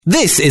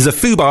This is a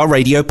Fubar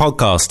Radio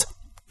podcast.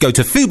 Go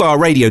to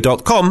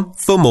fubarradio.com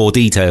for more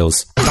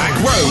details. Back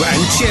Row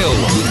and Chill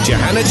with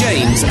Johanna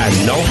James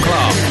and Noel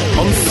Clark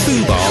on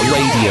Fubar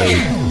Radio.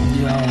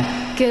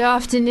 Yo. Good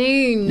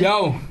afternoon.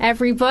 Yo.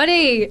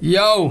 Everybody.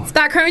 Yo. It's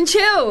Back Row and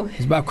Chill.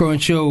 It's Back Row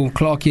and Chill.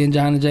 Clarky and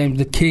Johanna James.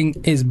 The king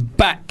is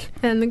back.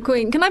 And the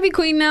queen. Can I be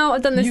queen now?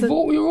 I've done this. You're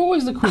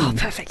always the queen. Oh,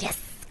 perfect.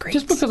 Yes. Great.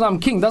 Just because I'm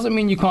king doesn't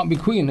mean you can't be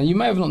queen. And you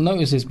may have not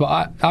noticed this,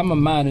 but I'm a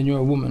man and you're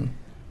a woman.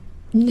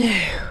 No.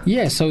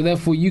 Yeah, so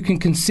therefore you can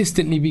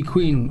consistently be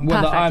queen,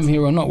 whether Perfect. I'm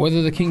here or not,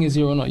 whether the king is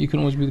here or not. You can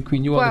always be the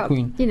queen. You are the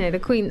queen. You know, the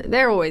queen,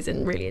 they're always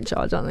really in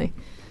charge, aren't they?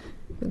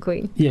 The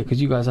queen. Yeah,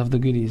 because you guys have the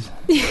goodies.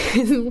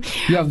 You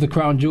have the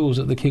crown jewels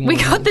that the king We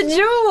always got the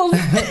jewels.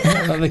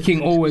 that the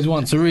king always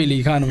wants, so really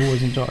you're kind of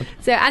always in charge.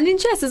 So, and in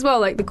chess as well,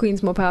 like the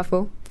queen's more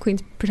powerful. Queen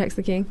protects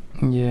the king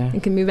Yeah.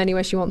 and can move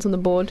anywhere she wants on the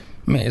board.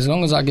 Mate, as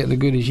long as I get the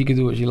goodies, she can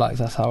do what she likes.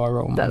 That's how I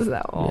roll, man. That's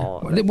that.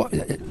 Oh.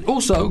 Yeah.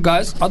 Also,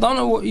 guys, I don't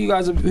know what you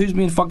guys have, who's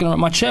been fucking around.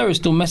 My chair is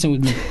still messing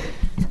with me.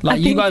 Like,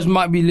 you guys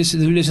might be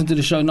listening to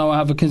the show now. I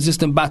have a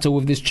consistent battle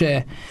with this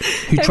chair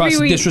who tries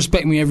to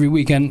disrespect me every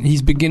week, and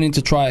he's beginning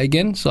to try it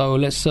again. So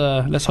let's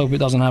hope it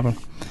doesn't happen.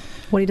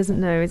 What he doesn't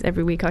know is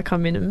every week I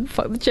come in and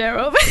fuck the chair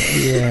up.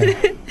 Yeah.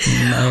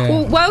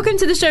 Well, welcome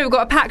to the show. We've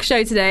got a packed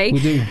show today. We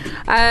do.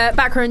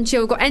 Back Row and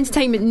Chill. We've got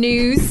entertainment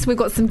news. We've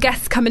got some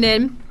guests coming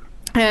in.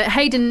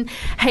 Hayden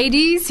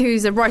Hades,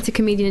 who's a writer,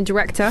 comedian and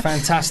director.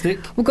 Fantastic.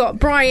 We've got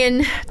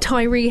Brian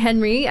Tyree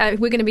Henry.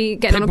 We're going to be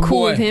getting on a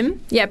call with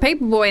him. Yeah,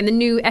 Paperboy, and the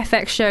new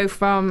FX show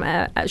from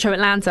Show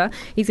Atlanta.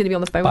 He's going to be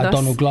on the phone with us.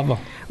 Donald Glover.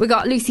 We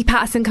got Lucy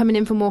Patterson coming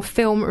in for more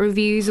film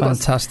reviews. We've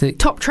Fantastic.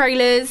 got top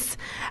trailers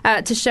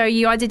to show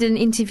you. I did an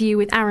interview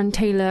with Aaron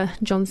Taylor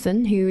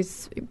Johnson,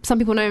 who's, some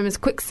people know him as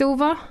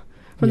Quicksilver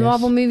from the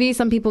Marvel movies.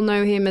 Some people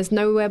know him as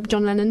Nowhere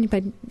John Lennon. He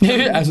played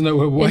as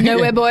Nowhere Boy.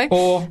 Nowhere Boy.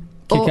 Or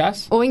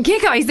Kick-Ass. Or in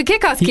Kick-Ass. He's the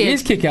Kick-Ass kid. He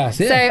is Kick-Ass,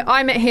 yeah. So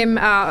I met him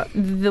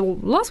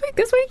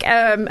this week,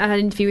 and had an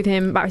interview with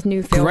him about his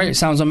new film. Great,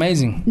 sounds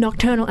amazing.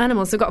 Nocturnal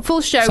Animals. So we've got a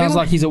full show. Sounds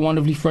like he's a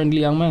wonderfully friendly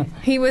young man.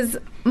 He was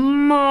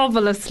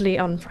marvellously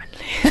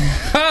unfriendly.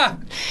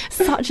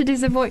 Such a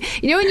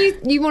disappointment. You know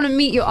when you want to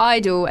meet your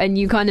idol and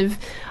you kind of...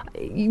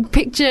 you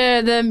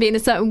picture them being a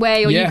certain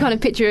way, or you kind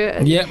of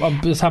picture...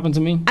 this happened to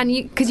me. And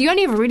because you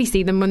only ever really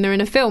see them when they're in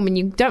a film and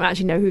you don't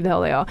actually know who the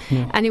hell they are.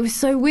 Yeah. And it was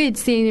so weird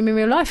seeing him in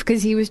real life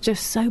because he was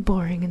just so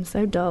boring and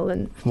so dull.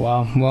 And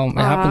wow, well, it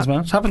happens, man.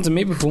 It's happened to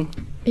me before.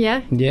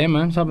 Yeah? Yeah,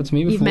 man, it's happened to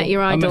me before. You've met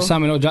your idol. I met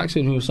Samuel L.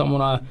 Jackson, who was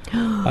someone I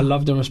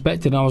loved and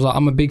respected, and I was like,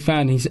 I'm a big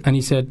fan. And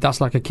he said,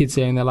 that's like a kid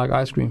saying they like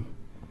ice cream.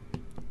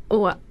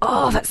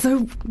 Oh, that's so...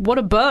 What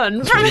a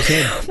burn.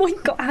 Oh my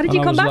God, how did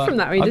you come back from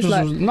that?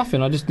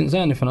 Nothing, I just didn't say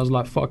anything. I was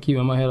like, fuck you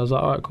in my head. I was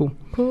like, alright, cool.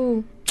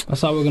 Cool.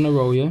 That's how we're going to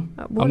roll, yeah?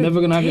 I'm never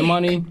going to have your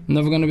money. I'm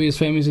never going to be as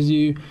famous as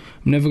you.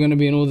 I'm never going to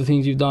be in all the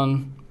things you've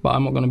done. But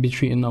I'm not going to be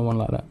treating no one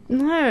like that.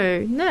 No.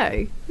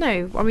 I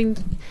mean,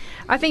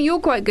 I think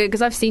you're quite good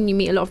because I've seen you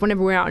meet a lot of...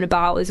 Whenever we're out and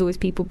about, there's always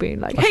people being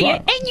like, hey,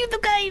 ain't you the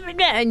guy?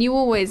 And you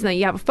always know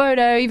you have a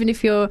photo. Even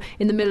if you're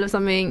in the middle of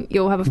something,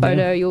 you'll have a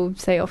photo. You'll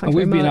say, oh, thank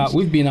you very much.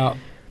 We've been out...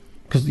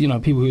 Because, you know,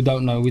 people who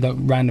don't know, we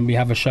don't randomly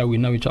have a show, we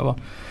know each other.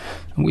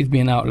 And we've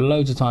been out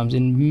loads of times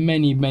in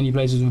many, many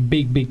places with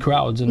big, big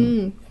crowds.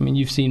 And, I mean,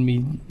 you've seen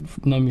me,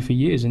 known me for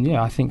years. And,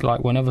 yeah, I think, like,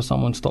 whenever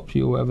someone stops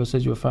you or whatever,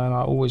 says you're a fan,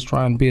 I always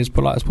try and be as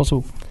polite as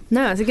possible.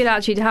 No, it's a good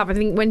attitude to have. I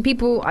think when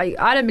people...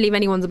 I don't believe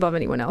anyone's above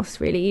anyone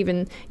else, really.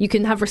 Even you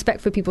can have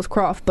respect for people's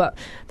craft, but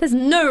there's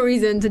no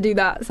reason to do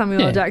that,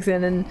 Samuel L.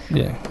 Jackson, and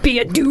be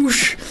a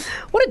douche.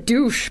 What a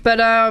douche. But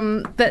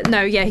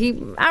no, yeah,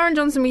 Aaron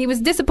Johnson, he was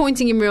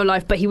disappointing in real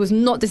life, but he was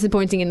not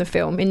disappointing in the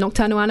film. In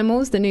Nocturnal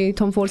Animals, the new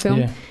Tom Ford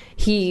film,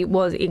 he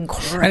was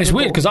incredible. And it's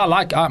weird because I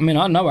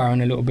know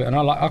Aaron a little bit, and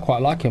I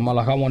quite like him.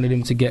 I wanted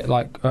him to get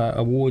like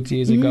awards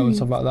years ago and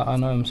stuff like that. I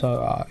know him,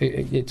 so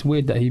it's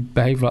weird that he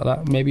behaved like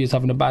that. Maybe he's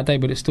having a bad day,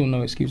 but it's still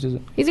no excuse, is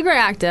it? He's a great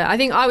actor. I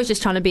think I was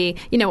just trying to be,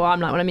 you know what I'm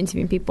like when I'm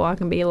interviewing people, I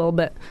can be a little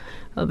bit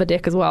of a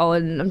dick as well,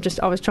 and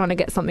I was trying to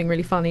get something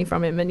really funny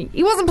from him, and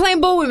he wasn't playing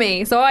ball with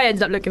me, so I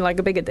ended up looking like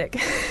a bigger dick.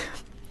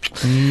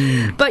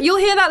 But you'll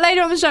hear that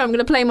later on the show. I'm going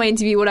to play my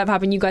interview, whatever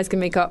happened. You guys can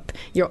make up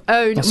your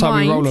own That's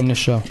mind. How we roll on this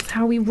show. That's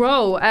how we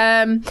roll.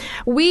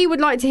 We would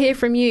like to hear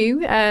from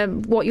you,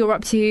 what you're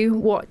up to,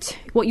 what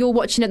you're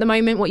watching at the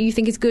moment, what you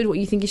think is good, what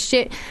you think is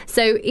shit.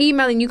 So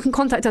emailing, you can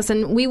contact us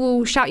and we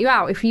will shout you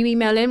out. If you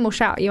email in, we'll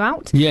shout you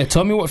out. Yeah,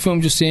 tell me what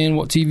films you're seeing,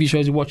 what TV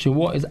shows you're watching,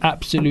 what is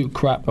absolute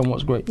crap and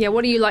what's great. Yeah,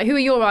 what do you like? Who are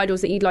your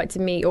idols that you'd like to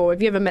meet, or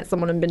have you ever met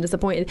someone and been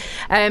disappointed?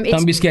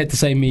 Don't be scared to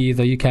say me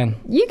either. You can.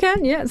 You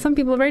can, yeah. Some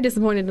people are very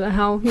disappointed at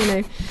how, you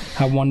know...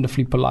 how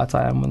wonderfully polite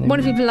I am when they...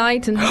 Wonderfully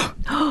polite and...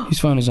 Whose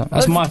phone is that?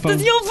 That's my phone.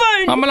 That's your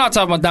phone! I'm allowed to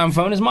have my damn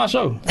phone. It's my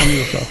show. I'm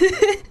your show.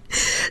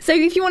 So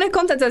if you want to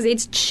contact us,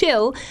 it's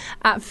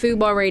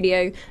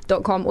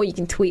chill@fubarradio.com, or you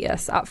can tweet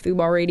us at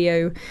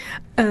fubarradio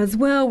as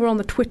well. We're on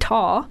the Twitter.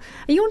 Are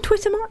you on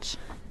Twitter much?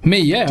 Me,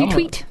 yeah. Do you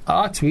tweet?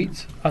 I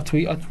tweet. I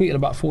tweeted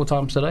about 4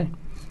 times today.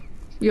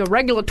 You're a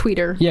regular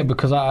tweeter. Yeah,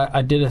 because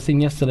I did a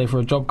thing yesterday for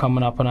a job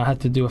coming up and I had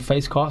to do a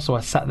face cast, so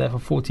I sat there for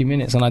 40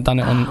 minutes and I done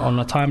it on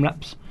a time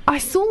lapse. I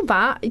saw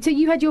that. So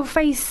you had your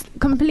face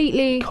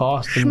completely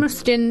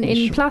schmussed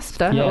in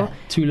plaster? Yeah, or?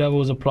 2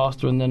 levels of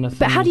plaster and then a thing.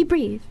 But how do you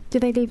breathe? Do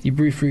they leave? You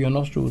breathe through your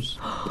nostrils.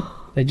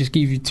 They just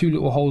give you 2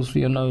 little holes for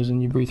your nose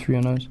and you breathe through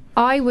your nose.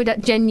 I would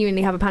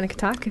genuinely have a panic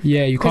attack.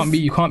 Yeah, you can't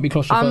be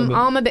claustrophobic.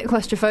 I'm a bit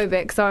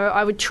claustrophobic, so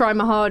I would try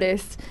my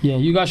hardest. Yeah,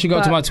 you guys should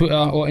go to my Twitter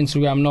or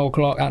Instagram, Noel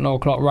Clark, at Noel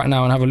Clark right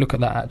now and have a look at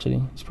that, actually.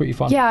 It's pretty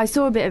fun. Yeah, I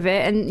saw a bit of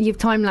it, and you've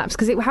time-lapsed,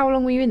 because how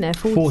long were you in there?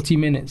 40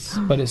 minutes,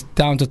 but it's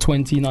down to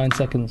 29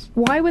 seconds.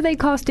 Why were they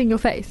casting your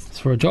face? It's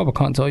for a job, I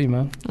can't tell you,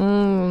 man.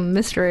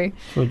 Mystery.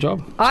 It's for a job.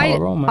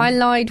 Man. I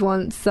lied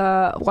once.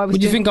 What do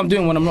you think I'm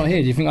doing when I'm not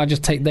here? Do you think I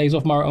just take days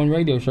off my own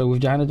radio show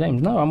with Johanna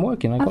James? No, I'm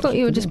working. I thought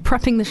you were just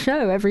prepping the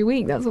show every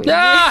week. That's what you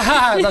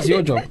That's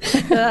your job.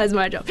 That's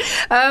my job.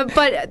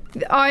 But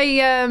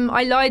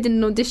I lied in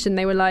an audition.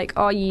 They were like,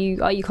 "Are you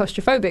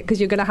claustrophobic? Because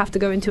you're going to have to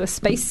go into a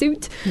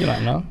spacesuit." You're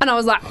like, no. And I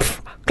was like,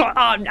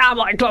 "I'm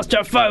like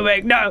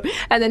claustrophobic, no."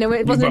 And then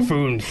it wasn't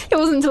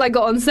until I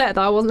got on set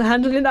that I wasn't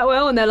handling it that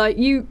well. And they're like,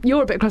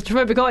 "You're a bit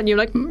claustrophobic, aren't you?"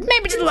 Like,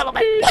 maybe just a little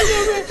bit.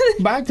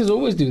 But actors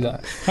always do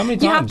that. How many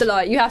times?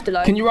 You have to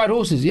lie. Can you ride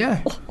horses?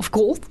 Yeah. Oh, of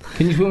course.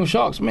 Can you swim with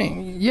sharks?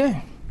 Mate,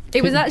 yeah.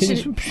 It was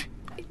actually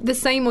the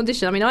same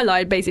audition. I mean, I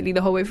lied basically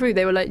the whole way through.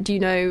 They were like, "Do you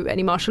know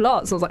any martial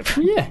arts?" I was like,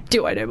 "Yeah."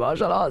 Do I know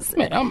martial arts?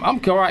 Mate, I'm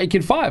Karate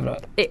Kid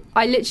 5.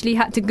 I literally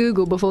had to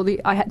Google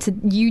I had to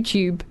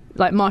YouTube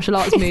like martial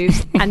arts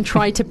moves and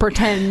try to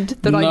pretend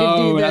that I did do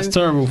them. No, that's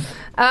terrible.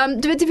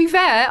 To be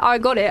fair, I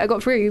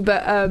got through,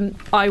 but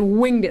I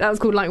winged it. That was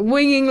called like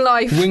winging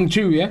life. Wing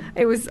Chun, yeah?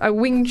 It was a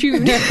Wing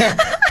Chun.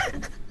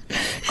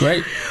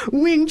 Great.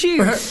 Wing Chun.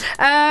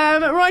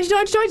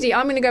 Righty.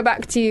 I'm going to go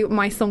back to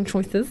my song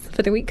choices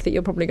for the week that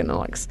you're probably going to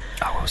like.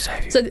 I will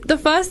save you. So the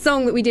first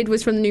song that we did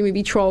was from the new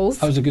movie Trolls.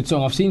 That was a good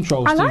song. I've seen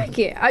Trolls too. I like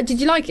it. Did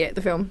you like it,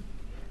 the film?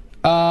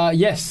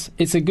 Yes,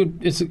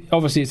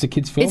 obviously it's a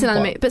kids' film. It's an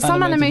anime, but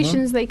some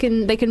animations they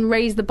can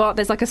raise the bar.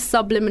 There's like a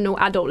subliminal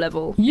adult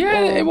level.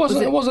 Yeah, it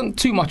wasn't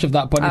too much of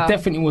that, but it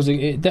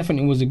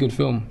definitely was a good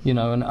film, you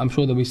know. And I'm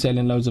sure they'll be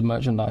selling loads of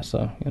merchandise,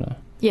 so you know.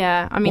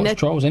 Yeah, I mean,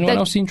 Trolls. Anyone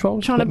else seen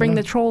Trolls? Trying to bring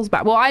the Trolls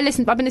back. Well, I've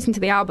been listening to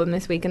the album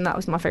this week, and that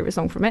was my favourite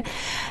song from it.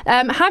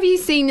 Have you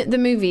seen the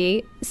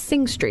movie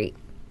Sing Street?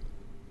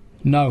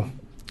 No,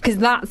 because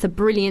that's a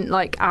brilliant,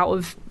 like, out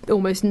of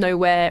almost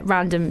nowhere,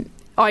 random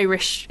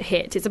Irish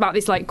hit. It's about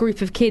this like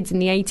group of kids in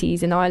the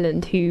 80s in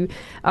Ireland who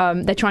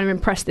they're trying to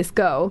impress this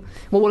girl.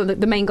 Well, one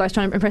of the main guys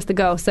trying to impress the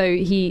girl, so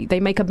they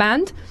make a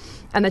band.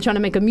 And they're trying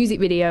to make a music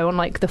video on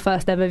like the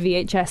first ever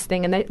VHS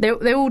thing, and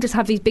they all just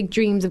have these big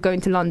dreams of going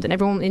to London.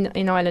 Everyone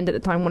in Ireland at the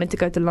time wanted to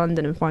go to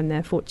London and find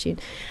their fortune.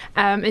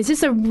 It's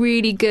just a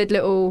really good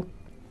little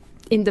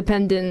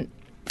independent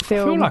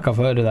film. I feel like I've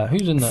heard of that.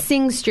 Who's in that?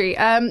 Sing Street.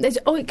 There's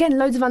again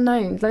loads of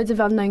unknown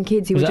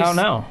kids who Is were it just out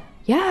now?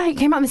 Yeah, it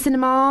came out in the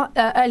cinema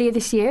earlier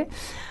this year.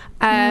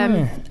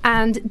 But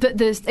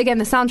the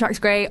soundtrack's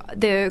great.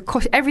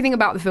 Everything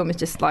about the film is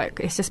just like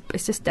it's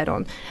just dead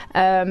on.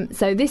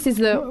 So this is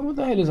what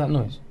the hell is that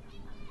noise?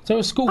 Is there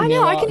a school? I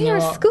know. I can hear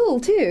a school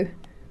too.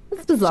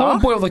 That's bizarre. Someone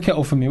boil the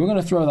kettle for me. We're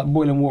going to throw that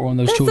boiling water on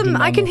those children.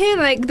 I can hear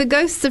like the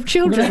ghosts of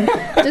children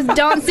just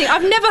dancing.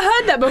 I've never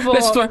heard that before.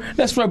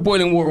 Let's throw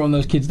boiling water on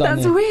those kids down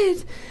there. That's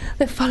weird.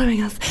 They're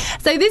following us.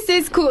 So this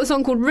is a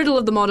song called "Riddle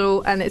of the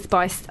Model," and it's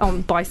by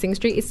Sing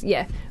Street. It's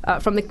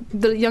from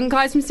the young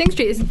guys from Sing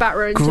Street. It's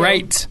Batro and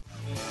Great.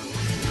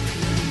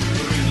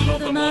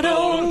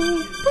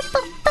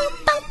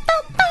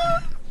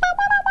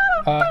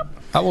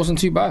 That wasn't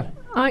too bad.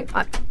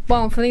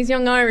 Well, for these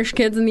young Irish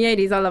kids in the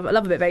 80s, I love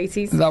a bit of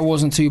 80s. That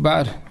wasn't too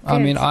bad. Good. I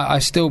mean, I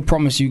still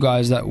promise you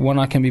guys that when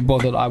I can be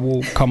bothered, I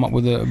will come up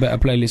with a better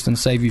playlist and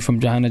save you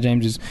from Johanna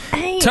James's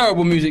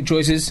terrible music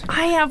choices.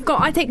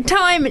 I take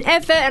time and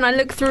effort, and I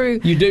look through.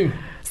 You do.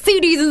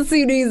 CDs and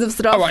CDs of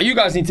stuff. All right, you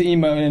guys need to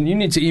email in. You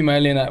need to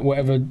email in at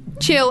whatever.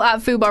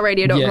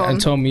 chill@fubarradio.com. Yeah, and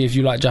tell me if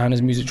you like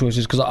Johanna's music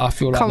choices, because I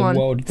feel like the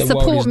world is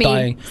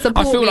dying.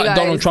 I feel like guys.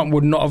 Donald Trump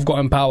would not have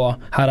gotten power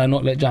had I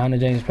not let Johanna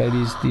James play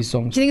these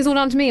songs. Do you think it's all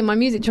down to me and my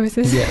music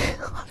choices? Yeah,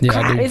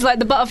 I do. It's like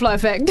the butterfly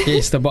effect.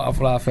 It's the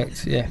butterfly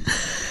effect, yeah.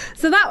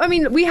 So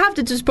we have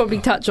to just probably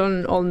touch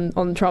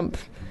on Trump.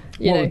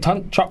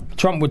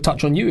 Trump would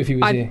touch on you if he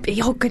was here.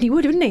 Oh, good, he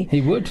would, wouldn't he?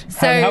 He would.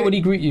 So how would he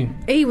greet you?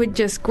 He would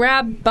just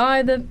grab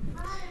by the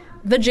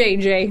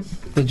JJ.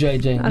 The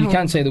JJ. You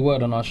can't say the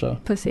word on our show.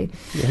 Pussy.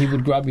 Yeah, he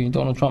would grab you.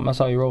 Donald Trump, that's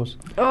how he rolls.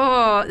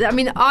 Oh, I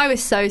mean, I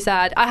was so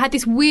sad. I had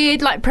this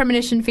weird, like,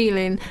 premonition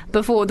feeling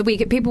before the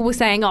week. People were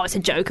saying, it's a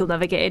joke, he'll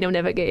never get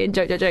in,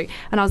 joke.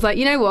 And I was like,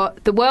 you know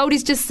what? The world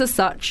is just as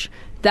such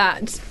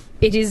that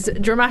it is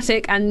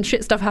dramatic and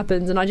shit stuff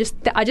happens, and I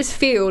just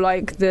feel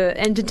like the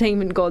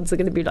entertainment gods are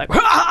going to be like,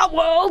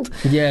 world!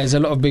 Yeah, there's a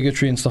lot of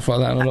bigotry and stuff like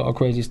that, and a lot of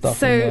crazy stuff.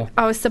 So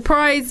I was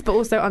surprised, but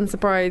also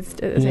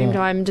unsurprised at the same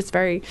time. Just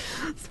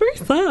it's very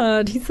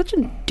sad. He's such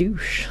a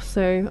douche.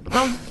 So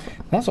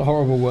that's a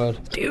horrible word.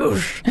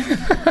 Douche.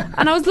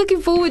 And I was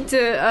looking forward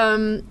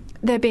to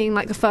there being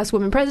like the first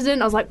woman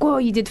president. I was like, whoa,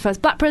 you did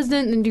first black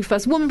president, then do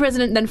first woman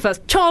president, then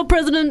first child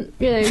president.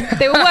 You know,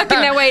 they were working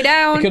their way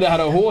down. You could have had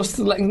a horse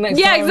like next time.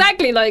 Yeah,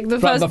 exactly. Like the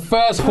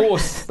first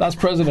horse, that's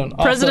president.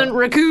 President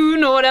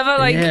Raccoon or whatever.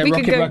 Like yeah, we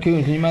Rocket could go.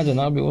 Raccoon. Can you imagine?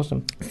 That would be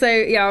awesome. So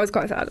yeah, I was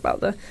quite sad about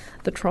the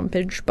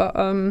Trumpage, but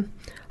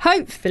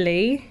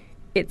hopefully.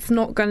 It's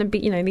not going to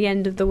be, the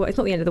end of the world. It's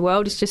not the end of the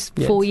world. It's just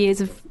 4 years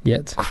of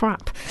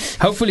crap.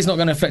 Hopefully it's not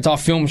going to affect our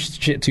film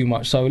shit too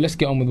much. So let's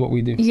get on with what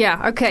we do.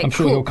 Yeah, okay, I'm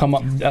sure he'll come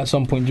up at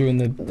some point during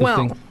the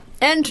thing.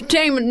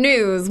 Entertainment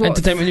news. What's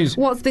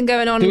been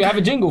going on? Do we have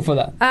a jingle for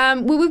that?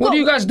 What do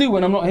you guys do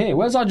when I'm not here?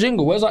 Where's our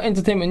jingle? Where's our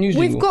entertainment news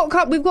jingle? We've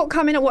got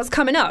coming up. What's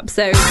coming up?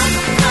 So.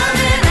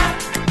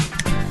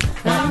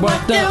 Yeah,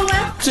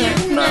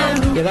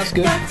 that's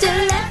good.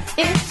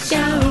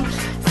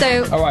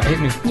 So, all right, hit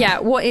me. Yeah,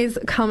 what is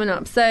coming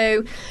up?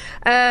 So,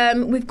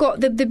 we've got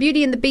the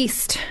Beauty and the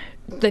Beast.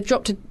 They've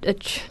dropped a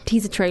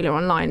teaser trailer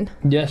online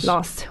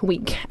last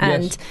week,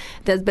 and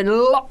there's been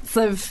lots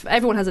of.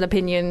 Everyone has an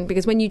opinion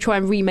because when you try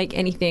and remake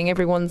anything,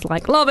 everyone's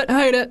like, love it,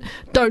 hate it,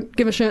 don't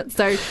give a shit.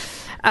 So.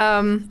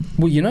 Well,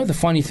 the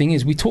funny thing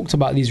is, we talked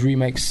about these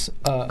remakes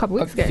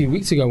a few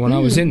weeks ago when I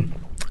was in.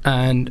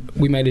 And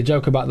we made a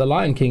joke about The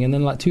Lion King, and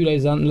then like 2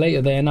 days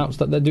later they announced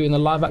that they're doing the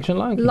live-action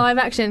Lion King. Live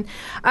action.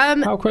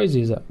 How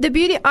crazy is that? The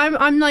Beauty...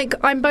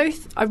 I'm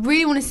both... I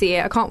really want to see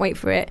it. I can't wait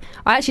for it.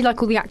 I actually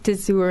like all the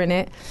actors who are in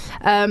it.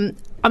 I'm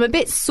a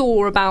bit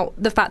sore about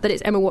the fact that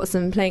it's Emma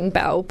Watson playing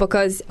Belle,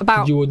 because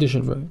about... Did you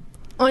audition for it?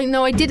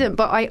 No, I didn't,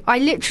 but I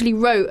literally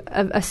wrote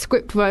a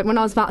script when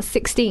I was about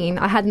 16.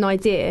 I had an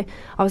idea.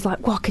 I was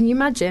like, wow, can you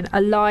imagine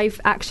a live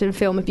action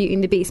film of Beauty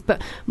and the Beast,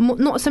 but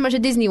not so much a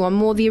Disney one,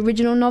 more the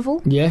original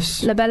novel?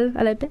 Yes. La Belle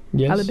à la Bête?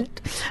 Yes. À la Bête.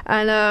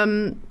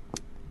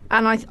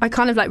 And I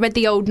kind of like read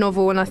the old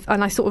novel, and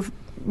I sort of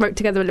wrote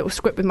together a little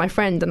script with my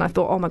friend, and I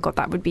thought, oh my God,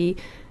 that would be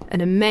an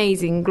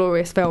amazing,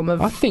 glorious film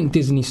of... I think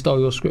Disney stole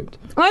your script.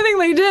 I think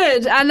they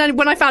did. And then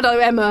when I found out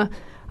Emma...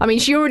 I mean,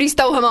 she already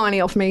stole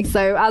Hermione off me,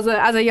 so as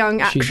a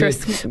young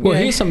actress... Well,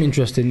 here's something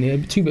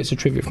interesting. 2 bits of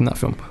trivia from that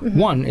film. Mm-hmm.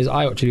 One is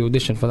I actually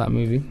auditioned for that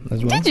movie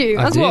as well. Did you?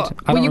 As what?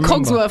 Were you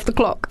Cogsworth the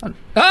clock? No,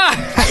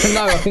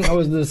 I think I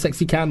was the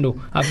sexy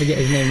candle. I forget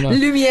his name now.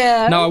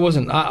 Lumiere. No, I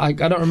wasn't. I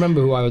don't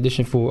remember who I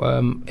auditioned for.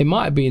 It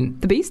might have been...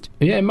 The Beast?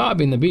 Yeah, it might have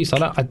been The Beast.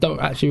 I don't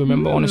actually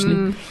remember,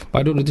 honestly. But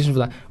I did audition for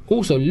that.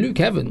 Also, Luke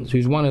Evans,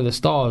 who's one of the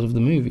stars of the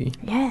movie.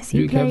 Yes,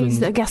 he plays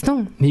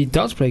Gaston. He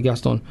does play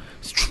Gaston.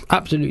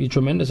 Absolutely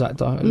tremendous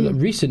actor.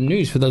 Recent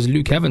news for those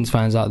Luke Evans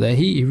fans out there.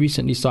 He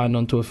recently signed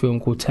on to a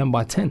film called 10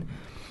 by 10,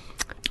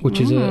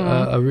 which is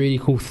a really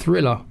cool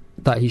thriller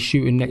that he's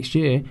shooting next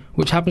year,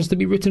 which happens to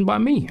be written by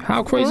me.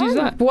 How crazy is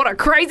that? What a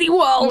crazy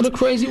world! What a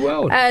crazy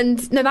world!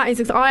 And no, that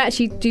is. I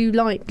actually do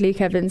like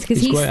Luke Evans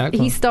because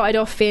he started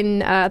off in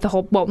the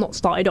Hobbit. Well, not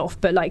started off,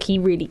 but like he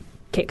really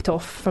kicked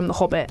off from The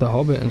Hobbit. The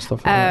Hobbit and stuff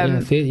like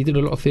that. Yeah, he did a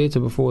lot of theatre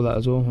before that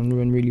as well,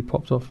 and really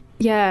popped off.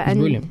 Yeah,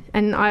 and brilliant.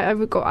 And I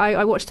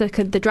watched the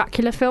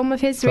Dracula film of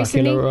his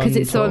recently because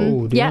it's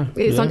on.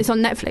 It's on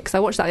Netflix.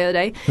 I watched that the other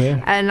day,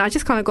 and I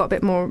just kind of got a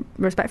bit more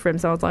respect for him.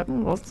 So I was like,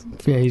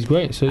 yeah, he's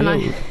great. So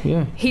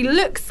he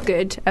looks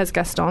good as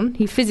Gaston.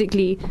 He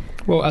physically.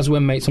 Well, as we're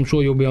mates, I'm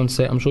sure you'll be on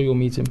set. I'm sure you'll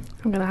meet him.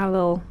 I'm gonna have a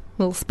little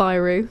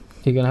Spirou.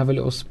 You're going to have a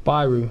little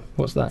Spirou.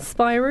 What's that?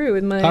 Spirou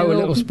with my... Oh, a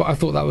little I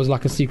thought that was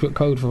like a secret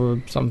code for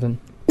something.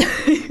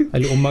 A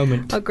little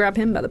moment. I'll grab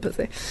him by the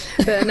pussy.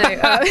 But no.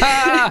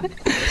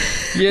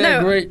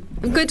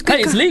 Great. Good.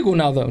 Hey, it's legal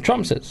now, though.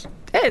 Trump says.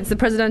 It's the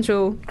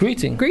presidential...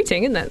 Greeting,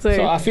 isn't it?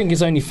 So I think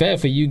it's only fair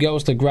for you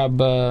girls to grab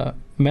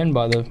men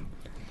by the...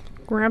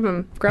 Grab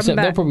them back.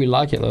 They'll probably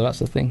like it, though. That's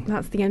the thing.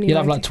 That's the only. You'll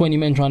have like 20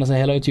 men trying to say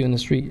hello to you in the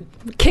street.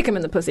 Kick him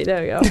in the pussy.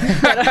 There we go.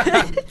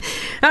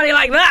 How do you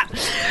like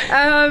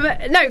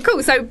that? No,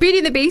 cool. So Beauty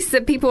and the Beast.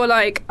 People are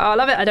like, oh, I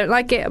love it. I don't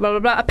like it. Blah blah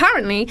blah.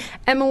 Apparently,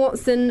 Emma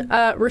Watson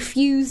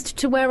refused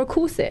to wear a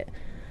corset.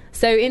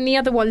 So in the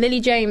other one,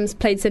 Lily James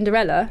played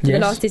Cinderella for the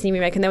last Disney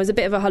remake, and there was a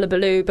bit of a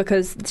hullabaloo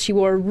because she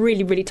wore a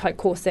really, really tight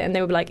corset, and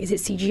they were like, is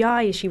it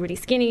CGI? Is she really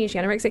skinny? Is she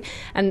anorexic?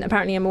 And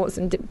apparently Emma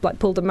Watson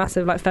pulled a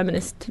massive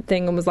feminist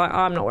thing and was like,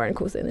 I'm not wearing a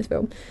corset in this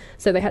film.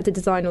 So they had to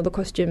design all the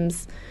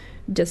costumes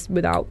just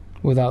without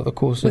the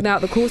corset. Without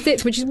the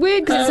corsets, which is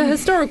weird because it's a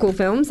historical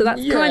film, so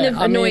that's kind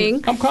of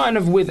annoying. I'm kind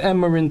of with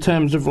Emma in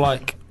terms of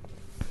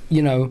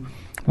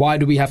why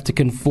do we have to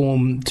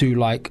conform to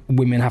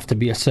women have to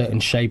be a certain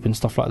shape and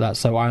stuff like that?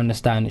 So I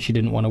understand that she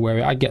didn't want to wear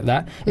it. I get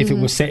that. If it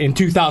was set in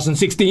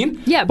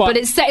 2016. Yeah, but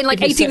it's set in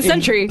 18th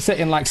century. Set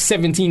in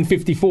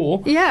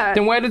 1754. Yeah.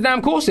 Then wear the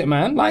damn corset,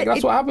 man.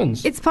 That's what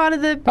happens. It's part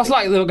of the... That's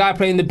like the guy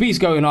playing the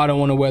Beast going, I don't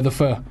want to wear the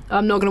fur.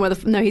 I'm not going to wear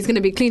the... No, he's going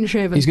to be clean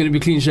shaven. He's going to be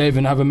clean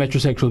shaven, have a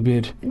metrosexual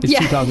beard. It's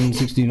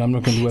 2016, I'm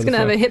not going to wear the fur. He's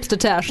going to have a hipster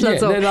tash,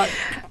 that's all.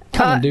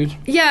 Come on, dude.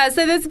 Yeah,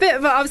 so there's a bit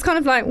of I was kind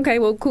of like, okay,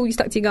 well, cool, you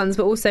stuck to your guns,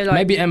 but also like...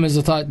 Maybe Emma's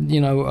the type,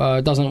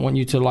 doesn't want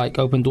you to, like,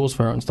 open doors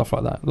for her and stuff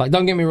like that. Like,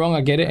 don't get me wrong,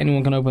 I get it,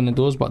 anyone can open the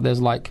doors, but there's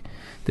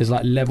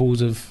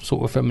levels of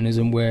sort of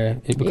feminism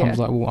where it becomes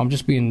like, well, I'm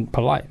just being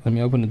polite, let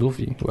me open the door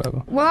for you,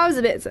 whatever. Well, I was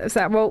a bit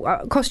sad.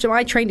 Well, costume,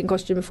 I trained in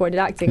costume before I did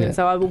acting, and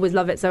so I always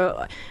love it, so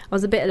I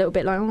was a little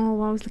bit like,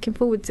 oh, I was looking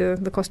forward to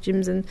the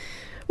costumes and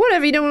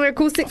whatever, you don't want to wear a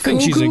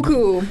corset,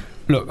 cool.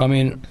 Look, I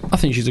mean, I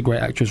think she's a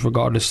great actress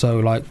regardless, so,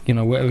 like,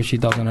 whatever she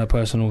does in her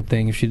personal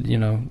thing, if she,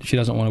 she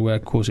doesn't want to wear a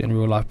corset in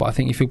real life, but I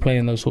think if you're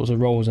playing those sorts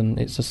of roles and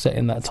it's just set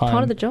in that time...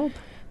 Part of the job.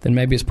 Then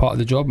maybe it's part of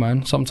the job,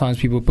 man. Sometimes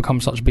people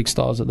become such big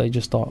stars that they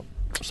just start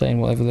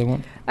saying whatever they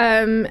want.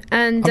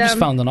 I've just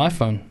found an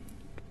iPhone.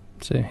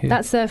 See, here.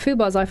 That's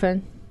Fubar's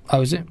iPhone.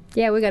 Oh, is it?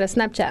 Yeah, we got a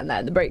Snapchat and that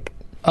at the break.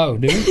 Oh,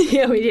 do we?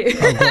 Yeah, we do.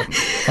 Oh, God.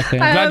 Okay,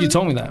 I'm glad you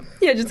told me that.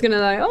 Yeah, just gonna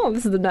like, oh,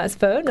 this is a nice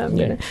phone. Well,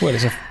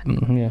 it's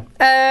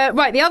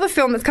right, the other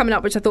film that's coming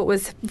up, which I thought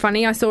was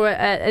funny, I saw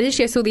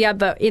initially I saw the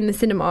advert in the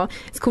cinema.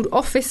 It's called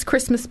Office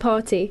Christmas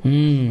Party.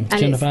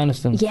 Jennifer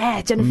Aniston.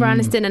 Yeah, Jennifer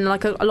Aniston and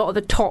like a lot of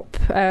the top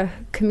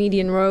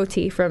comedian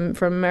royalty from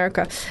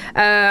America.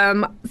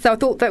 So I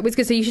thought that was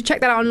good. So you should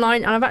check that out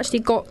online. And I've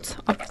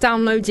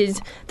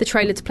downloaded the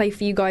trailer to play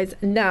for you guys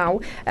now.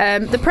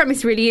 The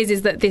premise really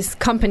is that this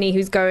company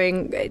who's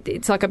going,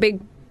 it's like a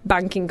big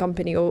banking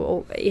company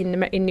or in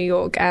New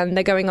York, and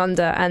they're going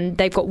under, and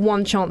they've got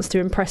one chance to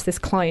impress this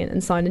client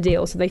and sign a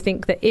deal. So they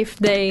think that if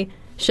they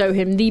show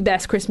him the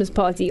best Christmas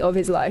party of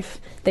his life,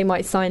 they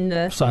might sign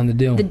the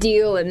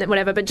deal and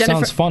whatever. But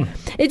Jennifer, sounds fun.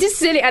 It's just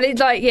silly, and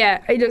it's like,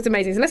 yeah, it looks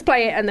amazing. So let's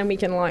play it, and then we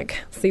can like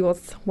see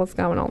what's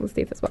going on. Let's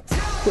see if this works.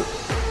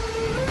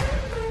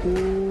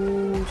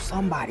 Ooh,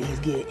 somebody's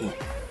getting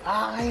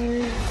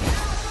fired.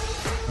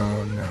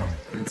 Oh no,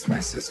 it's my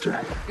sister.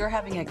 You're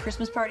having a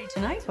Christmas party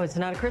tonight? Oh, it's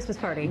not a Christmas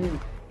party.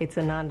 It's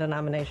a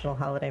non-denominational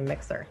holiday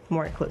mixer.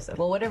 More inclusive.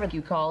 Well, whatever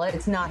you call it,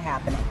 it's not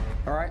happening.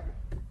 All right,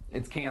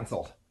 it's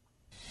canceled.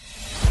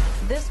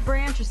 This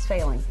branch is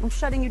failing. I'm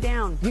shutting you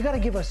down. You gotta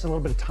give us a little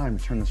bit of time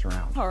to turn this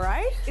around. All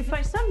right. If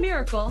by some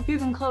miracle you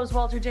can close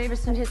Walter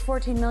Davis and his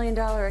 $14 million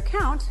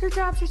account, your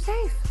jobs are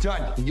safe.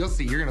 Done. You'll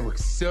see, you're gonna look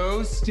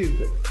so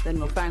stupid. Then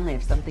we'll finally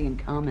have something in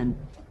common.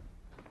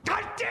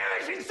 God damn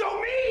it, she's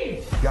so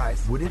mean!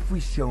 Guys, what if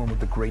we show him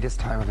the greatest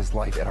time of his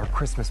life at our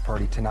Christmas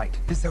party tonight?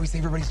 This is how we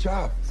save everybody's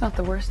job. It's not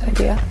the worst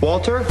idea.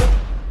 Walter,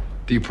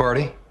 do you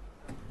party?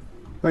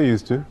 I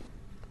used to.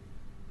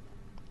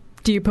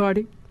 Do you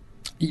party?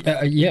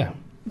 Yeah.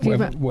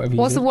 Whatever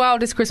What's the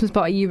wildest Christmas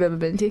party you've ever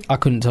been to? I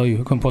couldn't tell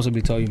you. I couldn't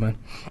possibly tell you, man.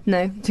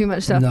 No, too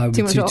much stuff. No,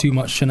 too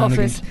much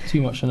shenanigans. Office.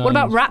 Too much shenanigans. What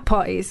about rap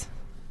parties?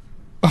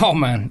 Oh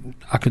man,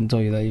 I couldn't tell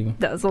you that either.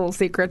 That's all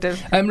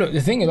secretive. Look, the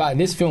thing about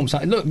this film,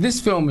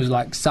 this film is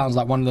like sounds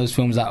like one of those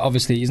films that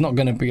obviously is not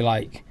going to be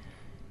like,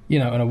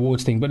 an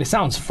awards thing, but it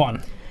sounds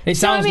fun. It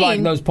sounds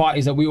like those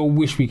parties that we all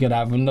wish we could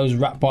have, and those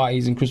rap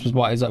parties and Christmas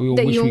parties that we all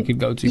wish we could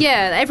go to.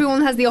 Yeah,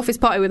 everyone has the office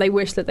party where they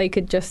wish that they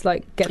could just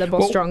like get their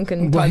boss drunk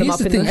and tie them up.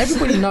 Here's the thing: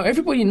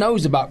 everybody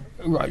knows about.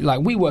 Right, like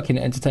we work in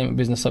the entertainment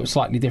business, so it's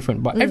slightly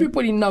different. But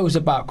everybody knows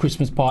about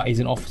Christmas parties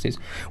in offices.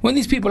 When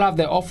these people have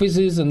their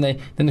offices, and then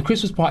the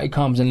Christmas party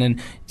comes, and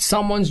then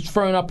someone's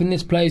thrown up in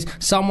this place,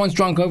 someone's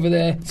drunk over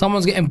there,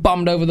 someone's getting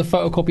bummed over the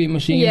photocopying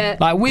machine. Yeah.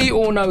 Like we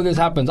all know this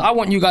happens. I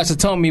want you guys to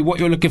tell me what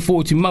you're looking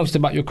forward to most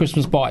about your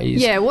Christmas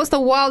parties. Yeah, what's the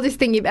wildest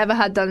thing you've ever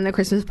had done in a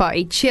Christmas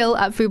party?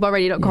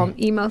 chill@fubarradio.com.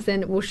 Email us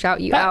in, we'll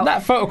shout you out.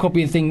 That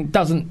photocopying thing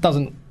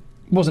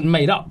wasn't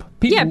made up.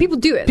 People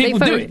do it. People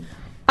do it.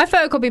 I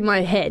photocopied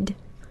my head.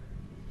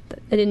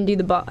 I didn't do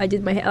the butt. I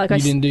did my head. You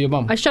didn't do your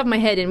bum. I shoved my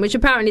head in, which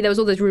apparently there was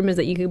all those rumours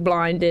that you could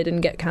blinded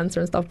and get cancer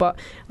and stuff. But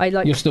I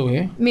like. You're still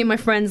here. Me and my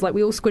friends, like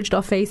we all squidged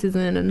our faces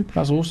in, and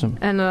that's awesome.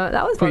 And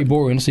that was pretty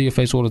boring to see your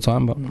face all the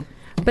time,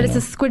 but it's a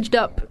squidged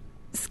up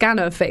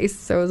scanner face,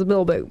 so it was a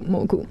little bit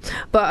more cool.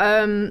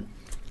 But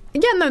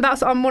yeah, no,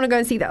 I want to go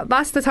and see that.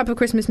 That's the type of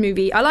Christmas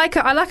movie. I like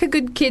a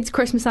good kids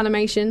Christmas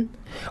animation.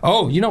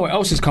 Oh, you know what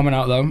else is coming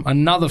out though?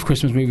 Another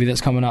Christmas movie that's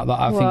coming out that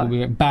I think will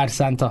be Bad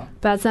Santa.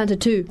 Bad Santa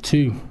 2.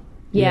 2.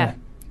 Yeah.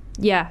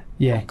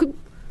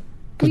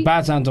 Because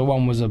Bad Santa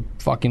 1 was a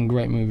fucking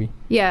great movie.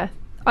 Yeah.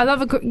 I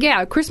love a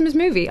Christmas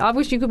movie. I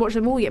wish you could watch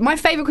them all. My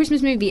favourite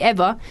Christmas movie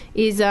ever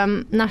is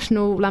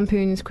National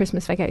Lampoon's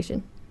Christmas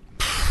Vacation.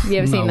 Have you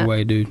ever seen that? No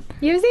way, dude.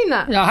 You ever seen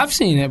that? Yeah, I have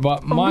seen it,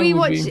 but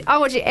I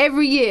watch it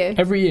every year.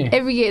 Every year?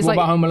 Every year. It's what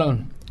about Home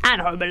Alone? And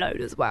Home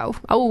Alone as well.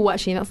 Oh,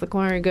 actually, that's a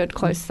very good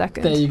close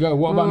second. There you go.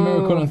 What about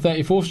Miracle on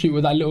 34th Street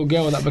with that little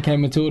girl that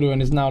became Matilda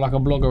and is now like a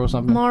blogger or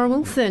something? Mara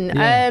Wilson.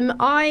 Yeah.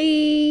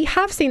 I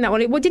have seen that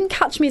one. It didn't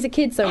catch me as a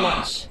kid so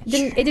much.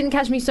 It didn't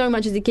catch me so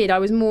much as a kid. I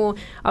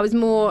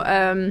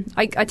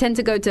tend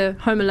to go to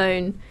Home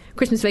Alone,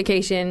 Christmas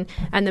Vacation,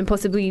 and then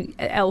possibly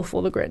Elf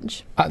or The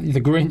Grinch. The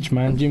Grinch,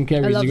 man. Jim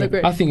Carrey's I love The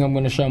Grinch. I think I'm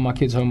going to show my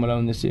kids Home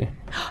Alone this year.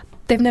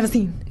 They've never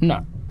seen?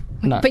 No.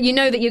 No. But you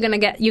know that you're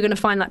gonna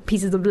find like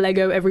pieces of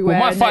Lego everywhere.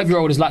 Well, my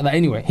 5-year-old is like that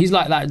anyway. He's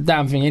like that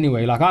damn thing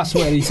anyway. Like, I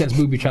swear he sets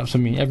booby traps for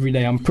me every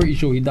day. I'm pretty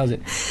sure he does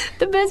it.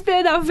 The best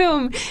bit of that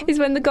film is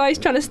when the guy's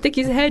trying to stick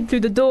his head through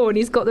the door and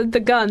he's got the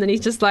gun and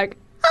he's just like,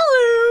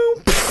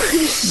 hello.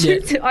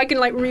 Yeah. I can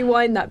like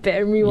rewind that bit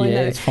and rewind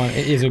that. Yeah, it's fun.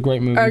 It is a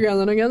great movie. Again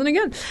and again and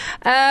again.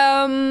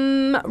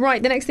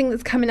 Right, the next thing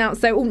that's coming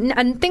out.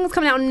 And things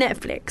coming out on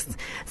Netflix.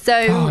 So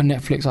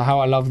Netflix, how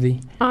I love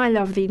thee. I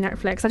love the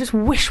Netflix. I just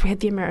wish we had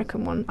the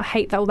American one. I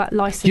hate all that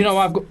license. You know,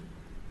 I've got.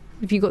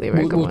 If you got the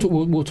American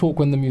one, we'll talk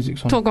when the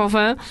music's on. Talk off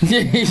air.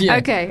 Yeah.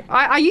 Okay,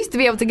 I used to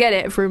be able to get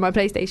it through my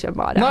PlayStation,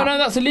 but no,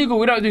 that's illegal.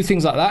 We don't do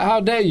things like that. How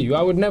dare you?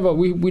 I would never.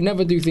 We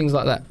never do things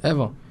like that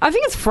ever. I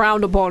think it's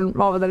frowned upon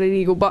rather than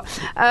illegal. But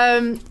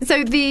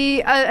so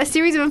the a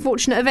series of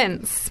unfortunate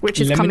events, which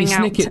is coming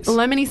Snickets. out.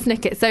 Lemony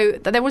Snicket. So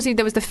there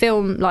was the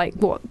film like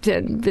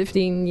 10,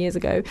 15 years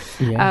ago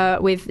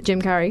with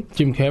Jim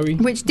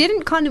Carrey, which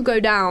didn't kind of go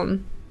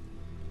down.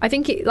 I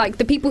think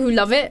the people who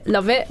love it,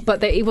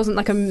 but it wasn't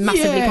like a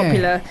massively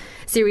popular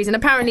series. And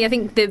apparently, I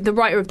think the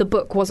writer of the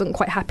book wasn't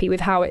quite happy with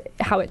how it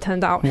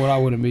turned out. Well, I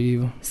wouldn't be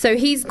either. So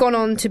he's gone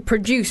on to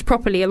produce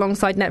properly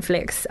alongside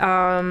Netflix.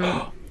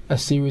 A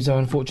series of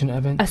unfortunate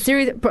events. A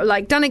series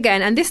like done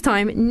again, and this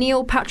time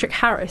Neil Patrick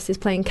Harris is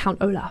playing Count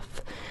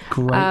Olaf.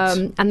 Great.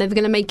 And they're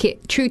going to make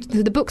it true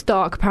to the book's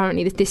dark.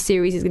 Apparently, this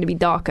series is going to be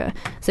darker,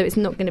 so it's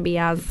not going to be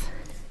as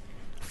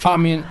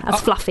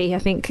fluffy. I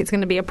think it's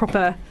going to be a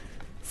proper.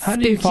 How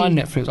do you find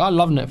Netflix? I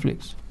love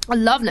Netflix. I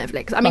love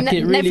Netflix. I mean,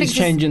 it really Netflix is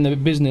changing the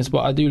business, but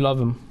I do love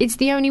them. It's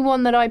the only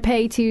one that I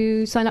pay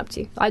to sign up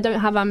to. I don't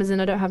have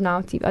Amazon. I don't have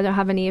Now TV. I don't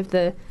have any of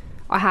the.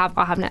 I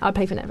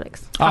pay for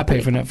Netflix. I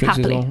pay for Netflix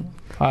as well.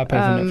 I pay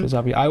for Netflix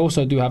happily. I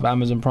also do have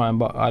Amazon Prime,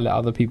 but I let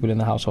other people in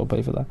the household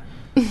pay for that.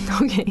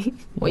 Okay.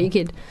 What, you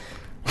kid?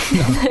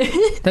 No.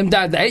 Them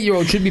dad, the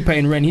 8-year-old should be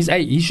paying rent. He's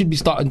 8. He should be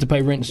starting to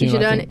pay rent soon. You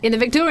should earn it. In the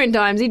Victorian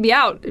times, he'd be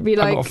out. It'd be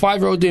like, I've got a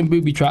 5-year-old doing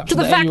booby traps. To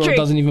the 8-year-old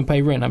doesn't even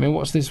pay rent. I mean,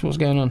 what's this? What's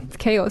going on? It's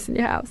chaos in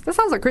your house. That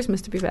sounds like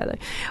Christmas, to be fair, though.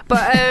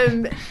 But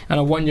and a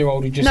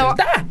 1-year-old who just says,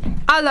 Dad!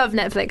 I love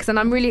Netflix, and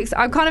I'm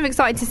kind of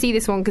excited to see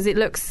this one because it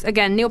looks,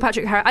 again, Neil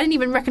Patrick Harris. I didn't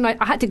even recognise.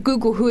 I had to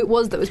Google who it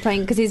was that was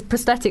playing because his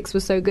prosthetics were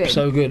so good.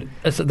 So good.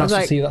 That's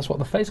what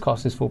the face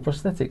cast is for.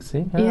 Prosthetics.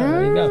 See?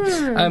 There you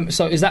go.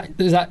 So is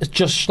that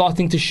just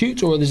starting to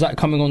shoot, or is that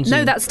coming on?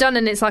 No, that's done,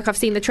 and it's like I've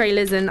seen the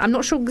trailers, and I'm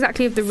not sure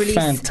exactly of the release.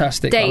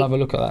 Fantastic! Date. I'll have a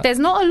look at that. There's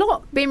not a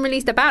lot being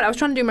released about it. I was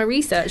trying to do my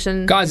research,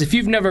 and guys, if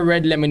you've never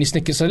read Lemony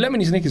Snicket, so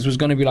Lemony Snicket was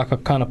going to be like a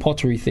kind of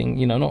pottery thing,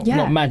 you know,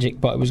 not magic,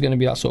 but it was going to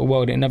be that sort of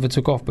world. It never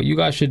took off. But you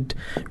guys should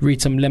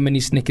read some Lemony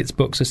Snicket's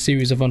books, A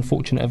Series of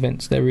Unfortunate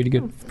Events. They're really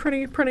good.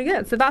 Pretty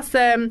good. So that's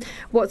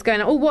what's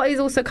going on. Oh, what is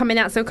also coming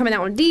out? So coming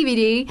out on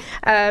DVD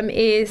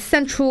is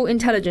Central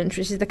Intelligence,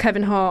 which is the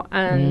Kevin Hart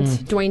and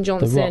Dwayne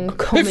Johnson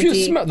comedy. If you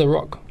smell The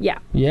Rock,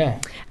 yeah.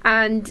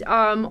 And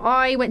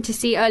I went to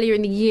see earlier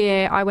in the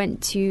year. I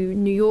went to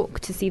New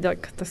York to see the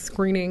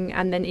screening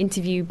and then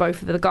interview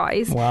both of the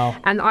guys. Wow!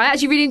 And I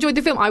actually really enjoyed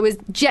the film. I was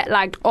jet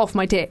lagged off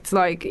my tits.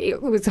 Like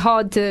it was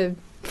hard to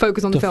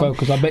focus on the film.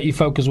 I bet you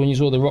focused when you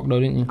saw The Rock, though,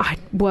 didn't you?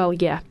 Well,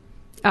 yeah.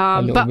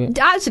 But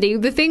actually,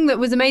 the thing that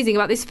was amazing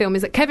about this film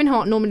is that Kevin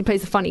Hart normally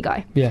plays the funny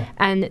guy,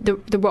 and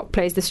the Rock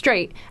plays the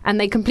straight, and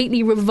they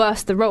completely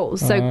reversed the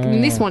roles. So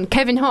in this one,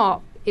 Kevin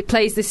Hart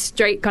plays this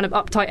straight kind of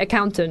uptight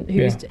accountant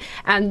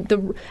and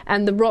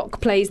the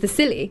Rock plays the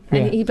silly,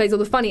 and he plays all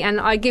the funny.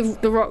 And I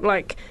give the Rock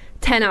like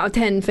 10 out of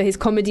 10 for his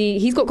comedy.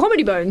 He's got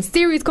comedy bones,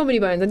 serious comedy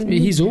bones.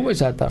 He's always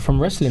had that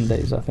from wrestling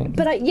days, I think.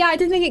 But I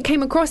didn't think it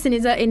came across in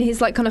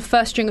his like kind of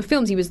first string of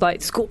films. He was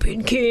like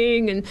Scorpion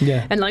King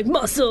and like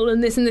Muscle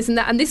and this and this and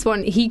that. And this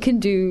one, he can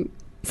do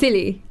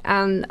silly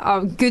and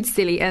good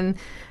silly. And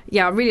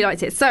yeah, I really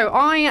liked it. So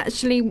I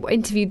actually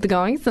interviewed the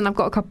guys, and I've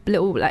got a couple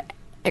little like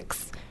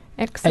excerpts.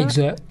 I couldn't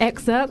say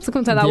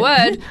that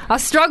word. I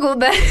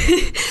struggled there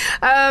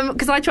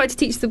because I tried to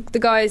teach the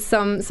guys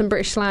some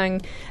British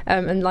slang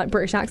and like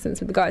British accents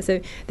with the guys. So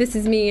this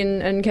is me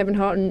and Kevin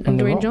Hart and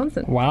Dwayne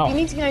Johnson. Wow. You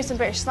need to know some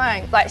British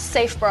slang. Like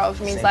safe, bruv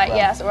means safe, like bruv.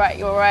 Yes, all right,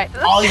 you're all right.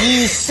 Are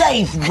you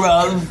safe,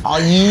 bruv?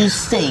 Are you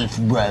safe,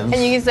 bruv?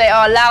 And you can say,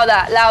 oh, allow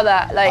that.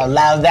 Like,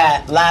 allow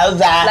that.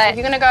 Like if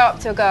you're gonna go up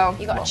to a girl,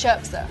 you got to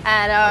chirps her.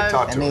 And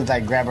it means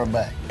like grab her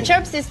butt.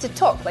 Chirps is to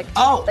talk, like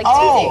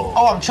teasing.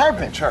 I'm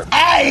chirping.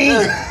 Hey,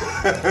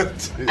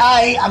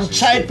 I'm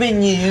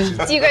chirping you.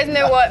 Do you guys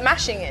know what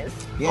mashing is?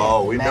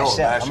 Yeah, we know what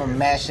mashing. I'm gonna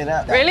mash it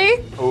up.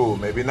 Really? Oh,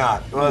 maybe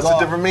not. Well, it's a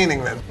different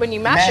meaning then. When you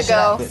mash a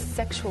girl,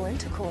 sexual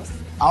intercourse.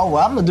 Oh,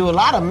 well, I'm gonna do a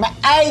lot of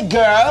hey,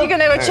 girl. So you're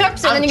gonna go chirp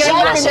and then you're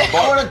gonna mash it.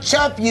 I wanna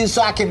chirp you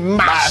so I can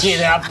mash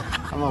it up.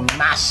 I'm gonna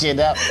mash it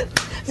up.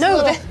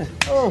 No, hey.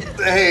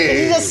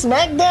 Did you just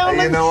smack down?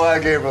 You know I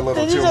gave her a little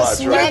too much. Did you just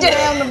smack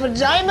down the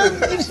vagina?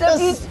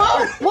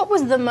 What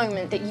was the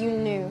moment that you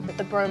knew that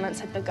the bromance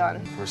had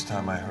begun? First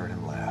time I heard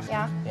him laugh.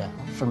 Yeah.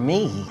 For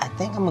me, I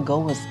think I'm gonna go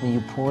with when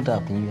you pulled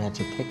up and you had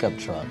your pickup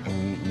truck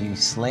and you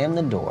slammed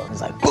the door. It was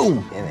like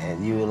boom,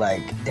 and you were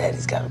like,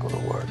 "Daddy's gotta go to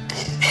work."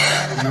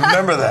 You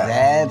remember that?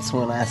 That's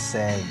when I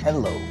said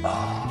hello.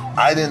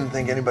 I didn't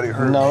think anybody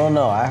heard No, me.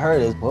 no, I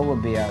heard it. What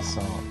would be our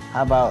song?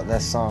 How about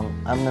that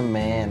song, I'm the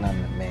man,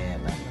 I'm the man,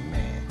 I'm the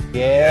man.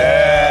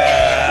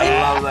 Yeah,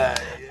 I love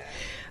that.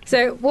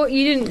 So what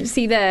you didn't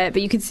see there,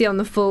 but you could see on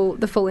the full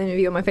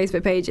interview on my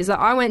Facebook page, is that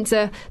I went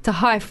to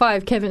high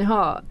five Kevin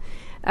Hart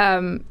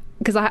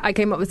because I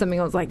came up with something.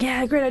 I was like,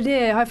 yeah, great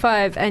idea, high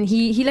five, and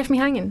he left me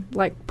hanging,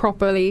 like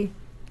properly.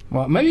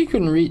 Well, maybe he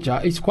couldn't reach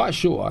out. He's quite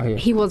short out here.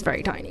 He was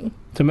very tiny.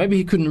 So maybe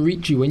he couldn't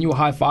reach you when you were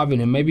high-fiving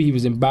him. Maybe he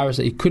was embarrassed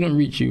that he couldn't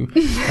reach you.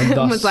 And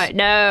thus, was like,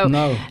 no.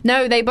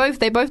 They both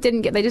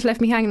didn't get. They just left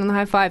me hanging on the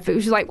high five. It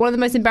was just like one of the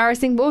most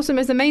embarrassing, but also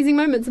most amazing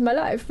moments of my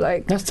life.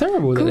 Like, that's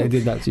terrible that they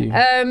did that to you.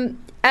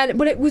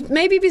 But it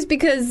was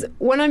because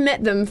when I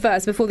met them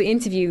first before the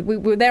interview, we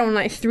were there on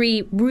like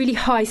 3 really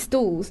high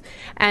stools,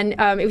 and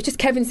it was just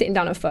Kevin sitting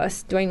down at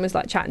first. Dwayne was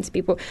like chatting to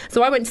people,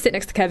 so I went to sit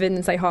next to Kevin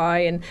and say hi,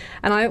 and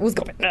I got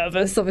a bit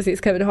nervous. Obviously, it's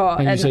Kevin Hart.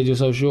 And you said you're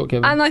so short,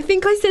 Kevin. And I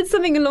think I said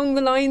something along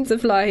the lines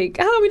of like,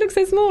 "Oh, we look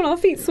so small, our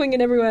feet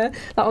swinging everywhere,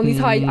 like on these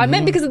high." I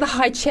meant because of the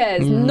high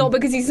chairs, not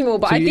because he's small.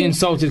 But so I think you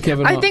insulted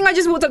Kevin Hart. I think I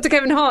just walked up to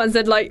Kevin Hart and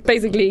said like,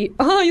 basically,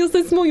 "Oh, you're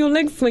so small, your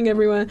legs swing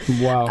everywhere."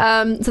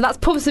 Wow. So that's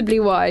possibly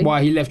why.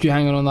 Why he left you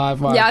hanging on the high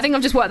five. Yeah, I think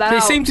I've just worked that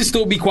out. They seem to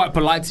still be quite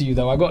polite to you,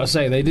 though. I got to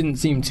say, they didn't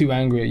seem too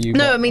angry at you.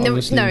 No, I mean, it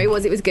was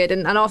good.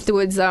 And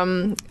afterwards,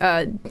 like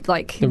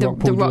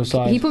the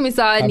Rock, he put me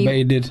aside. I bet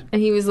he did. And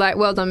he was like,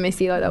 "Well done,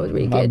 Missy. Like that was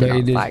really good." I bet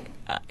he did. Like,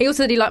 he also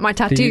said he liked my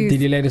tattoos. Did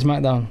he lay the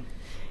smack down?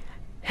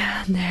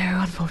 No,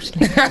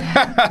 unfortunately.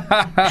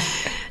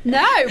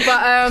 No,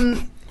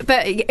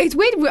 but it's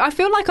weird. I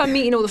feel like I'm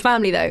meeting all the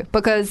family though,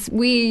 because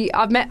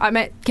I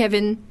met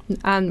Kevin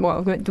and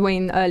I met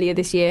Dwayne earlier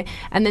this year,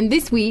 and then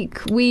this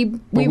week we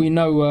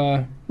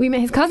know we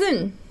met his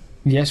cousin.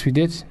 Yes, we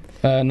did.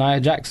 Nia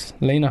Jax,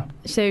 Lena.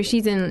 So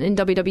she's in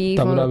WWE.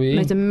 One of the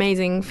most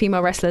amazing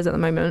female wrestlers at the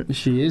moment.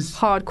 She is.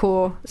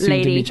 Hardcore soon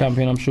lady. To be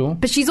champion, I'm sure.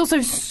 But she's also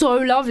so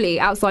lovely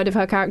outside of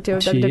her character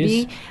of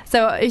WWE. Is.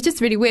 So it's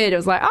just really weird. I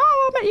was like,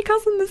 oh, I met your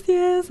cousin this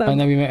year. So. And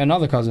then we met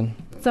another cousin.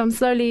 So I'm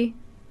slowly...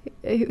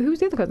 Who's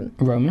the other cousin?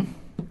 Roman.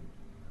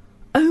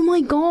 Oh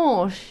my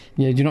gosh.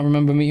 Yeah, do you not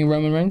remember meeting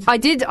Roman Reigns? I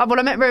did. When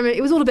I met Roman,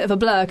 it was all a bit of a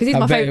blur because he's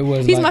my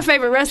favorite. He's my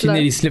favorite wrestler. She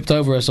nearly slipped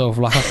over herself.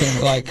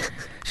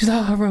 She's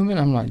like, oh, Roman.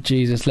 I'm like,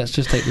 Jesus, let's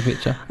just take the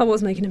picture. I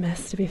was making a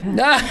mess, to be fair.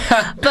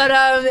 But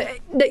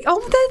they're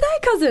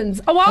cousins.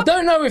 Oh, I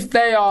don't know if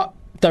they are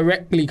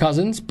directly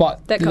cousins,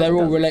 but they're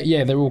all related.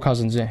 Yeah, they're all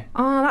cousins. Yeah.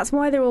 Oh, that's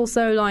why they're all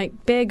so like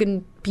big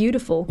and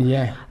beautiful.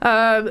 Yeah.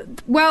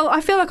 Well, I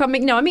feel like I'm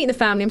meeting the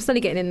family. I'm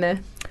slowly getting in there.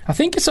 I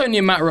think it's only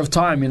a matter of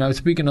time,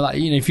 speaking of that,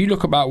 if you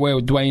look about where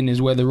Dwayne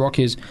is, where The Rock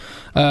is,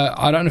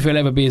 I don't know if he'll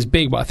ever be as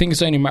big, but I think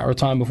it's only a matter of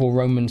time before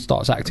Roman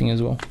starts acting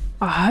as well.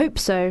 I hope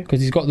so. Because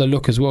he's got the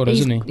look as well,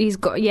 doesn't he? He's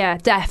got, yeah,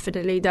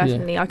 definitely.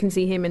 Yeah. I can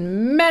see him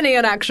in many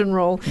an action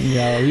role.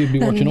 Yeah, well, you'd be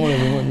watching all of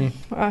them, wouldn't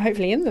you?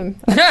 Hopefully in them.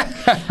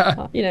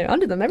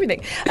 Under them,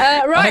 everything.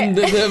 Right.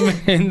 Under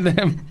them, in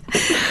them.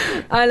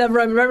 I love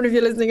Roman. Roman, if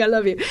you're listening, I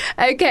love you.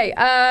 Okay.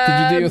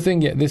 Did you do your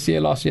thing yet? This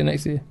year, last year,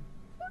 next year?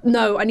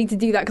 No, I need to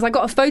do that because I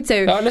got a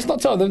photo. No, let's not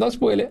tell them. Don't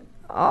spoil it.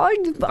 I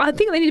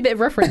think they need a bit of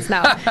reference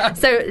now.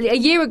 So a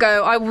year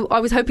ago, I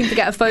was hoping to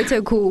get a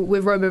photo call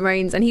with Roman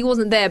Reigns, and he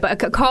wasn't there,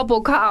 but a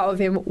cardboard cutout of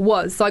him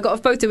was. So I got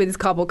a photo with his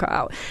cardboard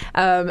cutout.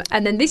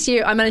 And then this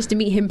year, I managed to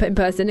meet him in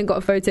person and got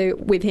a photo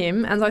with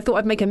him. And so I thought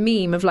I'd make a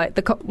meme of like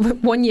the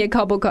 1 year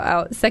cardboard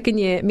cutout, second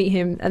year meet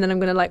him, and then I'm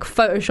going to like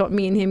Photoshop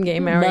me and him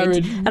getting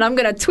married. And I'm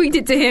going to tweet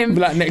it to him.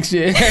 Be like next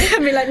year.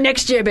 Be like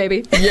next year,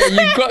 baby. Yeah,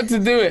 you've got to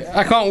do it.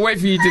 I can't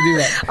wait for you to do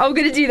that. I'm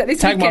going to do that this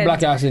weekend. Tag my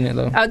black ass in it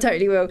though. I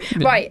totally will.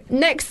 Yeah. Right,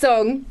 next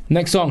song.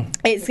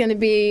 It's going to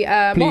be...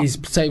 Please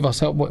save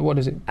us. What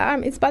is it?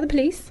 It's by The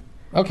Police.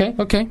 Okay.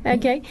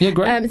 Yeah,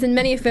 great. It's in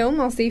many a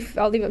film. I'll leave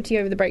it up to you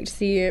over the break to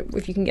see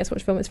if you can guess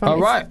which film it's from. All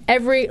right.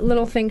 Every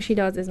little thing she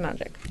does is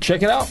magic.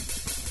 Check it out.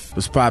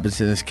 What's poppin'?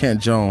 It's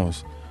Kent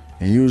Jones.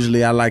 And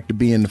usually I like to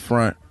be in the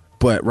front,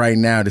 but right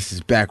now this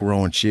is back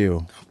row and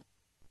chill.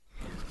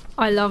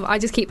 I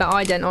just keep that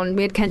ident on.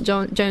 We had Kent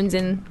Jones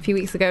in a few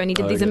weeks ago, and he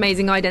did these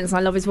amazing idents, and I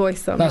love his voice.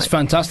 So that's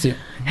fantastic.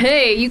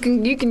 Hey, you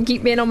can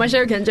keep being on my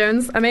show, Kent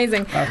Jones.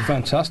 Amazing. That's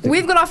fantastic.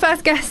 We've got our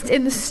first guest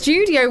in the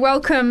studio.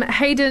 Welcome,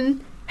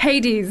 Hayden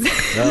Hades.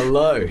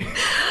 Hello.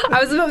 I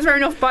was a little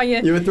thrown off by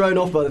you. You were thrown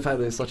off by the fact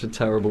that it's such a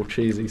terrible,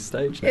 cheesy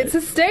stage name. It's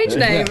a stage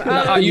name.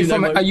 Are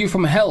you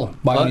from hell,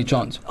 by any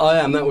chance? I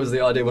am. That was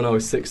the idea when I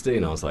was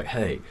 16. I was like,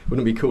 hey,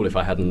 wouldn't it be cool if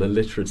I had an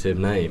alliterative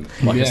name?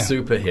 Like a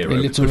superhero.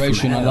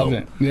 Alliteration, I love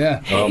it.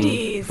 Yeah.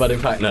 But in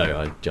fact,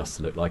 no, I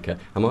just look like a...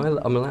 I'm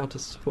allowed to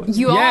swear?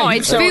 You are.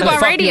 It's Fubar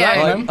Radio.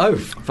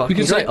 Fucking You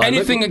can say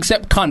anything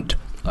except cunt.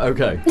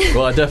 Okay.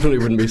 Well, I definitely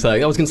wouldn't be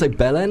saying. I was going to say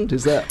bell end.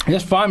 Is that?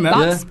 That's fine, man.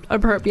 That's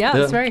appropriate. Yeah,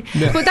 that's very.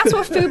 Yeah. But that's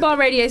what Fubar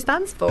Radio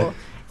stands for.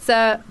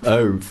 So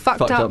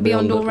fucked up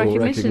beyond all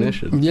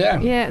recognition.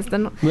 Yeah. Yeah. It's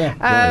the. Yeah.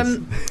 Nice.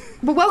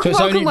 But welcome.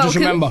 Just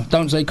remember,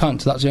 don't say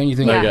cunt. That's the only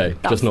thing. Okay.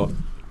 Just not.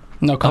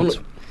 No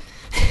cunt.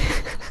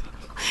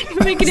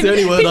 making it's the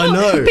only word I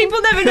know.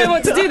 People never know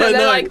what to do.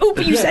 They're like, oh,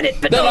 but you said it.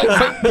 But,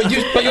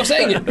 but you're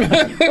saying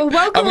it. Well,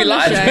 welcome on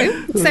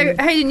the show. So,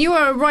 Hayden, you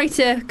are a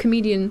writer,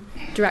 comedian,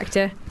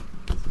 director.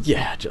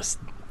 Yeah, just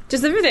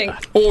everything.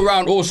 All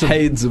round awesome.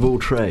 Hayes of all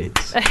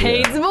trades.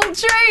 Hayes of all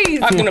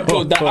trades. I can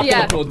applaud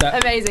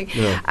that. Amazing.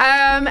 Yeah.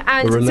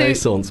 And a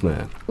Renaissance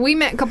man. We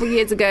met a couple of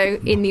years ago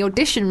in the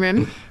audition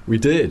room. We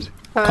did.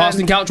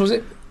 Casting couch, was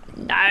it?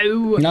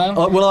 No.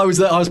 Well, I was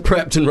there. I was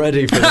prepped and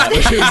ready for that.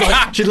 But she was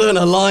like, she'd learned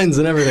her lines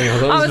and everything.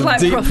 I was like,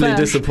 deeply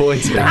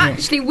disappointed.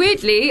 Actually,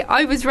 weirdly,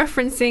 I was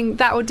referencing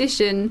that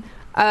audition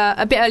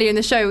a bit earlier in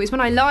the show. It's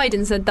when I lied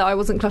and said that I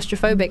wasn't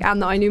claustrophobic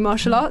and that I knew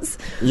martial arts.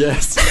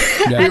 Yes.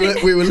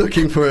 We were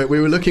looking for it. We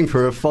were looking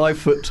for a 5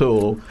 foot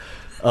tall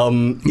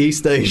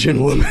East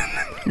Asian woman.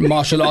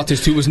 Martial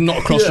artist who was not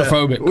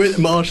claustrophobic. With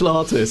martial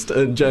artist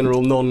and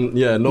general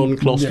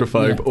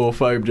non-claustrophobe or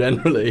phobe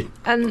generally.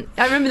 And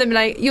I remember them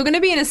like, you're going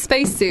to be in a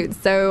spacesuit,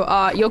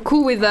 so you're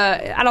cool with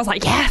and I was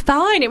like, yeah,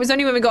 fine. It was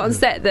only when we got on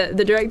set that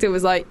the director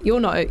was like,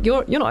 you're not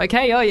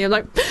okay, are you? I'm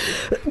like,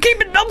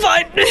 keep it, I'm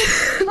fine.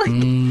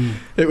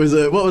 It was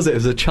what was it? It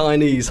was a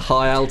Chinese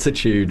high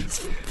altitude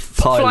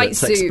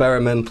pilot's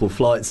experimental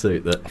flight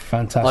suit that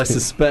fantastic. I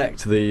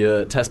suspect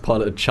the test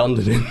pilot had chunned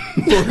it in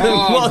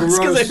once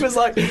because it was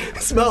like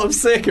smelled of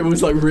sick and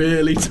was like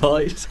really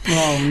tight.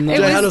 Oh no!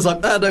 Johanna was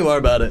like, don't worry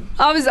about it.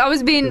 I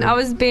was being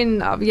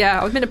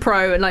a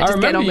pro and like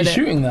just get on with it.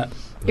 I remember you shooting that.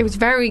 It was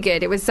very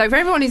good. It was so for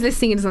everyone who's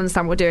listening and doesn't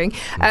understand what we're doing.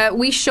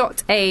 We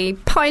shot a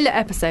pilot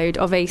episode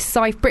of a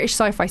British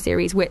sci-fi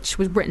series, which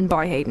was written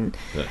by Hayden,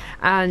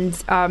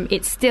 and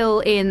it's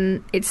still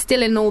in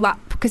all that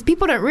because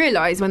people don't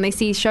realise when they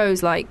see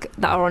shows like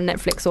that are on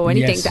Netflix or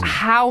anything that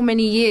how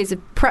many years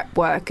of prep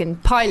work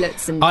and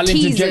pilots and I'll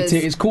teasers. Interject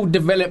it. It's called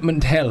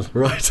development hell.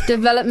 Right.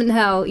 Development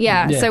hell.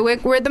 Yeah. So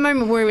we're at the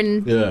moment we're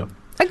in. Yeah.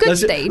 A good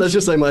stage. Let's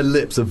just say my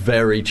lips are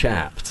very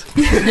chapped.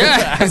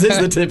 As is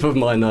the tip of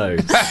my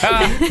nose.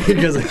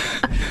 Because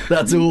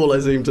that's all I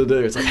seem to do.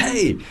 It's like,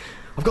 hey,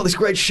 I've got this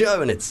great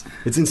show and it's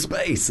in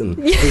space and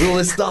there's all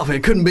this stuff and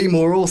it couldn't be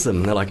more awesome.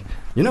 And they're like,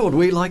 you know what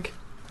we like?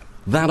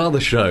 That other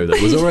show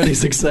that was already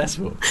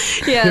successful.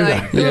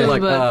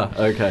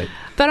 Okay.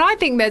 But I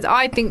think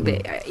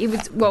that it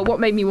was what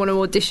made me want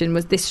to audition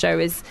was this show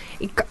it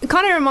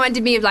kind of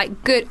reminded me of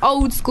like good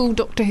old school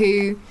Doctor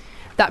Who.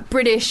 That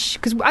British,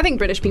 because I think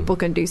British people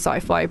can do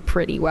sci-fi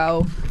pretty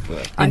well.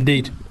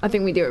 Indeed. I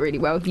think we do it really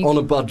well. On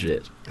a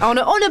budget. On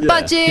a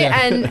budget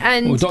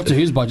and well, Doctor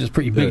Who's budget's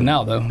pretty big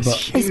now though.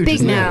 But it's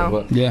big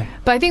now. Yeah.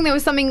 But I think there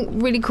was something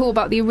really cool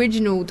about the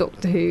original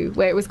Doctor Who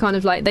where it was kind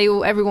of like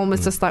everyone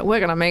was just like, we're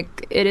going to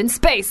make it in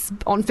space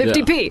on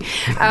 50p.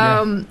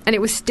 And it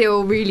was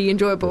still really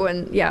enjoyable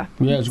and Yeah,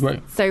 it was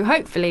great. So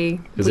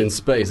hopefully... Because in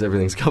space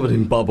everything's covered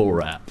in bubble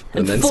wrap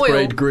and then foil.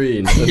 Sprayed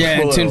green.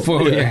 And tin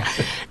foil,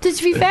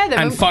 To be fair though...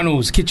 And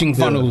funnels, kitchen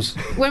funnels.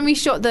 When we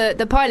shot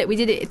the pilot, we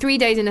did it 3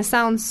 days in a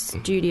sound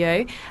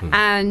studio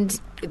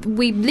and...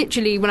 We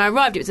literally, when I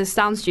arrived, it was a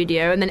sound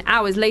studio, and then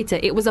hours later,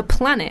 it was a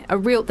planet,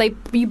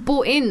 you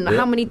brought in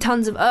how many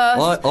tons of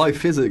Earth. I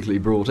physically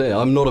brought in.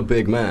 I'm not a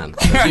big man.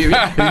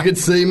 If you could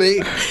see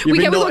me, you'd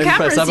be not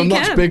impressed. I have a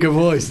much bigger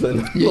voice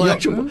than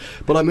actual.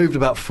 But I moved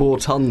about 4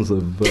 tons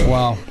of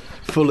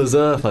Fuller's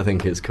Earth, I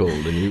think it's called,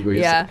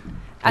 and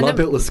I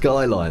built the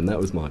skyline. That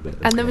was my bit.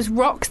 And there was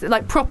rocks,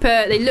 like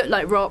proper. They looked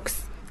like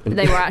rocks.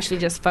 They were actually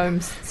just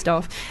foam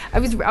stuff. I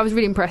was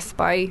really impressed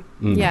by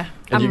And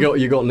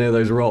you got near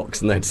those rocks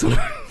and they'd sort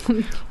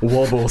of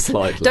wobble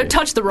slightly. Don't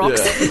touch the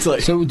rocks.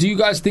 So do you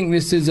guys think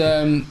this is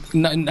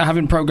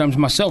having programs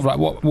myself like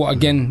what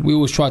again we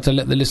always try to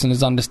let the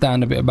listeners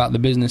understand a bit about the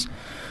business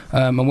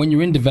and when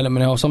you're in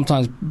development hell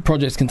sometimes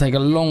projects can take a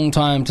long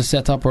time to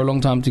set up or a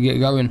long time to get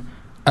going.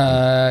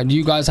 Do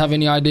you guys have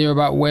any idea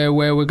about where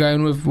we're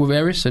going with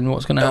Eris and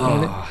what's going to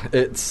happen with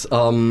it?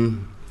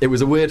 It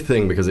was a weird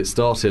thing because it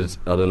started,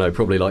 I don't know,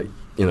 probably like,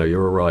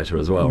 you're a writer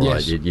as well,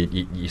 yes. right?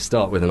 You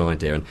start with an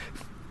idea and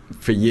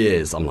for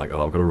years I'm like,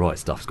 I've got to write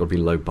stuff, it's got to be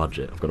low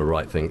budget, I've got to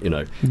write things,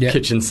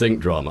 kitchen sink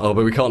drama.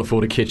 But we can't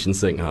afford a kitchen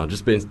sink.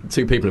 Just being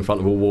 2 people in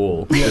front of a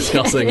wall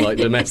discussing like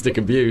domestic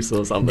abuse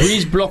or something.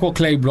 Breeze block or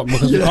clay block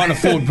because we can't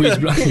afford breeze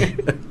block.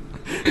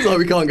 It's like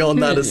we can't go on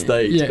that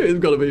estate. It's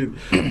got to be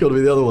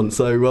the other one.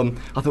 So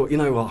I thought,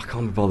 I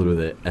can't be bothered with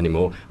it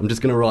anymore. I'm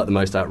just going to write the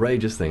most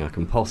outrageous thing I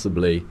can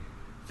possibly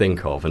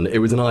think of, and it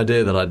was an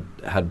idea that I'd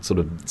had sort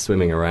of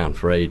swimming around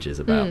for ages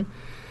about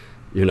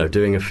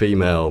doing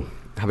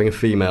having a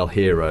female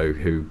hero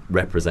who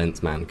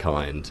represents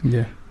mankind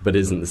but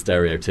isn't the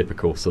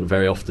stereotypical sort of,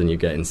 very often you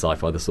get in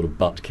sci-fi the sort of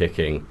butt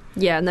kicking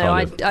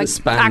I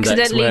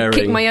accidentally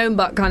kicked my own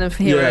butt kind of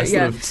hero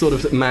sort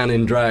of man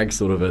in drag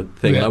sort of a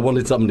thing. I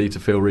wanted somebody to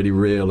feel really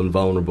real and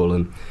vulnerable,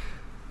 and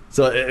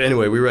so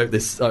anyway we wrote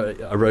this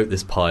I wrote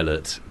this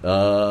pilot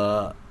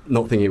not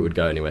thinking it would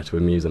go anywhere, to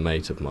amuse a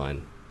mate of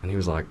mine. And he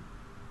was like,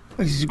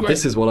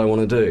 this is what I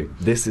want to do.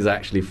 This is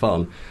actually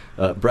fun.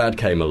 Brad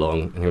came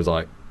along and he was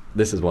like,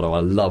 this is what I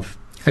love.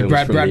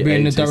 Brad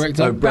being the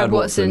director? Oh, Brad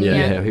Watson,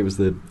 yeah. He was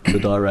the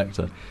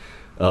director.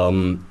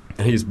 And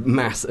and he's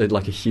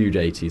like a huge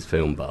 80s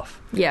film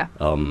buff. Yeah.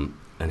 And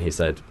he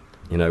said,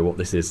 you know what,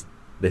 this is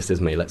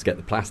me. Let's get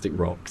the plastic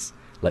rocks.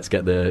 Let's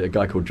get a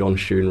guy called John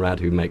Schoenrad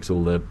who makes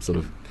all the sort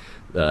of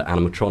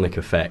animatronic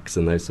effects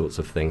and those sorts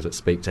of things that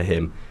speak to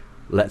him.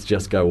 Let's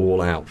just go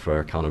all out for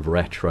a kind of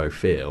retro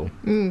feel.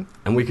 And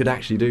we could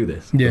actually do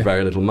this for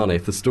very little money.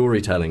 If the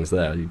storytelling's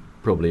there, you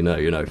probably know,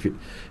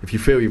 if you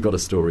feel you've got a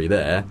story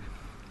there,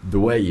 the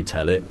way you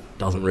tell it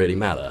doesn't really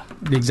matter.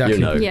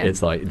 Exactly.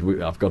 It's like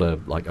I've got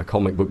a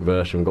comic book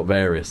version, we've got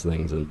various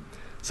things, and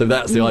so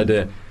that's the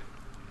idea.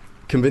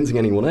 Convincing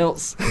anyone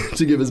else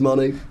to give us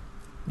money,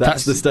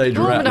 that's the stage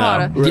we're at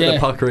now. We're at the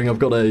puckering. I've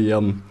got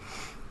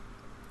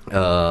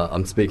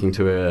I'm speaking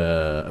to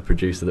a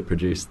producer that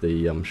produced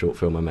the short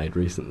film I made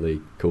recently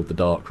called The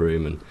Dark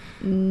Room,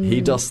 and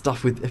he does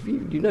stuff with,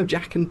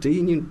 Jack and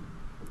Dean?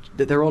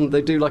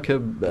 They do like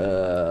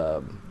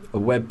a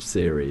web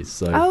series.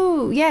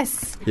 So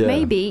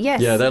maybe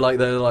yes. Yeah, they're like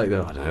I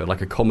don't know,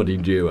 like a comedy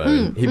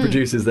duo. He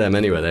produces them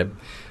anyway.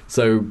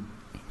 So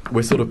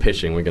we're sort of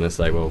pitching. We're going to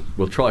say, well,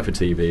 we'll try for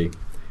TV,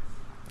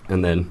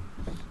 and then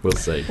we'll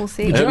see.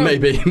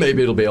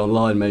 Maybe it'll be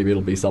online. Maybe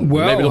it'll be something.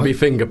 Maybe it'll be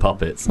finger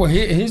puppets. Well,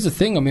 here's the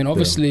thing. I mean,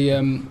 obviously,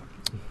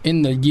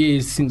 in the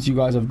years since you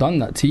guys have done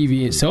that,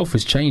 TV itself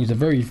has changed. The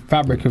very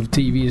fabric of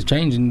TV has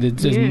changed, and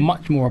there's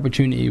much more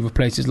opportunity with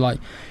places like,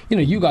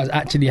 you guys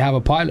actually have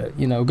a pilot.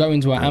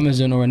 Going to an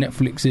Amazon or a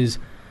Netflix is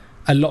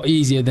a lot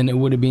easier than it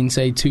would have been,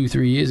 say,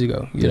 2-3 years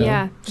ago.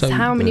 So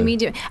how many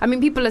media? I mean,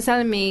 people are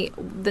telling me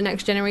the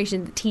next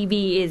generation, the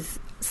TV is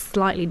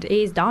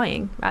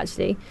dying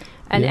actually,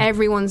 and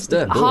everyone's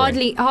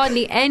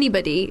hardly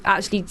anybody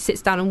actually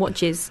sits down and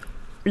watches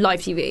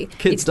live TV.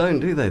 Kids don't,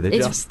 do they?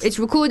 It's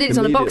recorded. It's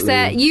on a box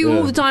set.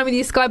 All the time with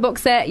your Sky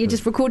box set, you're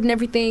just recording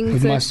everything.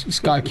 With my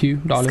Sky Q,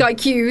 darling. Sky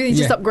Q. It's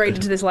just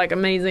upgraded to this like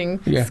amazing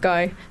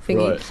Sky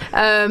thingy.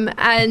 Right.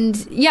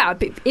 And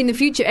in the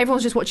future,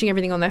 everyone's just watching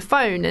everything on their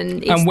phone,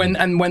 and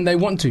when they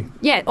want to.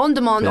 Yeah, on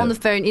demand, on the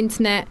phone,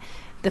 internet.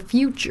 The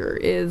future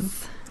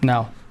is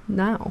now.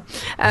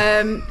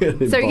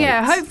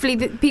 Hopefully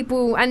that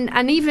people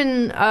and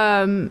even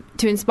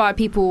to inspire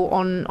people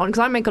on because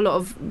I make a lot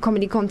of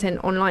comedy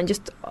content online,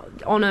 just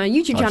on a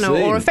YouTube channel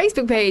or a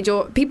Facebook page,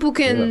 or people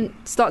can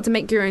start to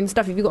make your own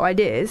stuff if you've got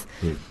ideas,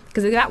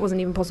 because that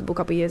wasn't even possible a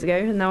couple of years ago,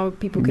 and now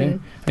people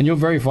can. And you're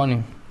very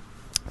funny.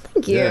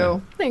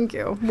 Thank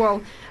you.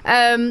 Well,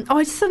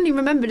 I just suddenly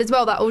remembered as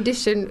well that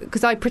audition,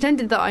 because I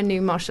pretended that I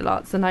knew martial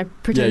arts, and I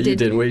pretended... Yeah, you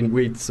did.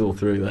 We saw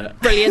through that.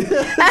 Brilliant.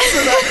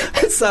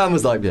 Sam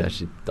was like,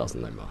 she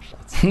doesn't know martial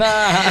arts. Nah,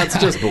 that's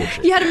just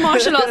bullshit. You had a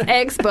martial arts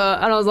expert,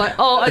 and I was like,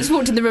 I just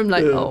walked in the room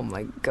like, oh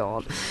my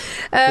God.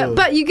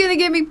 But you're going to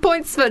give me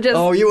points for just...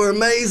 Oh, you were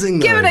amazing,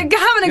 though. Having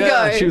a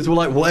go. She was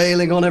like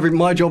wailing on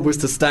my job was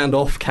to stand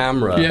off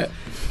camera. Yeah.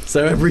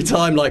 So every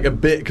time, like a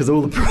bit, because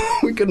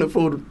we couldn't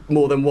afford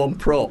more than one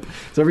prop.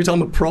 So every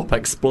time a prop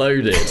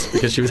exploded,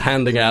 because she was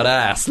handing out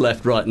ass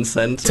left, right, and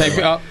centre. Tape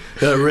it up.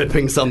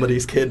 Ripping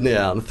somebody's kidney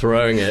out and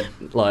throwing it.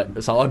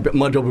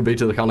 My job would be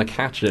to kind of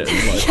catch it,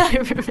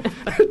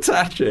 and,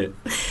 attach it.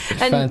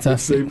 And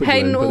fantastic.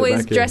 Hayden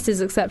always dresses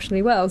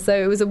exceptionally well, so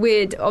it was a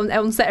weird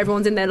on set.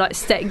 Everyone's in their like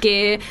set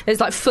gear. There's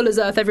like Fuller's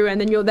Earth everywhere,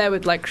 and then you're there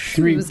with like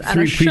shoes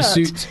and a shirt.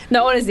 Suits.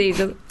 No, honestly,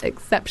 it's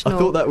exceptional. I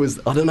thought that was.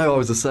 I don't know. I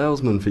was a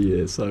salesman for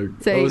years, so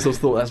I always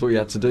thought that's what you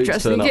had to do to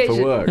turn up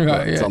for work.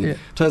 Right,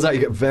 turns out you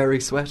get very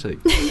sweaty.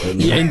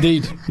 And,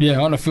 indeed. Yeah,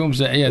 on a film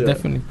set. Yeah,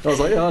 definitely. I was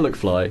like, I look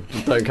fly.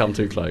 Don't come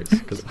too close.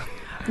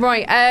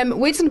 Right,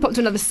 we're just going to pop to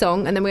another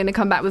song, and then we're going to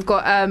come back. We've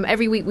got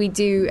every week we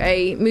do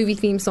a movie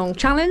theme song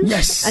challenge.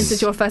 Yes. And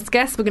since you're our first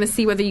guest, we're going to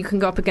see whether you can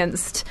go up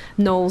against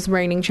Noel's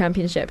reigning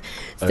championship.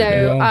 So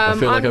I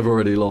feel like I've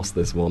already lost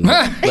this one.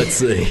 Let's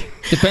see.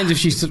 Depends if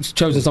she's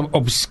chosen some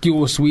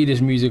obscure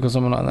Swedish music or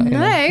something like that.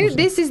 No,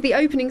 this is the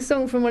opening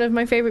song from one of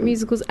my favourite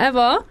musicals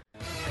ever.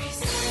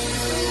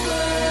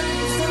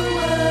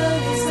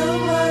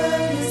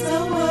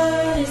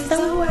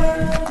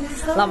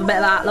 Love a bit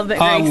of that. Love a bit of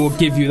Grace. I will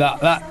give you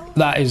that.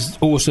 That is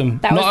awesome.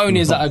 Not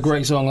only is that a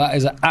great song, that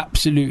is an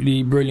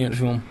absolutely brilliant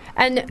film.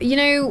 And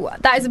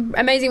that is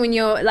amazing when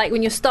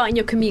you're starting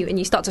your commute and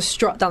you start to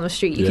strut down the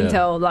street. You can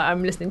tell that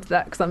I'm listening to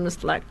that because I'm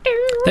just like.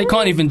 They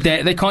can't even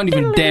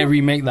dare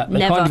remake that. They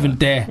can't even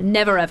dare.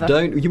 Never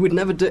ever. You would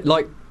never do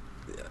like.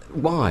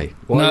 Why?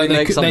 Why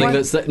make something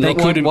that's they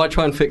couldn't. Why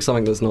try and fix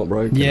something that's not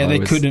broken? Yeah, they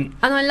couldn't.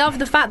 And I love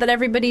the fact that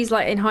everybody's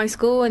like in high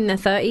school in their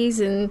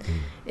 30s, and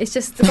it's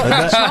just got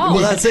that charm.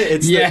 Well, that's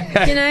it. It's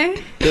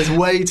There's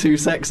way too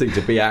sexy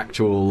to be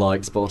actual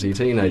like spotty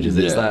teenagers.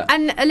 It's that.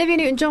 And Olivia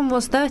Newton-John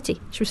was 30.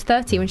 She was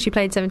 30 when she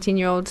played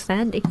 17-year-old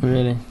Sandy.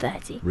 Really?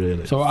 30.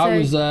 Really. So I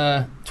was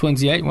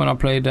 28 when I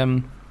played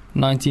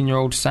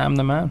 19-year-old Sam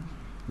the Man.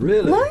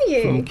 Really? Were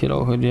you? From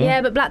Kidulthood, yeah.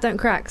 Yeah, but black don't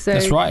crack, so...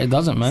 That's right, it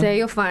doesn't, man. So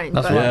you're fine.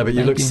 That's right. Yeah, but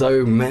you look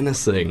so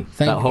menacing.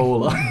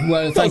 Well,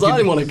 I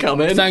didn't want to come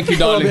in. Thank you,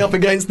 darling. I'll be up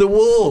against the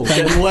wall,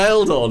 getting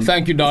wailed on.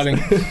 Thank you, darling.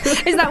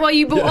 Is that why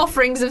you bought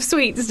offerings of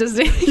sweets, does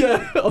it?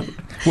 Yeah.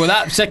 Well,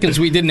 that second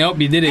sweet didn't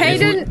help you, did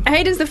it?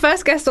 Hayden's the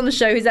first guest on the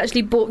show who's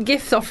actually bought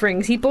gift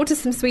offerings. He bought us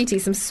some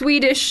sweeties, some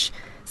Swedish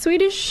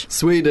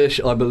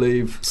Swedish, I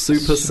believe,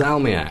 Super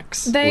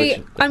Salmiaks.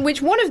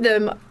 Which one of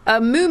them are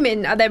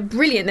Moomin. They're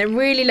brilliant. They're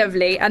really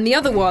lovely. And the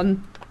other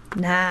one,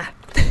 nah.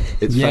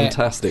 It's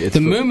fantastic. The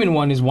Moomin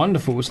one is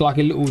wonderful. It's like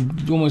a little,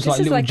 almost like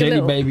little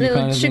jelly baby little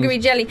kind of sugary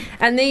thing. jelly.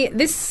 And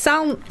this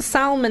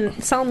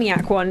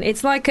salmiak one,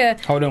 it's like a...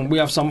 Hold on, we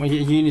have some.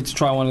 You need to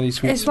try one of these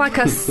sweets. It's like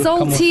a salty...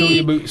 Come on, fill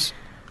your boots.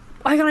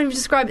 I can't even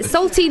describe it.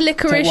 Salty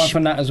licorice. Take one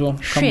from that as well.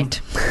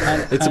 Shit.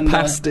 It's a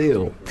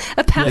pastille.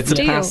 A pastille. It's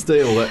a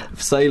pastille that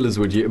sailors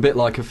would use, a bit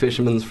like a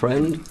fisherman's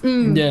friend.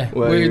 Mm. Yeah.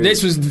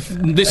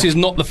 This is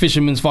not the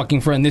fisherman's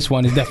fucking friend. This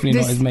one is definitely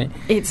not his mate.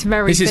 It's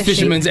very This is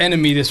fisherman's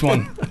enemy, this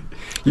one.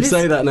 You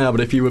say that now,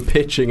 but if you were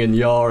pitching and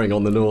yarring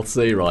on the North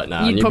Sea right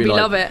now, you'd probably be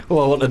like, love it. Oh,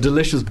 I want a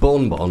delicious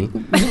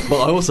bonbon,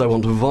 but I also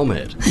want to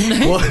vomit.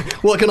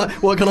 what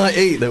can I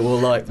eat that will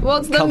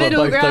cover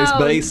both those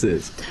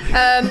bases?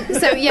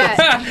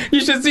 You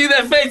should see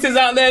their faces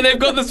out there. They've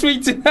got the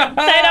sweets. They don't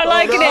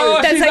like it.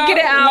 Let's get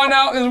it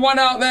out. There's one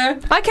out there.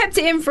 I kept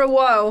it in for a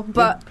while,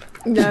 but.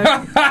 No.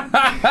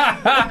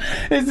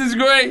 This is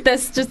great.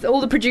 There's just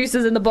all the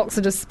producers in the box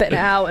are just spitting it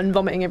out and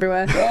vomiting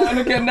everywhere. Oh,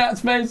 look at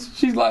Nat's face.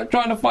 She's like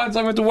trying to find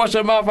something to wash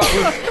her mouth out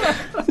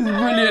with. This is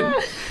brilliant.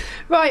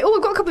 Right,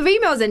 we've got a couple of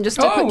emails in just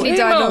to quickly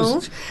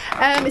divulge.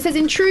 It says,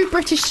 in true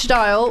British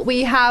style,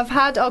 we have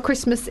our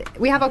Christmas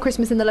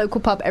in the local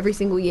pub every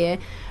single year.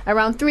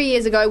 Around 3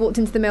 years ago, I walked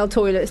into the male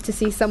toilets to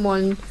see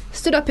someone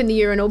stood up in the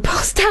urinal,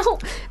 passed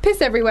out,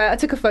 piss everywhere. I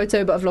took a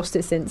photo, but I've lost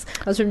it since.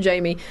 That was from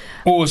Jamie.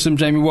 Awesome,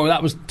 Jamie. Well,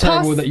 that was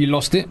terrible that you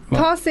lost it.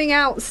 Passing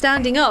out,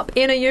 standing up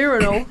in a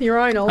urinal.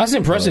 That's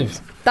impressive.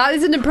 That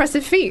is an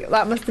impressive feat.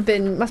 That must have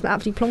been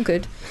absolutely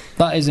plonkered.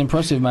 That is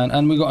impressive, man.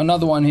 And we got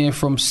another one here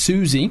from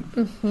Susie.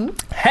 Mm-hmm.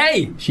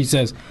 Hey, she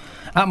says,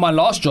 at my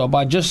last job,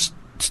 I just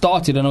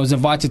started and I was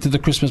invited to the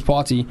Christmas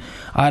party.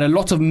 I had a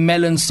lot of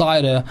melon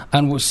cider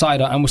and was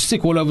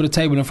sick all over the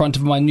table in front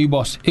of my new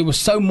boss. It was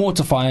so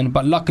mortifying,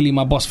 but luckily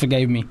my boss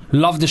forgave me.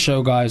 Love the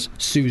show, guys.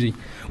 Susie.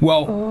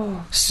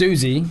 Well,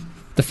 Susie,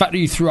 the fact that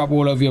you threw up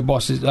all over your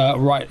boss's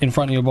right in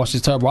front of your boss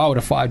is terrible. I would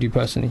have fired you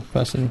personally.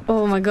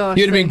 Oh my gosh.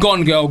 You'd have been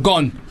gone, girl,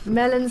 gone.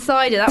 Melon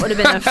cider, that would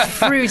have been a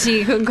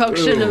fruity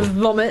concoction of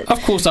vomit.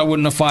 Of course I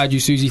wouldn't have fired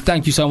you, Susie.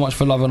 Thank you so much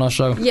for loving our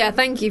show. Yeah,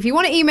 thank you. If you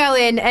want to email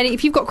in, and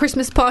if you've got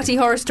Christmas party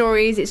horror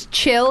stories, it's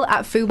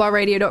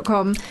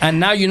chill@fubarradio.com. And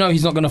now you know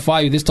he's not going to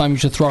fire you. This time you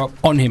should throw up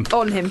on him.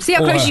 See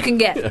how close you can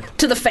get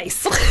to the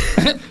face.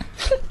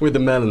 With the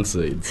melon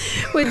seeds.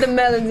 With the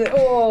melons.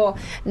 Oh,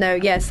 no,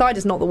 yeah,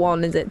 cider's not the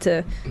one, is it,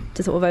 to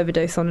sort of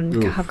overdose on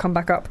and have come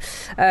back up.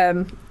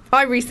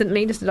 I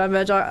recently, just to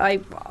diverge,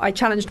 I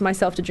challenged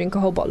myself to drink a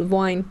whole bottle of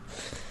wine.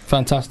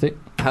 Fantastic.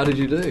 How did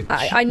you do?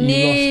 I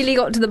nearly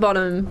got to the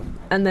bottom,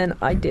 and then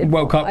I did.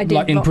 Woke up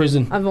like in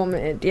prison. I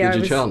vomited. Yeah,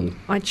 did you chund?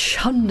 I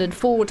chunded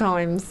 4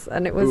 times,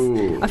 and it was.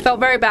 I felt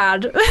very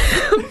bad.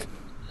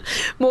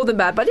 More than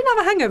bad, but I didn't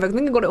have a hangover. I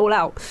think I got it all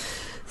out.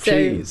 So,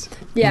 jeez.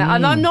 Yeah,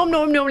 I'm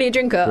normally a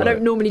drinker. Right. I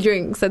don't normally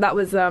drink, so that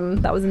was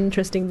an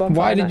interesting bonfire.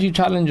 Why did you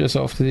challenge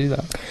yourself to do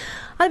that?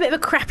 I had a bit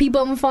of a crappy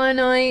bonfire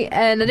night,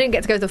 and I didn't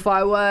get to go to the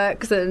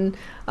fireworks, and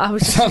I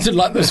was just... Sounded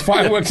like there's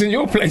fireworks in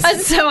your place.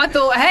 And so I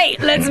thought, hey,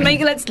 let's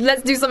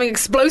do something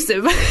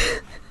explosive.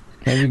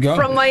 There you go.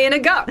 From my inner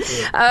gut.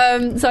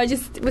 So I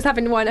just was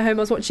having wine at home.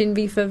 I was watching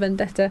V for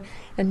Vendetta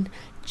and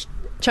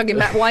chugging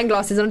back wine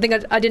glasses, and I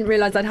think I didn't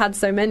realise I'd had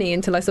so many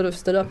until I sort of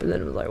stood up, and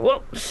then I was like,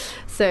 whoa.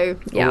 So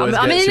yeah,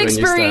 I'm an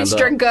inexperienced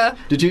drinker.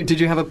 Did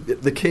you have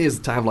the key is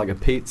to have like a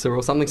pizza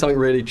or something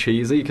really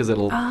cheesy, because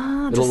it'll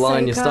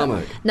line your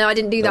stomach? No, I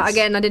didn't do that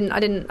again. I didn't.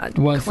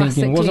 Weren't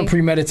thinking. It wasn't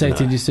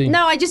premeditated. No. You see?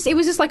 No, it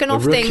was just like an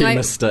off thing.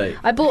 Mistake.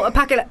 I bought a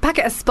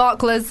packet of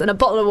sparklers and a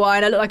bottle of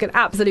wine. I looked like an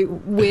absolute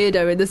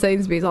weirdo in the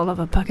Sainsbury's. I'll have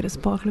a packet of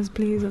sparklers,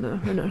 please, and a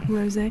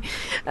rosé.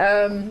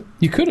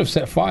 You could have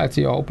set fire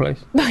to your whole place.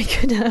 I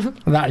could have.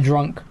 That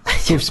drunk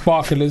with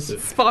sparklers.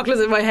 Sparklers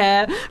in my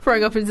hair,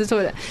 throwing up into the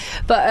toilet.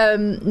 But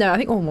no, I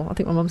think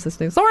my mum's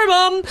listening. Sorry,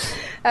 Mum.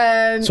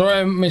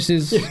 Sorry,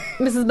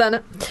 Mrs.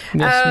 Bennett.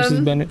 Yes,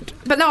 Mrs. Bennett.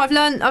 But no, I've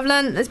learned.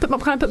 It's kind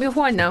of put me off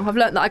wine now. I've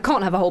learned that I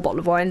can't have a whole bottle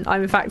of wine.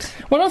 I'm in fact.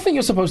 Well, I don't think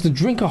you're supposed to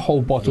drink a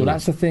whole bottle.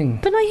 That's the thing.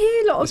 But I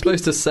hear a lot of. You're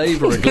supposed to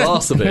savour a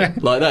glass of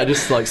it like that.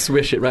 Just like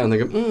swish it round.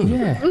 And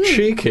go,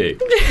 cheeky.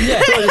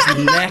 Yeah, so I just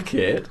neck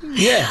it.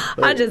 Yeah,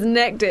 I just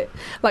necked it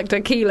like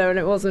tequila, and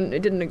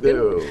it didn't agree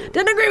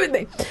with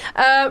me.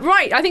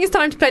 Right, I think it's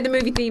time to play the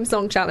movie theme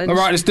song challenge. All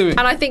right, let's do it.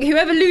 And I think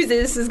whoever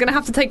loses is going to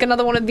have to take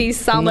another one of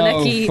these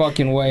salmonecki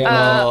fucking way.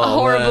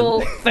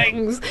 horrible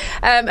things.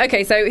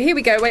 Okay, so here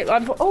we go. Wait,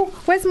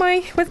 where's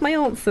my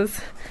answers?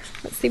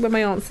 Let's see where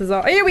my answers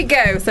are. Here we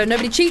go. So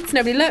nobody cheats,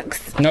 nobody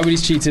looks.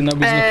 Nobody's cheating,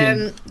 nobody's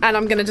looking. And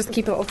I'm going to just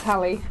keep a little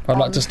tally. I'd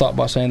like to start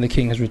by saying the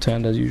king has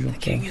returned as usual. The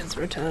king has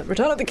returned.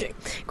 Return of the King.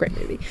 Great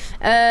movie.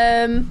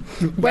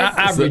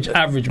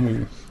 Average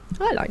movie.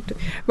 I liked it.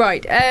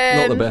 Right.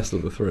 Not the best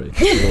of the three,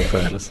 in all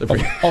fairness. Of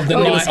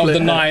the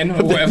nine,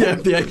 or whatever. Yeah,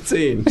 the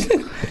 18.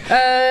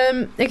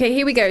 Okay,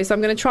 here we go. So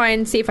I'm going to try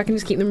and see if I can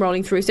just keep them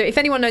rolling through. So if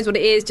anyone knows what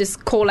it is,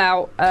 just call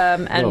out.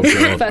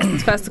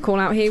 First to call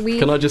out. Here we.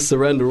 Can I just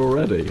surrender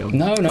already?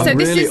 No. So I'm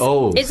this really is,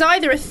 old. It's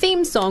either a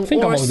theme song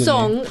or a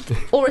song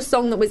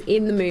that was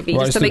in the movie.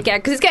 Right, just to make it,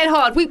 because it's getting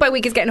hard. Week by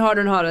week, it's getting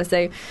harder and harder.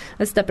 So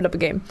let's step it up a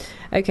game.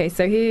 Okay,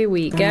 so here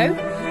we go.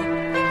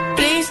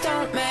 Please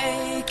don't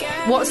make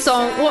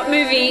What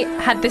movie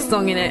had this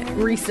song in it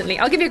recently?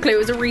 I'll give you a clue. It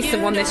was a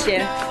recent one this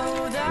year.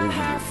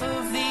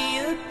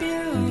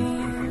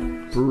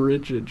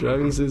 Bridget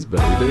Jones's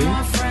Baby.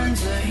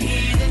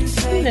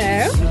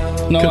 No.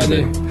 No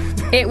idea.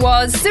 It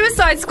was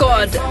Suicide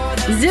Squad.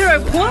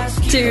 0 points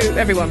to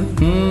everyone.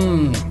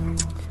 0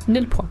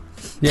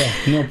 points. Yeah,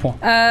 0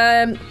 points.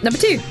 Number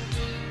 2.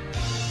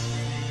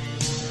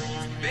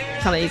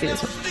 Kind of easy,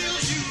 this one.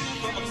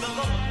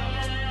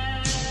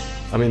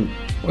 I mean...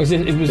 Is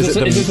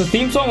this a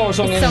theme song or a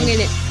song in it? Song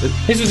in it.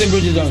 This was in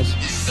Bridget Jones.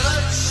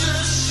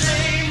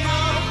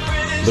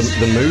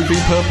 The movie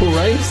Purple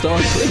Rain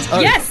starring Prince? Oh,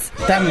 yes!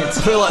 Damn it. I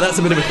feel like that's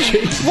a bit of a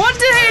cheat. 1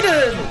 to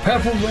Hayden!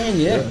 Purple Rain,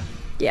 yeah.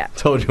 Yeah.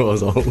 Told you I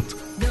was old. What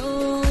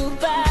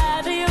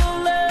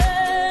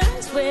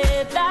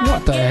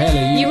the hell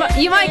are you?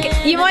 You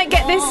might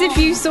get this if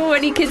you saw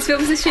any kids'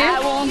 films this year.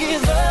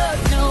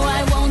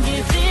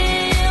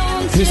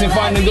 Is this in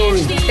Finding Dory?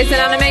 It's an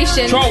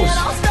animation. Trolls.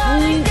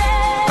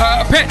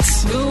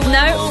 Pets.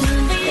 No.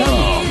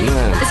 Oh,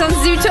 man. It's on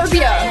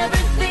Zootopia.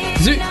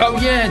 Oh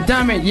yeah,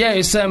 damn it. Yeah,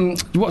 it's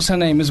what's her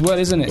name as well,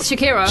 isn't it? It's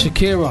Shakira.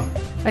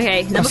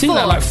 Okay, number 4. I've seen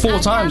that like 4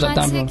 times, that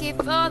damn film.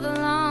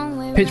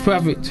 Pitch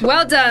Perfect.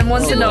 Well done,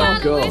 1 to 0.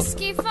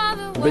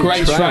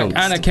 Great track.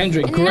 Anna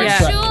Kendrick, great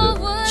track.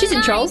 She's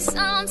in Trolls.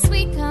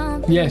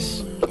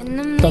 Yes.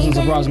 Doesn't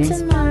surprise me.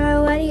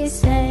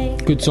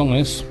 Good song,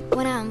 this.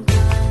 When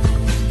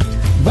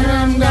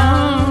I'm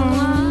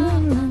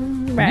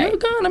gone. Right.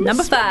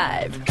 Number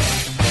 5.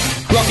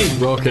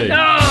 Rocky.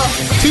 Oh,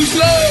 too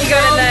slow. You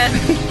got in there.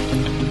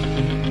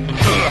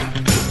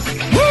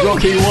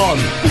 Rocky 1,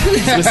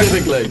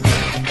 specifically.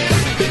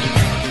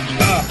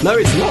 No,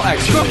 it's not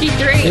actually. Rocky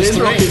 3. It is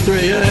Rocky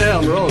 3, yeah,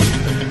 I'm wrong.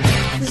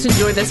 Just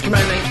enjoy this for a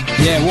moment.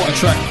 Yeah, what a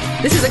track.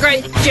 This is a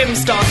great gym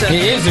starter.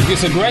 It is,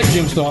 it's a great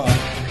gym starter.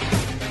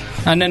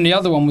 And then the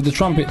other one with the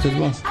trumpets as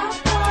well.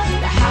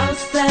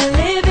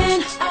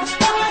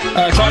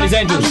 Charlie's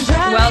Angels.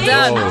 Well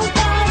done. Oh.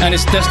 And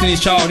it's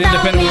Destiny's Child,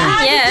 Independent Women.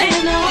 Yeah.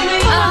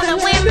 All the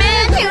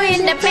women who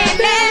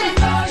independent.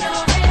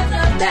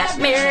 That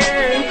mirror.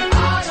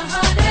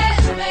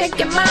 Take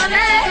your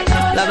money.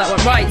 Love that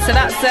one. Right, so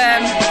that's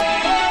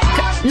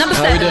number 7.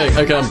 How are we doing?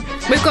 Okay.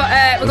 We've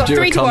got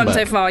 3 to 1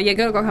 so far. Yeah,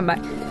 go come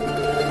back.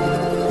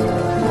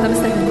 Number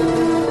 7.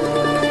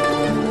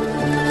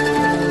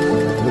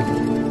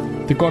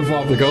 The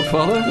Godfather. The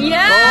Godfather?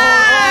 Yeah.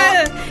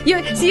 Oh. You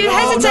hesitated.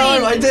 Oh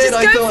no, I did. Just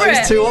I thought it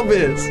was too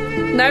obvious.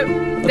 No.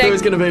 I thought it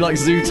was going to be like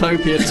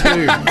Zootopia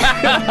 2.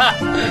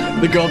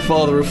 The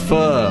Godfather of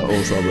Fur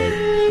or something.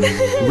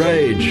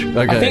 Rage.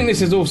 Okay. I think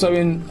this is also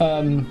in.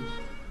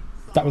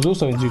 That was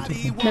also in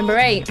Zootopia. Number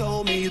 8.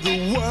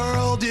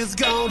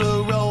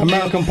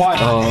 American Pie.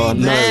 Oh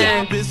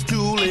no.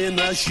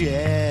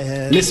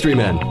 Mystery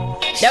Men.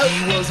 Nope.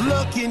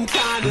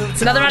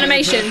 It's another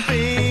animation.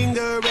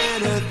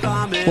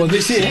 Well,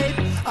 this year.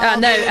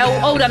 No,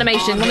 old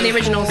animation, one of the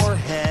originals.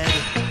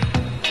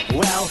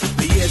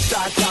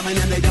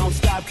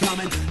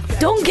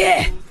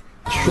 Donkey!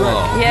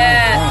 Sure.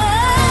 Yeah.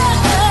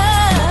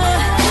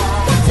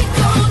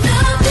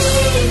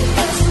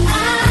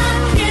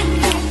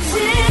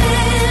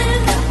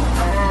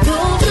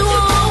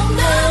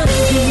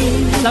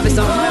 Love this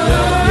song.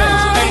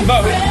 And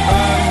Bo,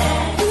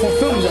 what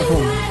film is that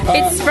from?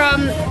 It's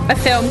from a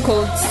film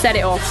called Set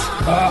It Off.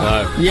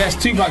 No. Yes,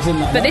 Tupac's in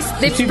that. But this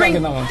Tupac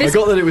in that one. I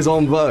got that it was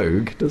on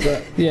Vogue. Does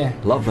that? Yeah.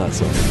 Love that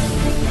song.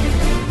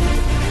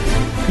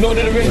 Lord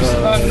of the Rings.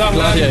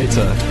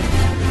 Gladiator.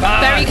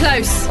 Very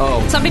close.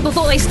 Oh. Some people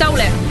thought they stole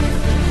it.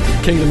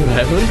 Kingdom of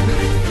Heaven.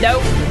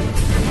 Nope.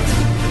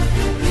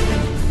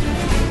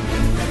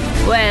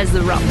 Where's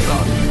the rum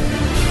gone?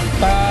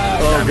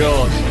 Oh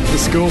god, the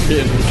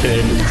Scorpion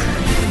King.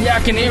 Yeah,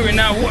 I can hear it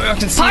now. I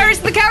can see Pirates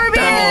of the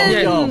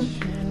Caribbean.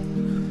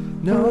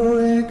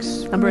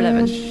 Number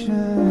 11.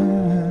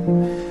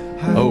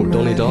 Oh,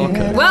 Donnie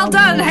Darko. Well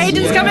done,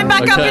 Hayden's coming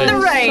back up in the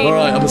rain. All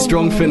right, I'm a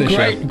strong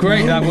finisher.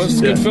 Great, that was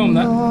a good film.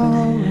 That.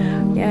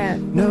 Yeah.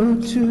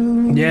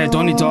 Yeah,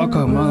 Donnie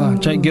Darko, mother,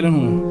 Jake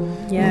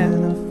Gyllenhaal. Yeah.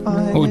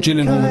 Or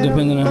Gyllenhaal,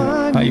 depending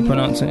on how you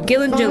pronounce it.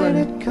 Gillen.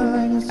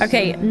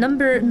 Okay,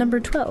 number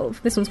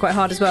 12. This one's quite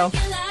hard as well.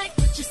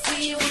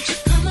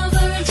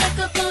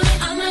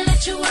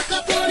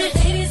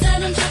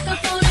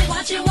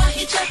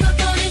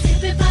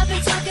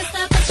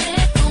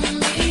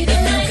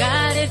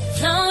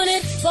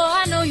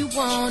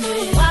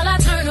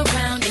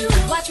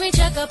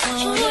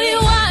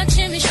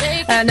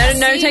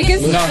 No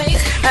takers? No.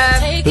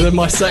 Then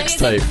my sex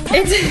tape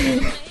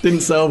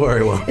didn't sell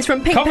very well. It's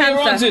from Pink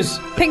Panther.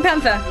 Pink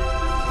Panther.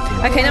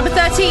 Okay, number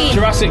 13.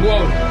 Jurassic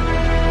World.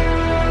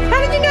 How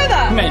did you know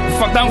that? Mate,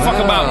 don't fuck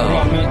about.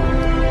 Right,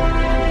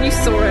 mate. You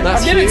saw it.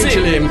 That's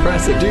hugely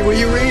impressive. Were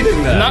you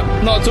reading that?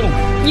 No, not at all.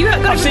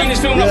 I've seen this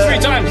film like 3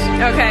 times.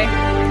 Okay.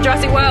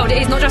 Jurassic World.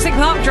 It is not Jurassic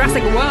Park,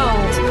 Jurassic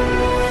World.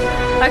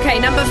 Okay,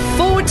 number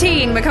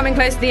 14. We're coming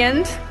close to the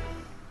end.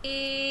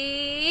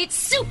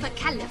 It's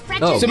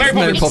supercalifragilistic. Oh,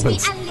 Mary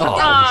Poppins.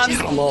 Oh,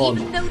 come on.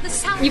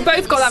 You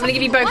both got that. I'm going to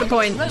give you both a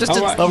point. Just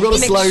to I've got a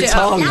slow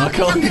tongue. I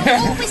can't.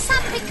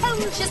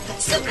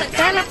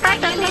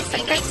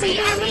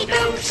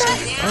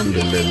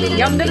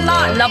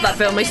 Love that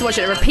film. I used to watch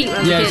it and repeat when I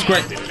was a kid. It's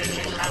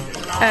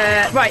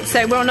great. Right,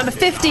 so we're on number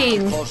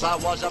 15.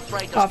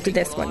 After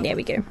this one, there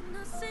we go.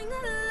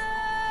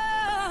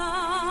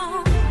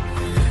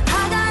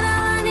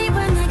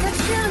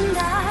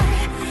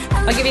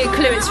 I'll give you a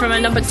clue. It's from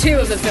number 2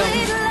 of the film.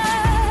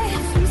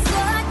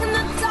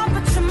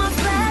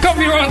 Got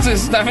me your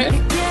answers, damn it.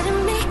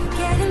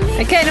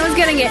 Okay, no one's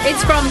getting it.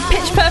 It's from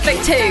Pitch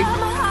Perfect 2.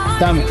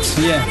 Damn it,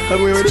 yeah. Have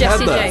we already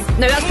Jesse had that? J.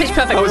 No, that's Pitch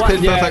Perfect 1. That was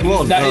Pitch Perfect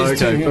 1. That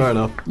is okay, 2, fair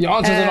enough. Your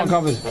answers are not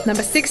covered.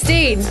 Number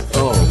 16.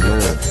 Oh,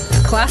 man.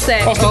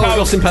 Classic.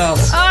 Austin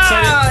Powers.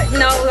 Oh,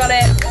 no, got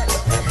it.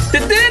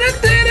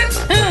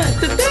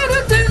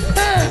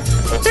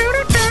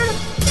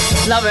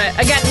 Love it.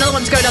 Again, another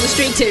one to go down the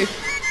street to.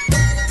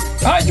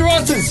 Hide your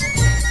answers. I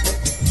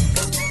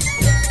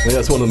think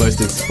that's one of the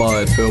most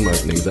inspired film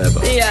openings ever.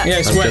 Yeah. Yeah,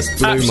 it's that just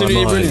blew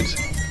absolutely my mind.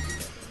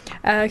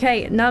 brilliant.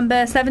 Okay,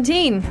 number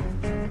 17.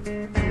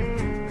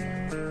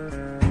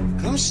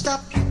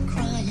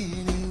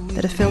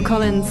 Bit of Phil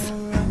Collins.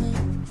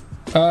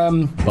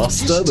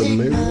 Buster, the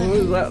movie.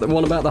 Was that the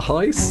one about the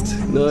heist?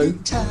 No.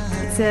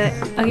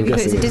 I'll give you a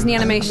clue. It's a Disney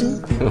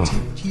animation. Oh.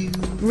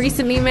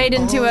 Recently made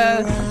into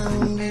a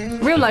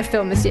real life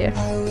film this year.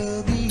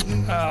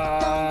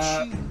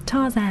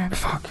 Tarzan.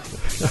 Fuck.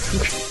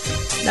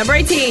 Number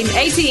 18.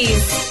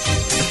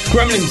 80s.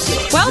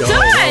 Gremlins. Well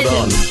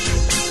done.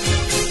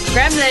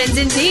 Gremlins,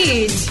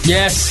 indeed.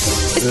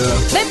 Yes.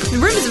 There's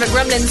rumours of a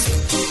Gremlins.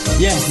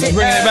 Yeah, they're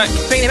bringing it back.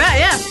 Bringing it back,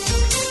 yeah.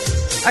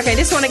 Okay,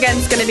 this one again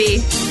is going to be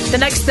the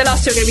last 2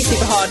 are going to be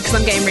super hard because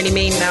I'm getting really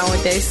mean now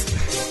with this.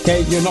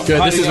 Okay, you're not.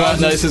 Good,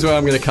 this is where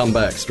I'm going to come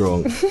back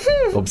strong.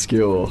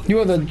 Obscure. You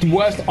are the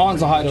worst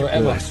answer hider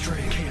ever.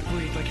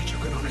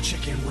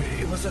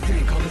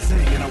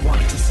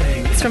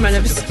 It's from an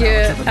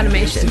obscure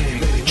animation.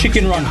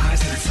 Chicken Run.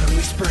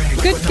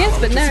 Good guess,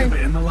 but no.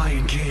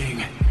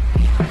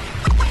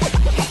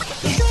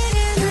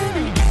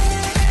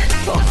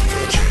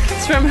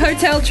 It's from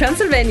Hotel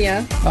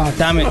Transylvania. Oh,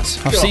 damn it.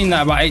 I've seen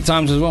that about 8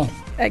 times as well.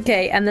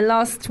 Okay, and the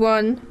last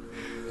one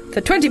for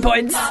 20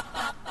 points.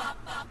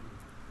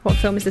 What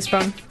film is this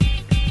from?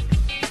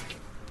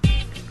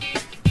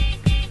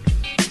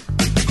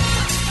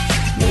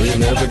 No, you're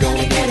never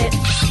gonna get it.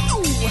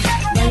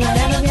 No, you're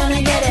never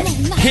gonna get it.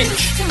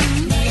 Hitch.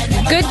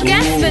 Good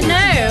guess, but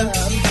no.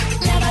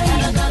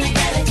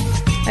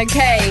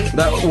 Okay.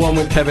 That one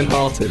with Kevin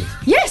Hart in.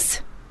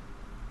 Yes.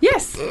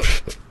 Yes.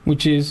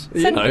 Which is,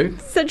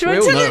 Central we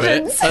all know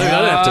it. Intelligence. I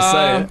don't have to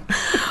say it.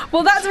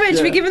 Well, that's weird.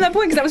 Should we give him that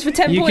point? Because that was for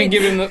 10 you points. can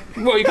give him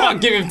you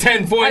can't give him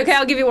 10 points. Okay,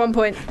 I'll give you 1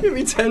 point. Give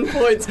me 10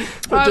 points. I'm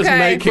Okay. just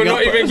making We're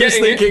not up. even I'm just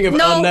getting thinking of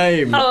No. a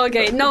name. Oh,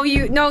 okay. No,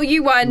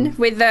 you won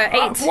with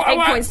 8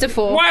 points to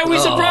 4. Why are we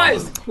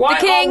surprised? Why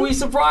King. are we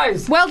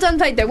surprised? Well done,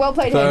 played though. Well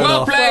played. Fair Hayden.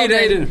 Well enough. played,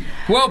 Aiden.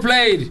 Well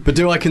played. But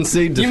do I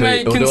concede You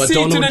may defeat, or do I concede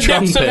to Donald the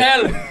Trump depths of it?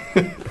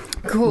 hell.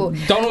 Cool.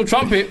 Donald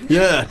Trump it.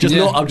 Yeah,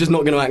 I'm just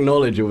not going to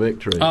acknowledge your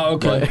victory. Oh,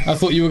 okay. Like, I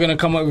thought you were going to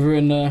come over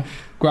and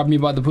grab me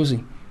by the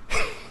pussy.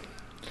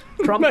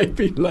 Trump.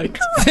 maybe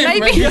later.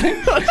 Maybe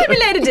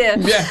later, dear.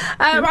 Yeah.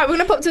 Right, we're going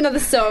to pop to another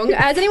song.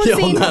 Has anyone Yeah,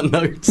 seen... on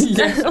that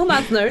note. on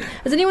that note,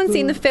 has anyone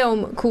seen the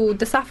film called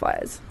The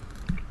Sapphires?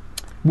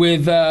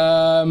 With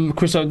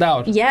Chris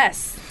O'Dowd?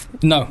 Yes.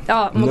 No.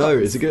 Oh my God.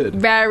 Is it good?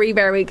 Very,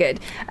 very good.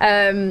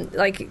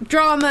 Like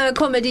drama,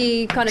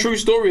 comedy, kind of true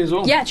story as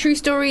well. Yeah, true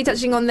story,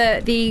 touching on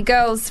the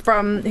girls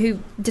from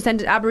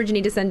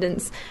Aborigine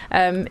descendants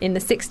in the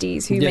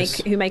 60s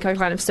who make a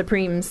kind of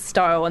Supremes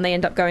style, and they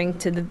end up going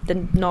to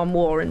the Nam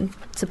War and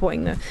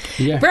supporting the.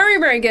 Yeah. Very,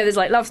 very good. There's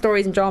like love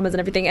stories and dramas and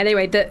everything.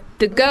 Anyway,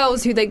 the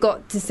girls who they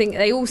got to sing,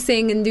 they all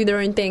sing and do their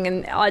own thing,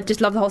 and I just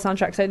love the whole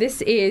soundtrack. So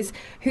this is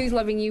 "Who's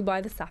Loving You" by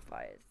the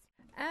Sapphires.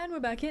 And we're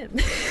back in.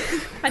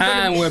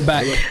 And we're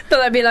back. Thought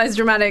that'd be a nice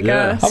dramatic.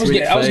 I was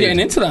getting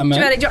into that,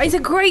 man. It's a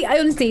great.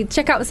 Honestly,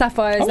 check out the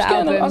Sapphires.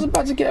 I was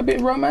about to get a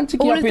bit romantic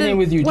up in here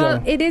with you, Well,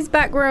 Joe. it is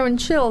back row and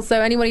chill, so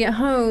anybody at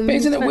home. But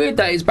isn't it weird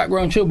that it's back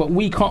row and chill, but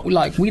we can't,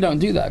 we don't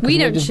do that. We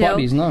don't we're just chill.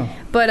 Buddies, no.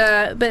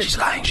 But she's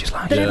lying.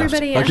 But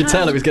everybody. I could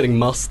tell it was getting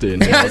musty.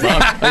 And I was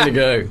like, there you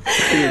go.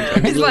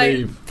 It's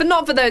like, but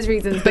not for those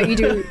reasons. But you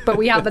do. But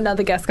we have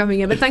another guest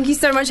coming in. But thank you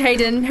so much,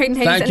 Hayden.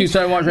 Thank you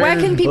so much, Hayden. Where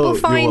can people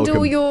find you're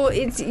all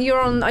your you're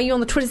on. Are you on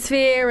the Twitter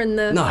sphere and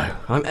the? No,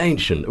 I'm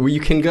ancient. Well, you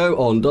can go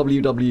on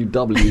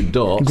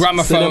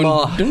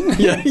www.gramophone.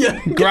 yeah.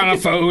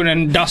 Gramophone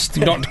and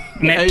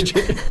dust.net.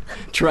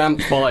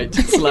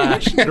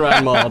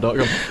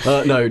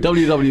 Trampfight/grandma.com. No,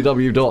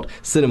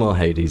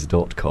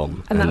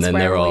 www.cinemahades.com. And that's then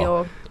where there all are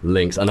your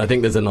links. And I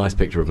think there's a nice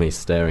picture of me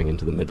staring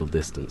into the middle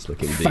distance,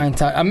 looking deep.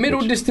 Fantastic. A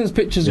middle distance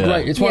picture's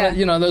great. It's one of,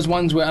 those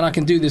ones where, and I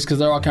can do this because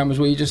there are cameras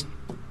where you just.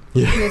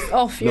 You're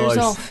off.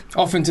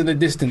 Off into the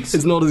distance.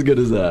 It's not as good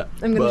as that.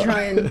 I'm going to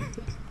try and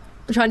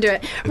do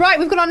it. Right,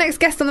 we've got our next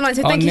guest on the line,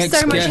 so thank you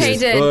so much,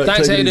 Hayden. Right,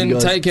 thanks, Hayden.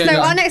 Take care.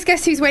 So our next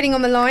guest who's waiting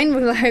on the line,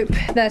 we'll hope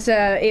that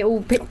it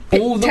will pick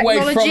all the way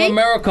from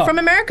America. From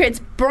America,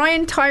 it's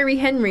Brian Tyree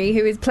Henry,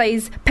 who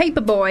plays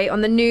Paperboy on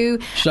the new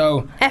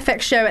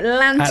FX show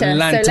Atlanta. So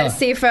let's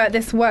see if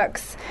this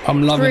works.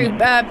 I'm loving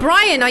it.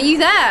 Brian, are you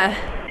there?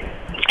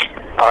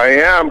 I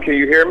am. Can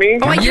you hear me?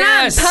 Oh, I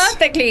can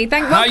perfectly.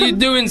 How you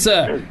doing,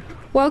 sir?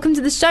 Welcome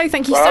to the show.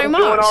 Thank you so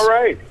much. I'm doing all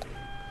right.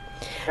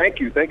 Thank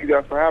you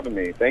guys for having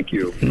me. Thank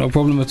you. No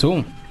problem at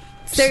all.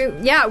 So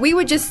yeah, we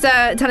were just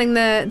telling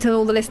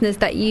all the listeners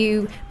that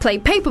you play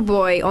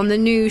Paperboy on the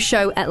new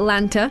show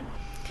Atlanta,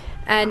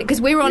 and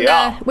because we're on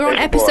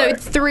episode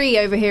 3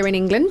 over here in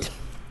England.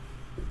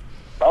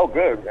 Oh,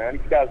 good, man!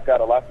 You guys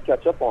got a lot to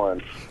catch up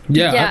on.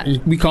 Yeah.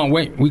 We can't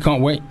wait.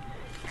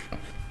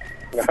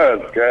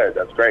 That's good.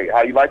 That's great.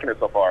 How you liking it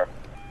so far?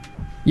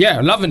 Yeah,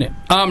 loving it.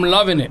 I'm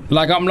loving it.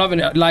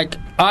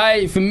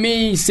 For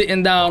me,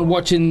 sitting down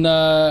watching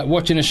a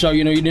show,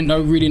 you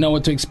didn't really know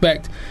what to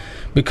expect,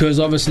 because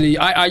obviously,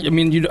 I don't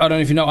know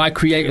if you know, I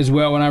create as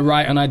well, and I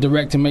write and I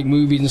direct and make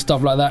movies and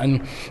stuff like that.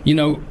 And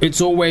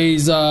it's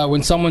always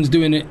when someone's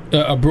doing it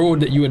abroad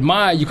that you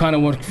admire, you kind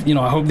of want,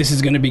 I hope this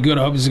is going to be good.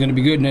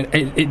 And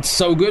it's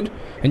so good.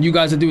 And you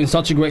guys are doing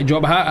such a great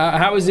job.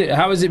 How is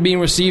it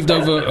being received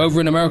over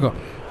in America?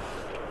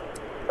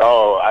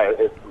 Oh,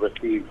 it's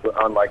received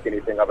unlike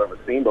anything I've ever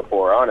seen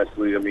before,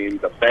 honestly. I mean,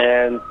 the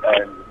fans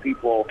and the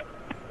people,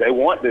 they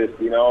want this,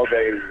 they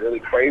really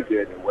crave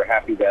it, and we're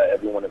happy that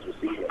everyone is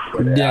receiving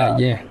it.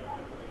 Yeah.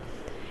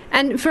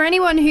 And for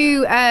anyone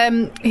who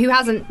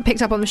hasn't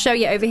picked up on the show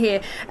yet over here,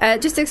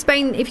 just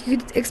explain, if you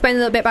could explain a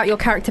little bit about your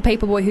character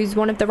Paperboy, who's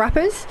one of the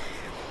rappers.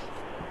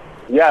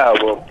 Yeah,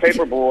 well,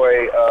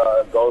 Paperboy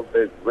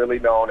is really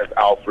known as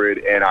Alfred,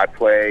 and I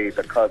play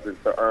the cousin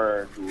to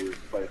Ern, who is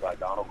played by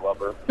Donald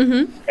Glover.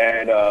 Mm-hmm.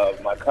 And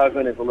my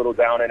cousin is a little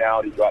down and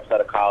out. He drops out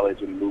of college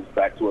and he moves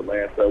back to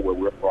Atlanta, where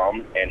we're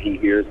from, and he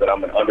hears that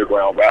I'm an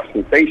underground rap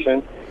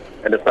sensation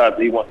and decides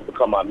that he wants to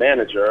become my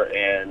manager,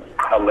 and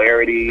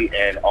hilarity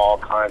and all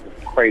kinds of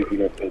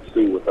craziness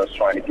ensue with us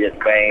trying to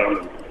get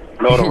fame,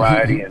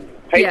 notoriety, and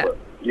paper,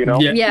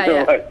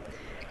 Yeah.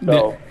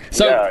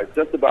 So it's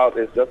just about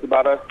us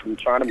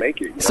trying to make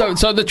it. So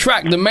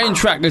the main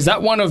track, is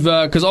that one of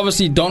because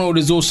obviously Donald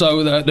is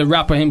also the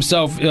rapper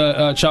himself,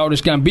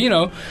 Childish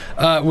Gambino.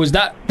 Was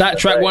that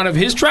track one of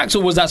his tracks,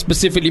 or was that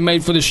specifically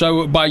made for the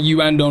show by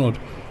you and Donald?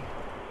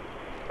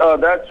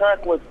 That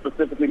track was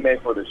specifically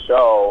made for the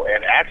show,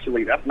 and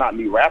actually that's not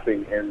me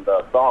rapping in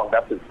the song.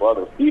 That's his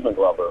brother Stephen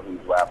Glover who's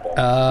rapping.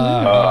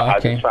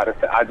 Okay.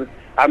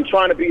 I'm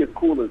trying to be as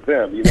cool as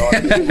them. You know what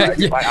I mean?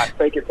 Like I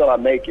fake it till I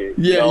make it.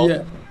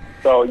 Yeah.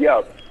 So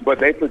but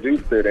they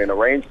produced it and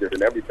arranged it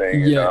and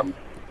everything. Yeah. And,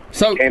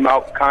 so came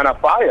out kind of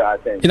fire, I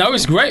think.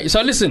 It's great.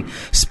 So listen,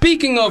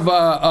 speaking of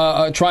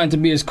trying to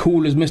be as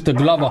cool as Mr.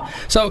 Glover,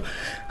 so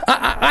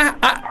I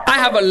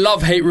have a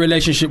love-hate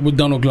relationship with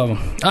Donald Glover.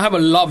 I have a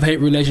love-hate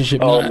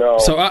relationship. Oh, no.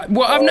 So I've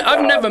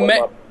never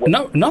met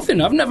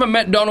nothing. I've never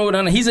met Donald,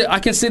 and I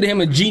consider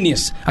him a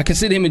genius.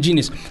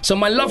 So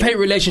my love-hate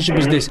relationship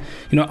is this.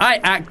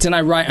 I act and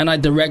I write and I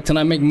direct and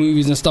I make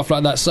movies and stuff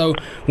like that. So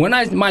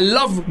my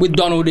love with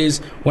Donald is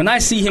when I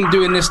see him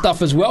doing this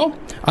stuff as well,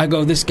 I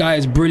go, this guy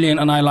is brilliant,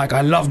 and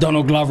I love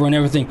Donald Glover and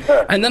everything.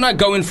 And then I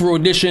go in for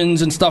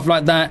auditions and stuff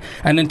like that,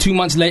 and then 2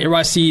 months later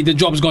I see the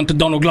job's gone to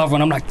Donald Glover,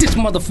 and I'm like, this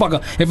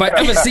motherfucker, if I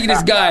ever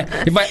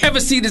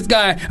see this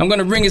guy, I'm going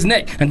to wring his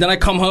neck. And then I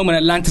come home and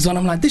Atlanta's on,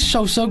 I'm like, this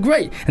show's so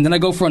great. And then I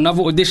go for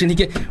another audition.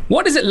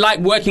 What is it like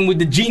working with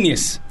the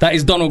genius that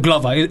is Donald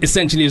Glover,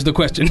 essentially, is the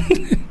question.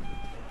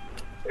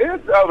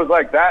 I was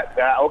like, that,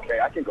 okay,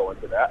 I can go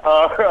into that.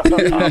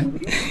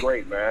 He's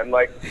great, man.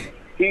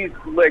 He's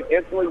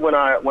instantly when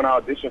I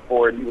auditioned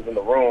for it, he was in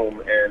the room,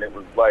 and it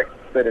was like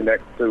sitting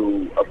next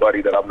to a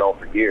buddy that I've known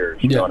for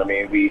years. You know what I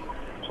mean? We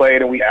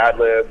played and we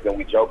ad-libbed and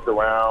we joked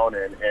around,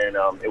 and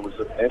it was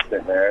just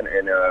instant, man.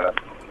 And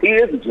he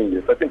is a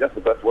genius. I think that's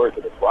the best word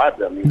to describe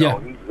him. You know,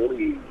 he's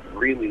really,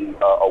 really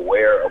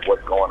aware of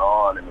what's going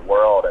on in the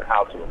world and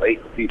how to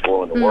relate to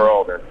people in the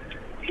world, and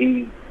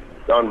he's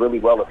done really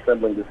well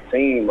assembling this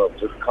team of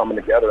just coming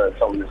together and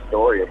telling the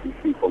story of these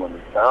people in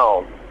this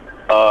town.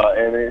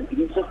 And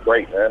he's just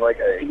great, man. Like,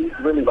 he's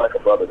really like a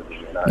brother to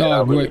me, and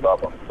I really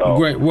love him. So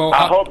great. Well,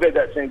 I hope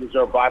that changes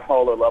your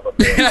bipolar love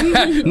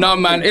affair. No,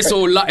 man, it's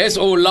all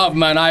love,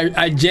 man.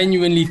 I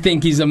genuinely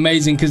think he's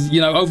amazing because,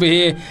 you know, over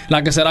here,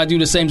 like I said, I do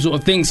the same sort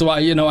of thing, so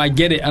I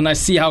get it, and I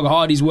see how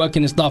hard he's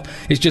working and stuff.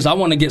 It's just I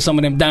want to get some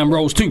of them damn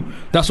roles too.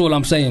 That's all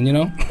I'm saying, you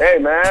know. Hey,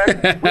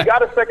 man, we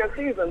got a second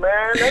season,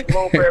 man. That's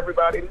room for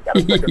everybody. We got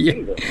a second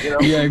season, you know.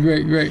 Yeah,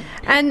 great.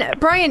 And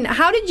Brian,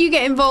 how did you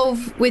get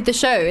involved with the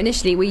show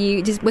initially?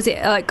 Was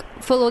it like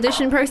full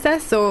audition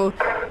process or?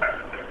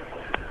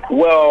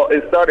 Well,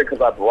 it started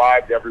because I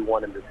bribed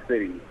everyone in the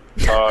city.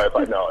 My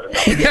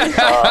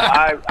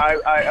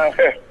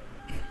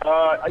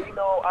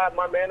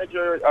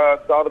manager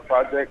saw the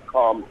project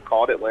called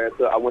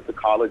Atlanta. I went to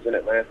college in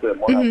Atlanta at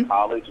Morehouse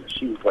College, and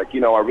she was like,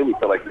 I really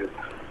feel like this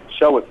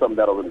show is something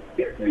that'll really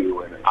speak to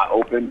you. And I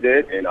opened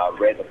it, and I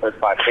read the first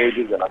 5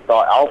 pages, and I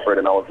saw Alfred,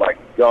 and I was like,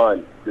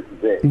 done. This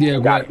is it. Yeah,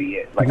 it's got to be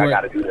it. Like, I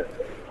got to do this.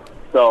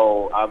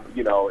 So,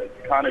 it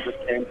kind of just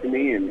came to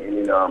me,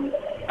 and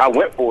I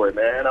went for it,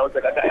 man. I was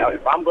like,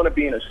 if I'm going to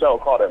be in a show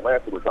called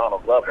Atlanta with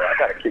Donald Glover, I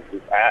got to kick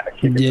his ass. I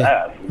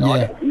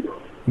got to do this.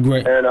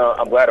 Great. And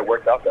I'm glad it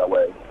worked out that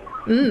way.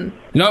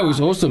 No, it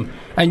was awesome.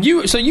 And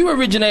you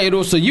originated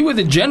also. You were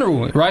the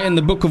general, right, in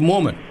the Book of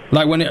Mormon,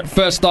 like when it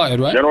first started,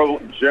 right?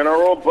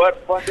 General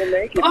butt fucking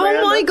naked. Oh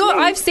man. my God,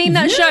 I've seen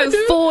that show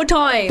 4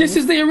 times. This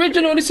is the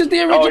original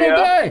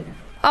guy.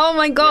 Oh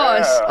my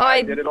gosh, yeah,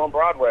 I did it on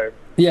Broadway.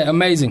 Yeah,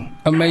 amazing.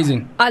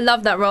 I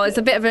love that role. It's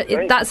a bit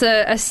of that's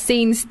a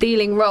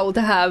scene-stealing role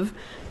to have.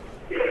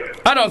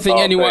 I don't think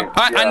anyone.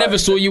 I never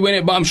saw you in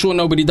it, but I'm sure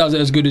nobody does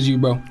it as good as you,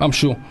 bro. I'm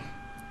sure.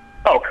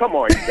 Oh, come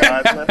on, you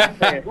guys.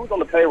 Man, who's on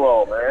the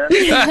payroll, man?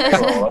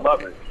 I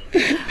love it.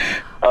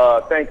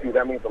 Thank you.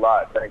 That means a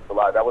lot. Thanks a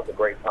lot. That was a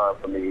great time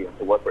for me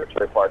to work with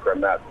Trey Parker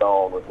and Matt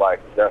Stone. Was like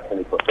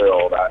destiny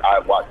fulfilled. I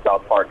watched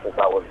South Park since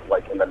I was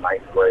like in the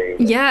 9th grade.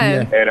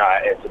 Yeah. And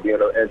to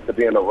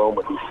be in a room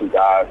with these 2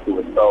 guys who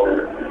were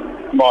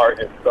so smart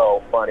and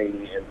so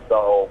funny and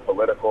so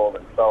political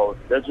and so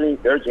they're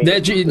geniuses.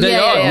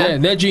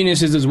 They're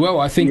geniuses as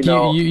well. I think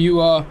you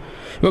are.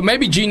 But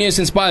maybe genius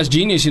inspires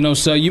genius,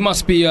 so you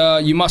must be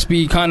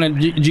kind of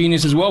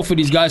genius as well for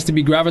these guys to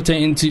be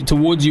gravitating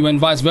towards you and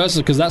vice versa,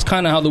 because that's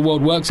kind of how the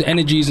world works,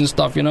 energies and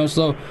stuff,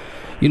 so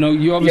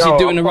you're obviously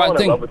doing the right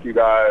thing. I'm in love with you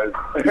guys.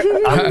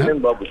 I'm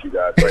in love with you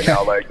guys right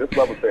now. Like, this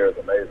love affair is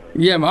amazing.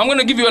 Yeah, man, I'm going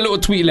to give you a little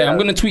tweet later. I'm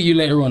going to tweet you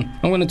later on.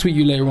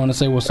 And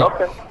say what's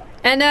up. Okay.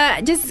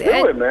 And just do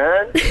it,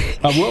 man.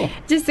 I will.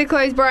 Just to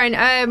close, Brian,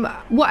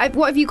 what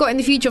have you got in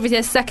the future? Obviously,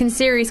 a second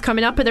series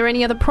coming up. Are there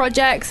any other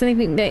projects,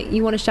 anything that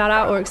you want to shout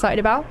out or excited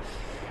about?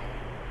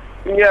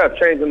 Yeah,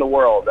 changing the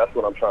world. That's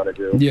what I'm trying to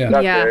do. Yeah.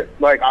 That's it.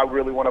 Like, I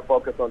really want to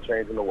focus on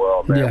changing the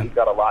world, man. Yeah. We've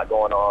got a lot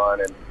going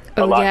on and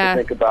a lot to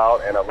think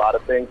about and a lot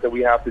of things that we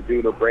have to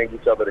do to bring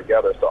each other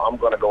together. So I'm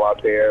going to go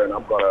out there and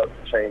I'm going to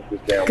change this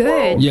damn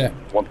world. Yeah.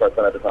 One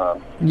person at a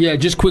time. Yeah,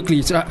 just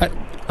quickly.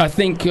 I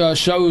think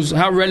shows,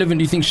 how relevant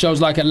do you think shows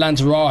like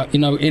Atlanta are,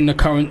 in the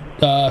current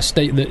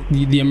state that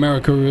the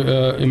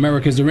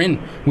Americas are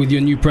in with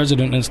your new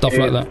president and stuff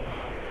like that?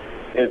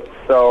 It's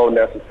so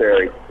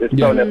necessary. It's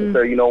so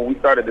necessary. When we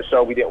started the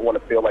show, we didn't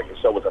want to feel like the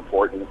show was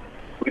important.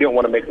 We didn't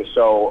want to make the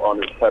show on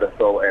this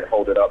pedestal and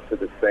hold it up to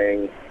this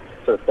thing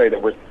to say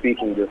that we're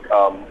speaking this,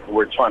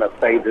 we're trying to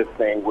say this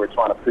thing, we're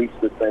trying to preach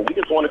this thing. We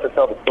just wanted to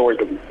tell the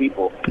stories of these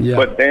people. Yeah.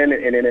 But then,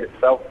 in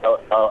itself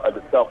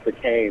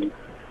became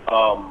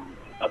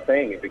a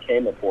thing. It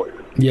became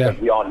important. Yeah.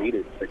 Because we all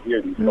needed to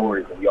hear these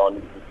stories, and we all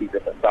needed to see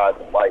different sides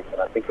of life.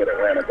 And I think that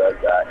Atlanta does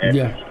that. And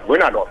we're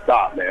not going to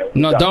stop, man.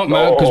 No, don't,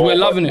 man, because we're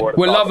loving it.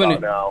 We're loving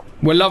it. Now.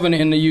 We're loving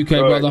it in the UK,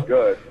 brother.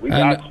 Good. We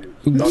got you.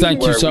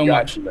 Thank you so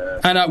much.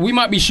 And we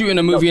might be shooting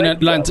a movie in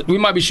Atlanta. We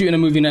might be shooting a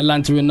movie in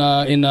Atlanta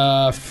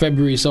in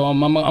February. So I'm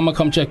gonna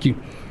come check you.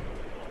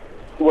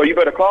 Well, you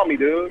better call me,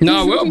 dude. No,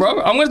 I will,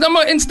 bro. I'm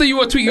gonna Insta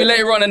you or tweet you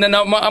later on, and then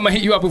I'm gonna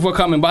hit you up if we're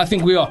coming. But I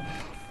think we are.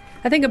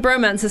 I think a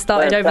bromance has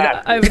started over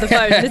the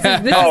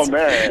phone.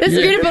 This is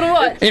beautiful to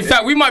watch. In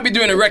fact, we might be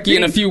doing a recce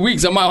in a few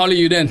weeks. I might holler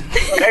you then.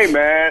 Hey,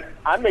 man,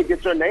 I may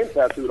get your name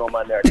tattooed on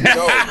my neck. Man.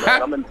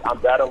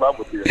 I'm that in love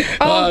with you.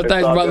 Oh,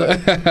 thanks, brother.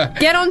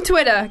 Get on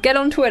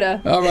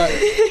Twitter. All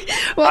right.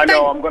 Well, I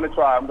know. I'm gonna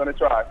try.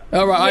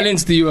 All right, I'll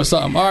Insta you or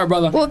something. All right,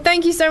 brother. Well,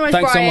 thank you so much,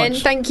 Thanks Brian. So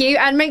much. Thank you,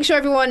 and make sure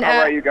everyone.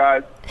 All right, you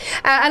guys.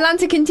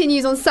 Atlanta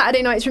continues on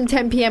Saturday nights from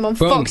 10 p.m. on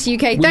Fox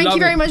UK. Thank you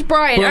very much,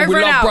 Brian. Boom. Over we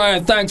and love out.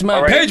 Brian. Thanks, man.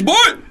 All right. Page boy.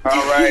 All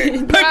right.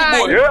 Paper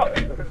boy.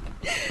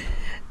 Yeah.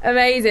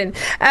 Amazing.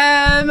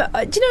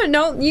 Do you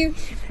know, Noel,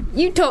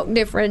 you talk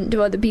different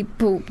to other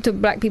people, to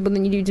black people,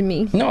 than you do to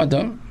me. No, I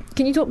don't.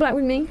 Can you talk black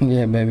with me?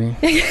 Yeah, baby.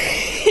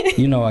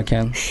 You know I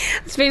can.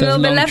 It's been a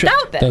little bit left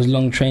out there. Those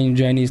long train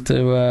journeys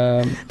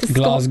to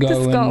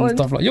Glasgow and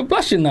stuff like. You're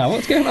blushing now.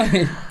 What's going on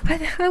here? I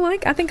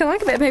think I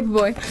like a bit of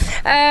Paperboy.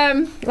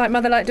 Like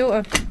mother, like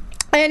daughter.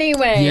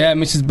 Anyway. Yeah,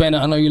 Mrs.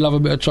 Bennett, I know you love a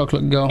bit of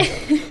chocolate, girl.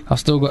 I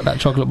still got that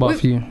chocolate bar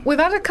for you. We've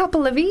had a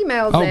couple of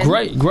emails. Oh,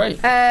 great.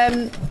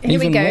 Here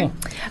we go.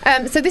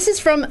 So this is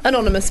from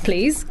Anonymous,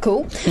 please.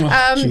 Cool.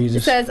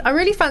 It says, I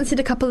really fancied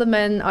a couple of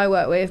men I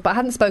work with, but I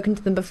hadn't spoken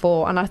to them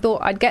before, and I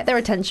thought I'd get their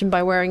attention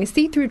by wearing a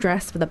see-through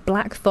dress with a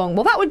black thong.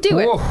 Well, that would do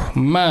it. Oh,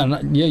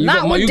 man. Yeah, you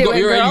got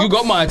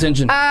my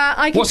attention.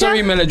 What's her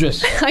email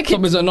address?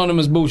 Stop this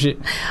anonymous bullshit.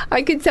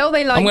 I could tell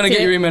they liked it. I'm going to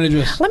get your email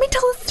address. Let me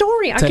tell the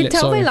story. I could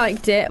tell they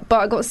liked it, but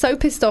I got so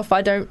pissed off.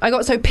 I don't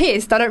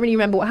really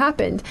remember what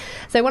happened.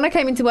 So when I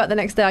came into work the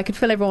next day, I could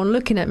feel everyone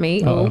looking at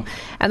me,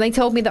 and they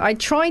told me that I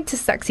tried to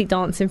sexy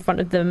dance in front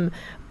of them,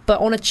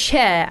 but on a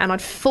chair, and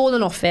I'd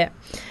fallen off it.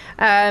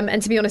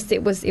 And to be honest,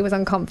 it was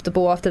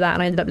uncomfortable after that,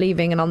 and I ended up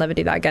leaving, and I'll never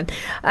do that again.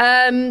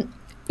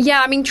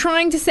 Yeah, I mean,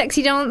 trying to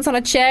sexy dance on a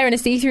chair in a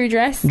see-through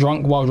dress.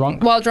 While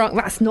drunk,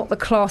 that's not the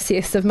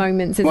classiest of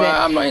moments, is it?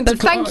 I'm not into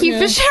thank you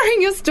for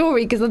sharing your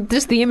story, because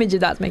just the image of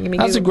that's making me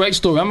That's a great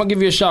story. I'm going to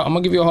give you a shout. I'm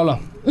going to give you a holler.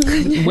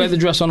 Wear the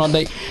dress on our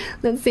date.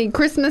 Let's see.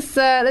 Christmas,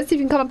 let's see if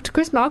we can come up to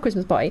our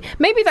Christmas party.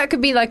 Maybe that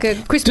could be like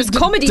a Christmas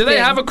comedy thing. Do they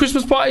have a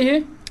Christmas party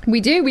here? We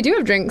do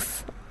have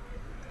drinks.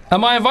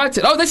 Am I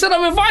invited? Oh, they said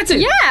I'm invited.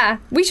 Yeah.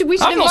 We should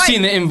I've not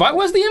seen the invite.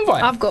 Where's the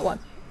invite? I've got one.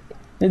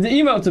 Is it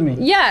emailed to me?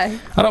 Yeah.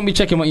 I don't be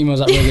checking my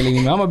emails out regularly,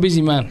 man. I'm a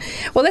busy man.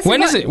 Well,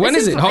 when is it?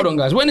 Hold on,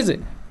 guys. When is it?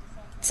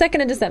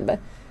 2nd of December.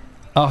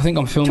 Oh, I think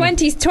I'm filming.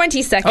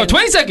 22nd. Oh,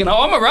 22nd.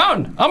 Oh, I'm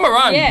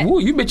around. Yeah.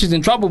 Woo, you bitches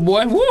in trouble,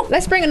 boy. Woo.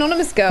 Let's bring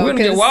anonymous girl. We're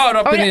going to get wild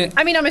up in here.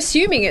 I mean, I'm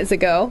assuming it's a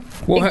girl.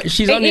 Well,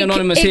 she's only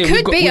anonymous here. It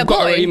could be a boy.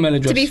 Got her email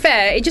address. To be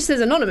fair, it just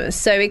says anonymous,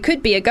 so it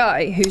could be a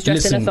guy who's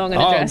dressed in a thong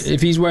and a dress. If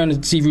he's wearing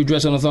a see-through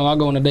dress and a thong, I'll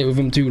go on a date with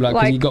him too,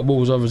 because he got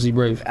balls, obviously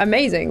brave.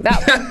 Amazing.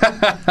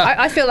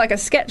 I feel like a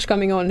sketch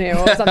coming on here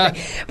or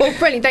something. Well,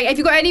 brilliant. If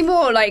you've got any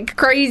more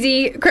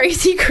crazy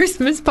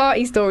Christmas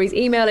party stories,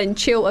 email in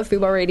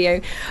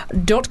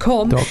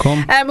chill@fubarradio.com. We're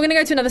going to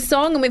go to another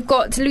song, and we've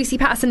got Lucy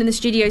Patterson in the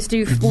studio to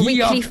do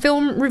weekly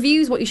film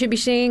reviews, what you should be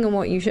seeing and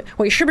what you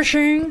should be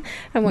seeing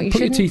and what you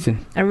shouldn't. Put your teeth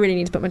in. I really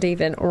need to put my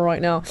teeth in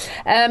right now.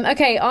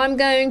 Okay, I'm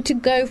going to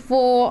go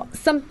for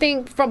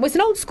something from... Well, it's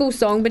an old school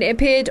song, but it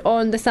appeared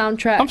on the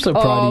soundtrack. I'm so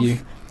proud of you.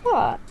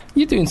 What?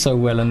 You're doing so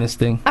well on this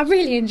thing. I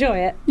really enjoy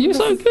it. You're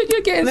so good. You're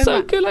getting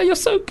so good. You're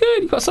so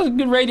good. You've got such a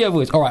good radio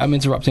voice. All right, I'm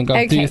interrupting. Go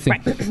do your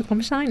thing. Right.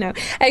 I'm shy now.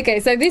 Okay,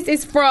 so this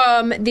is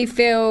from the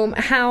film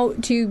How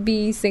to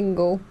Be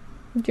Single.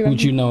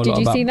 Would you know a lot about?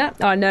 Did you see that?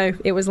 Oh no,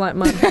 it was like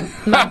my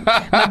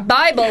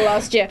Bible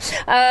last year.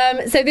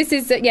 So this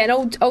is an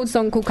old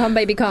song called "Come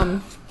Baby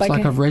Come." It's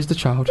like I've raised a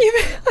child.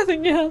 I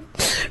think you have.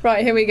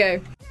 Right, here we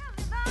go.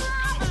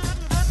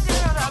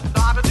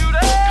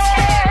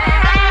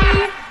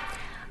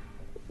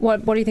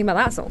 What do you think about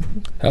that song?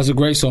 That was a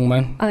great song,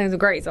 man. I think it was a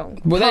great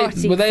song. Were they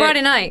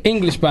Friday night?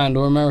 English band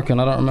or American?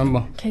 I don't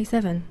remember.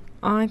 K7.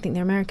 I think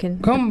they're American.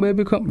 Come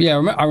baby come. Yeah,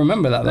 I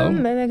remember that though.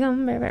 Come baby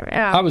come baby.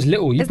 Yeah. I was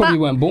little. You probably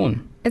weren't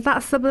born. Is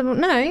that subliminal?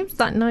 No, it's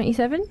like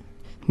 97.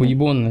 Were you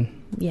born then?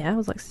 Yeah, I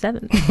was like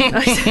 7.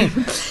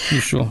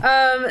 You sure?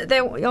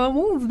 There was.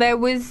 What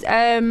was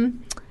I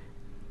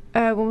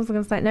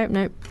going to say?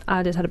 Nope.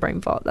 I just had a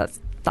brain fart. That's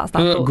that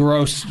thought.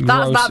 Gross.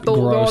 That's that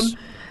thought gone.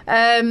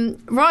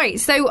 Right,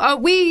 so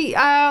we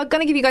are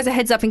going to give you guys a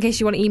heads up in case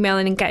you want to email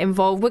in and get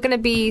involved. We're going to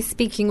be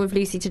speaking with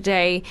Lucy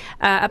today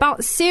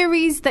about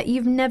series that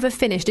you've never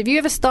finished. Have you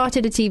ever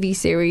started a TV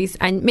series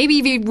and maybe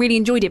you really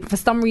enjoyed it, but for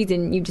some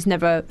reason you just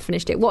never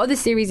finished it? What are the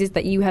series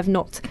that you have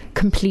not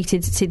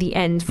completed to the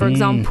end? For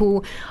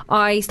example,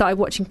 I started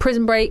watching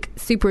Prison Break,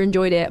 super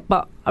enjoyed it,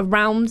 but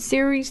around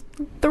series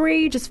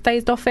 3 just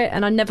phased off it,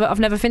 and I've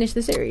never finished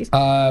the series.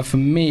 For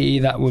me,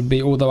 that would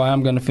be, although I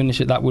am going to finish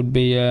it, that would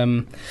be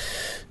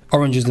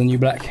Orange is the New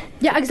Black.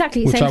 Yeah,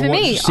 exactly. Which Same I for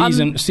me.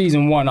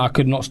 Season 1, I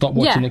could not stop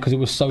watching it because it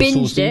was so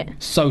saucy. It.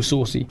 So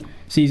saucy.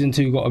 Season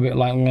 2 got a bit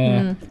like,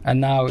 and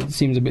now it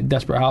seems a bit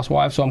Desperate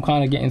Housewives. So I'm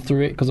kind of getting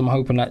through it because I'm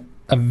hoping that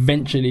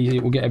eventually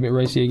it will get a bit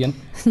racy again.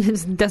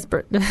 Just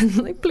desperate.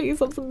 Like, please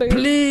have some baby.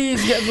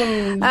 Please get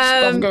some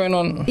stuff going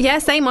on. Yeah,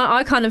 same.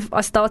 I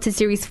started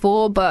series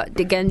 4, but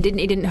again, it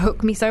didn't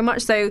hook me so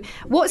much. So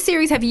what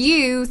series have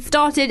you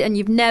started and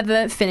you've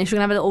never finished? We're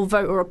going to have a little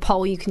vote or a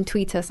poll. You can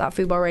tweet us at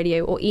Fubar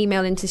Radio or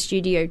email into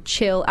studio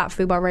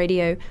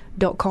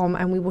chill@fubarradio.com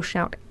and we will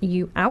shout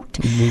you out.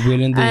 We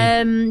will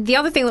indeed. The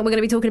other thing that we're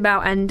going to be talking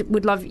about and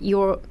would love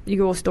your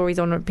stories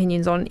on or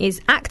opinions on is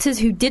actors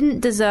who didn't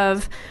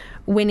deserve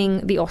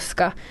winning the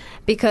Oscar,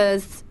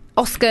 because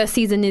Oscar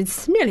season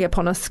is nearly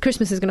upon us.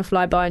 Christmas is going to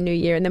fly by, New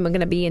Year, and then we're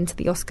going to be into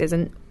the Oscars,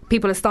 and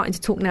people are starting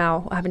to talk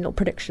now, having little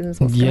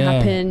predictions, what's going to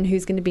happen,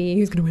 who's going to win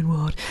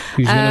what,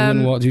 who's going to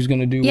win what, who's going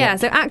to do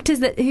what. So actors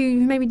who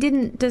maybe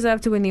didn't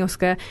deserve to win the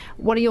Oscar,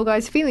 what are your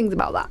guys' feelings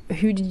about that?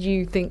 Who did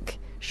you think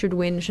should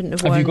win, shouldn't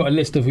have won? Have you got a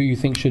list of who you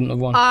think shouldn't have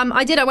won?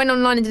 I did. I went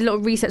online and did a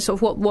little research,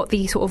 sort of what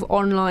the sort of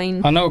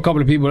online... I know a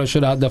couple of people that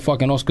should have had their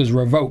fucking Oscars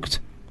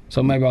revoked.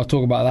 So maybe I'll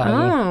talk about that as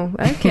well.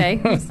 Oh, okay.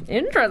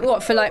 Interesting.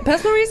 What, for like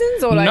personal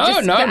reasons or like no,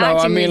 just no.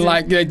 I mean, reasons?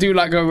 like they do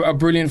like a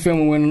brilliant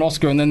film and win an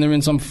Oscar, and then they're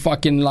in some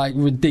fucking like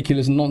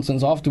ridiculous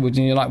nonsense afterwards,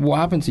 and you're like, what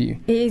happened to you?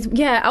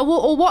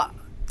 Or what?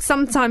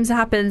 sometimes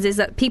happens is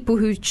that people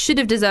who should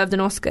have deserved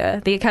an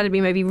Oscar, the Academy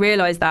maybe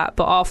realise that,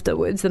 but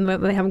afterwards, and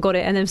they haven't got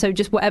it, and then so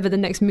just whatever the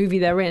next movie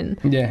they're in,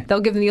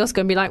 they'll give them the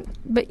Oscar and be like,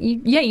 but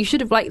you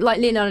should have, like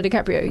Leonardo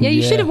DiCaprio,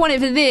 you should have won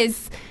it for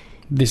this,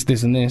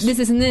 and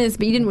this,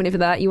 but you didn't win it for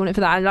that, you won it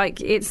for that. And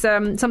like, it's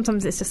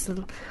sometimes it's just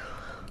a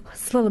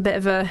little bit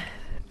of a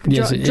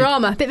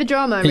drama,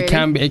 really. It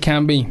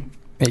can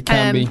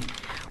be.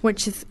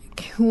 Which is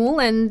cool,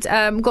 and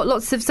got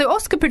lots of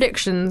Oscar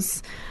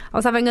predictions. I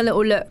was having a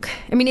little look.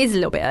 I mean, it is a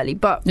little bit early,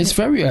 but it's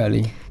very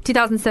early.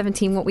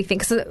 2017, what we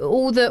think. So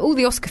all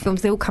the Oscar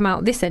films, they all come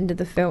out this end of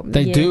the film.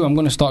 They do. I'm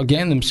going to start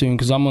getting them soon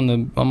because I'm on the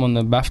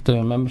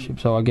BAFTA membership,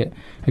 so I get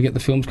the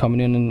films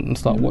coming in and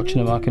start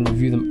watching them. I can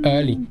review them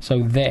early.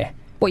 So there.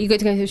 What, you go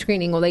to a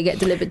screening, or they get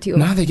delivered to you?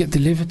 No, they get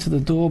delivered to the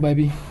door,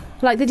 baby.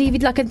 Like the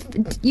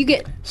DVD, you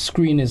get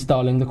screeners,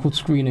 darling. They're called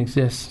screenings.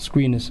 Yes,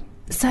 screeners.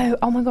 So,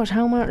 oh my gosh,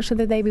 how much should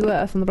they be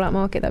worth on the black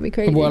market? That'd be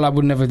crazy. Well, I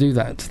would never do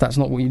that. That's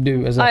not what you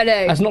do. I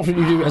know. That's not what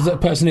you do as a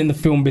person in the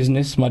film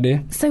business, my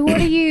dear. So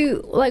what are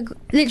you, like,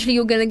 literally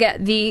you're going to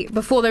get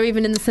before they're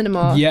even in the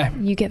cinema,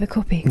 you get the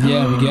copy.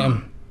 Yeah, we get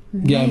them.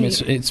 Get them.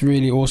 It's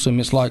really awesome.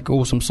 It's like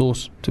awesome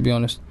sauce, to be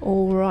honest.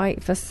 All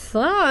right, for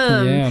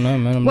some. Yeah, I know,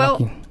 man. I'm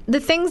lucky. The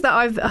things that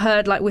I've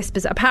heard, like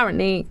whispers,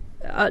 apparently,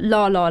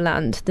 La La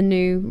Land, the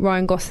new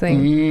Ryan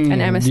Gosling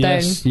and Emma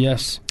Stone.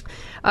 Yes.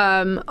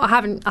 I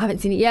haven't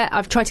seen it yet.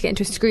 I've tried to get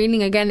into a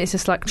screening again. It's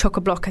just like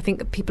chock-a-block. I think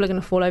that people are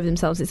going to fall over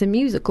themselves. It's a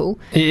musical.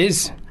 It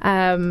is.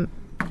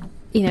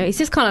 It's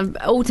just kind of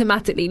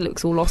automatically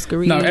looks all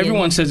Oscar-y. No,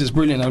 everyone says it's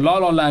brilliant though. La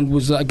La Land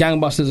was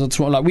gangbusters of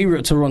Toronto. Like, we were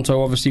at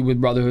Toronto, obviously, with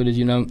Brotherhood, as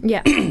you know.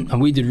 Yeah.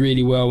 And we did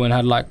really well and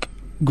had like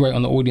great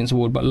on the Audience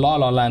Award. But La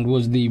La Land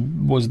was the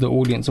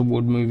Audience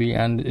Award movie,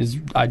 and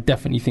I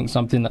definitely think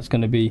something that's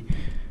going to be,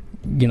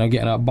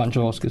 getting a bunch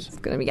of Oscars. It's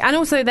going to be, and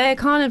also they're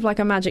kind of like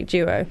a magic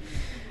duo.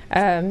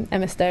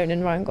 Emma Stone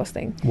and Ryan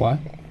Gosling. Why?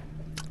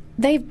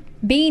 They've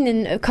been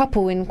in a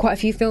couple in quite a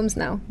few films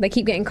now. They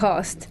keep getting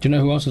cast. Do you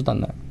know who else has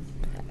done that?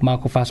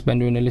 Michael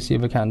Fassbender and Alicia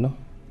Vikander.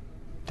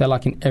 They're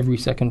like in every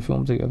second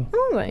film together.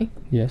 Are they?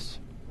 Yes.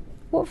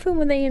 What film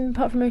were they in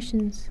apart from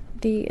Oceans?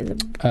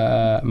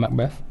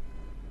 Macbeth.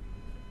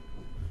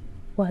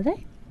 Were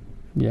they?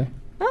 Yeah.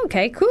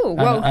 Okay, cool.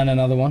 And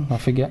another one, I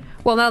forget.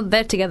 Well, now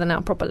they're together now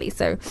properly,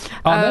 so...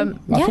 I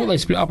thought they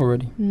split up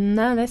already.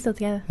 No, they're still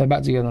together. They're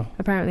back together.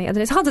 Apparently. And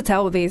it's hard to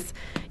tell with these,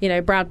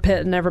 Brad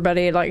Pitt and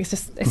everybody. Like,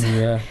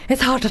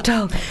 it's hard to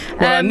tell.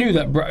 Well, I knew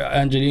that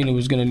Angelina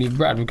was going to leave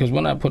Brad, because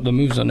when I put the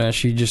moves on her,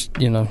 she just,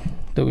 once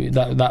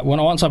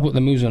I put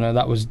the moves on her,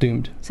 that was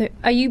doomed. So,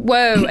 are you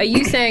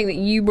saying that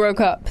you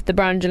broke up the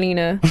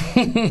Brangelina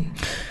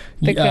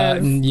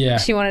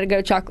because she wanted to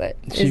go chocolate?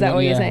 Is that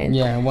what you're saying?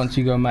 Yeah, once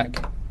you go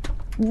Mac.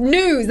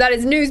 News. That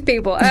is news,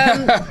 people.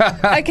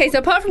 Okay, so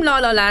apart from La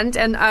La Land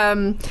and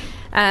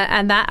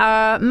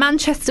that,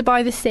 Manchester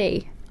by the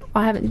Sea.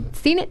 I haven't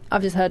seen it.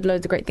 I've just heard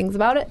loads of great things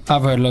about it.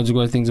 I've heard loads of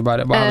great things about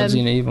it, but I haven't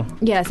seen it either.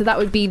 Yeah, so that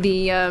would be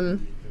the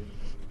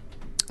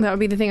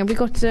thing. Have we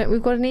got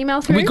an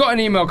email through? We got an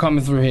email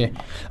coming through here.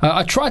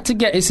 I tried to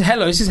get... This is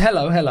hello. It says,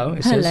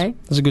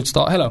 that's a good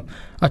start. Hello.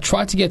 I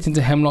tried to get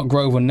into Hemlock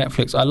Grove on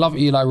Netflix. I love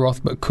Eli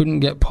Roth, but couldn't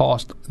get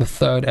past the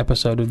 3rd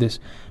episode of this.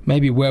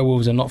 Maybe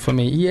werewolves are not for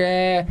me.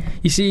 Yeah.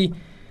 You see,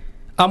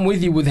 I'm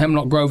with you with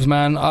Hemlock Groves,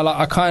 man.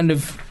 I kind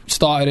of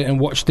started it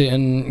and watched it,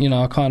 and,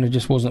 I kind of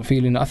just wasn't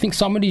feeling it. I think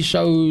some of these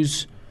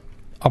shows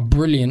are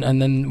brilliant,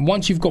 and then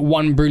once you've got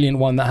one brilliant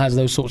one that has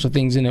those sorts of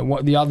things in it,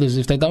 what the others,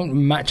 if they don't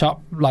match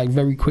up like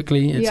very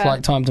quickly, it's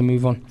like time to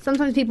move on.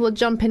 Sometimes people are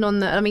jumping on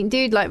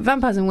dude, like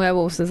Vampires and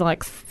Werewolves is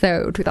like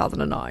so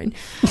 2009.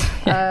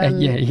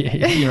 Yeah,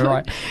 you're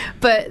right.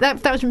 But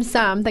that was from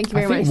Sam. Thank you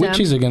very much, Sam.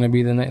 Witches are going to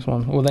be the next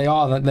one. Well, they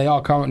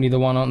are currently the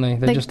one, aren't they?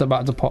 They're just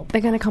about to pop.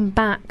 They're going to come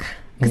back.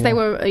 Because they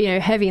were,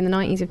 heavy in the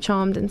 90s with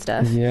Charmed and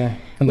stuff. Yeah.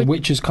 And The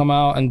Witch has come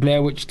out, and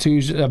Blair Witch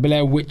 2's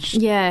Blair Witch.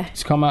 Yeah.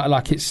 It's come out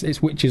like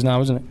it's witches now,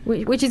 isn't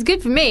it? Which is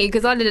good for me,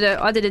 because I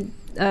did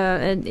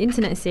an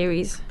internet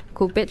series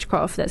called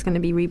Bitchcraft that's going to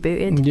be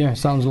rebooted. Yeah,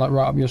 sounds like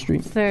right up your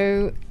street.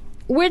 So,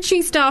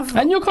 witchy stuff.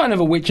 And you're kind of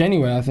a witch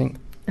anyway, I think.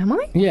 Am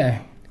I?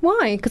 Yeah.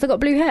 Why? Because I got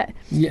blue hair.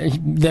 Yeah.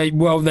 There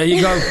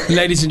you go,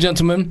 ladies and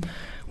gentlemen.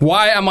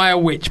 Why am I a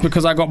witch?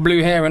 Because I got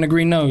blue hair and a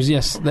green nose.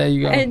 Yes, there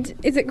you go. And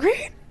is it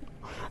green?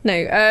 No,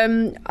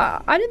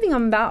 I don't think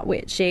I'm that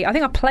witchy. I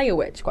think I play a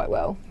witch quite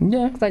well.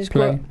 Yeah, because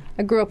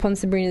I grew up on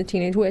Sabrina the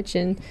Teenage Witch,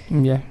 and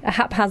a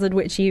haphazard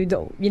witch who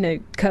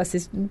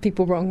curses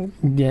people wrong.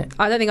 Yeah,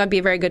 I don't think I'd be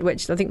a very good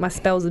witch. I think my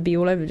spells would be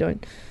all over the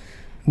joint.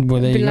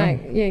 Well, there you go.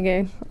 Like, you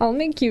go, I'll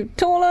make you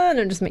taller, and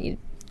I'll just make you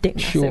dick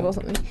massive or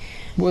something.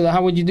 Well,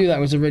 how would you do that?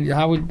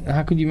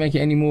 How could you make it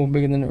any more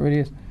bigger than it really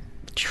is?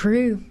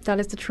 True, that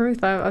is the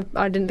truth. I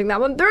didn't think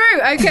that one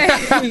through. Okay,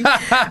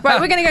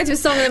 right, we're going to go to a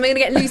song, and then we're going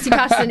to get Lucy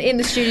Patterson in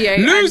the studio.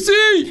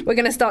 Lucy, we're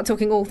going to start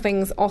talking all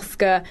things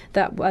Oscar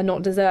that are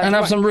not deserved, and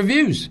have some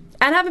reviews,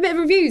 and have a bit of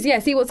reviews. Yeah,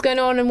 see what's going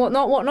on and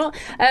whatnot.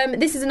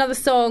 This is another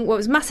song. Well, it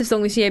was a massive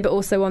song this year, but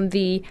also on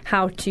the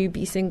How to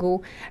Be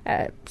Single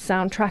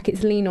soundtrack.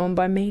 It's Lean On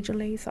by Major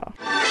Lazer.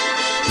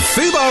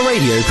 Fubar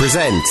Radio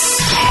presents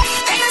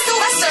Payne &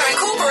 Sylvester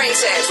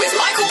Incorporated with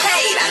Michael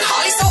Payne and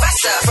Harley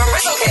Sylvester from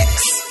Rizzle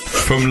Kicks.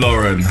 From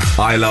Lauren,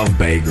 I love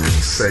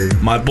bagels.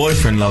 Same. My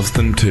boyfriend loves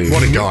them too.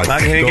 What a guy.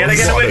 Can you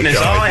get a witness?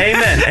 Oh,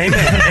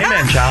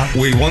 amen, child.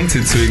 We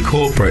wanted to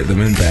incorporate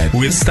them in bed.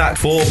 We'd stacked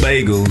 4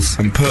 bagels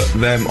and put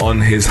them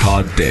on his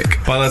hard dick.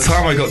 By the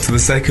time I got to the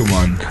second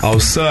one, I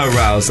was so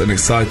aroused and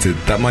excited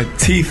that my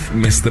teeth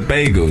missed the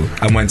bagel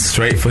and went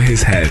straight for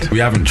his head. We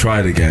haven't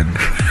tried again.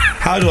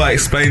 How do I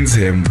explain to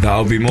him that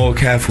I'll be more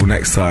careful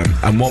next time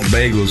and want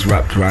bagels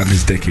wrapped around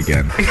his dick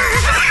again?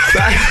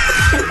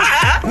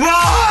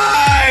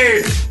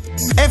 Why?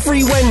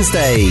 every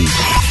Wednesday.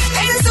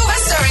 Payne &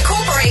 Sylvester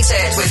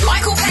Incorporated with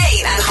Michael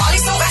Payne and Harley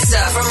Sylvester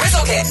from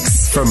Rizzle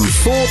Kicks. From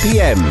 4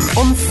 p.m.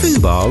 on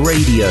Fubar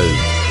Radio.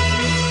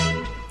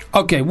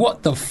 Okay,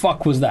 what the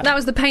fuck was that? That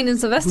was the Payne and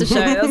Sylvester show.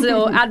 That was a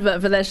little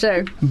advert for their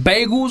show.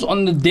 Bagels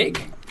on the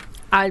dick?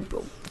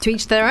 To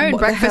each their own.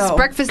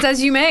 Breakfast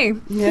as you may.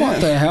 Yeah.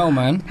 What the hell,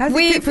 man? How does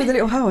it fit through the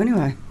little hole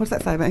anyway? What does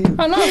that say about him?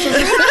 I know, that's what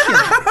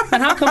I'm thinking.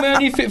 And how come we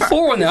only fit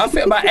 4 on there? I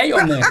fit about 8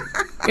 on there.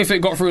 If it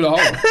got through the hole.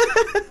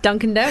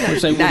 Dunkin' Donuts.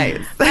 Which they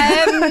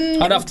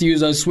wouldn't. I'd have to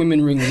use those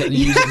swimming rings that they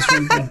use at the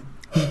swimming pool.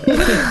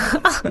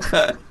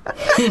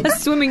 A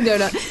swimming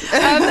donut.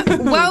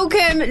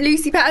 Welcome,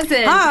 Lucy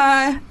Patterson.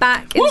 Hi.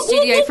 Back in the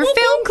studio for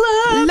Film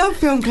Club. Love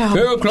Film Club.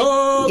 Film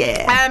Club.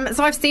 Yeah.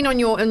 So I've seen on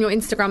your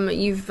Instagram that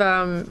you've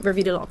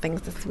reviewed a lot of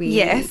things this week.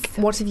 Yes.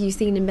 What have you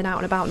seen and been out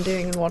and about and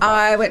doing and what?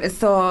 I went and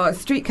saw a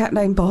street cat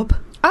named Bob.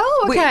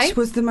 Oh, okay. Which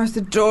was the most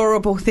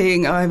adorable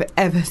thing I've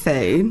ever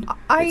seen.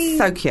 It's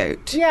so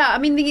cute. Yeah, I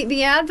mean,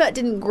 the advert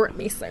didn't grip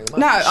me so much.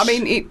 No, I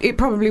mean, it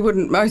probably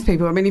wouldn't most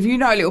people. I mean, if you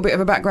know a little bit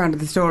of a background of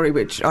the story,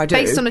 which I do.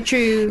 It's based on a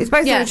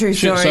true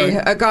story.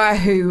 A guy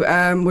who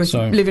was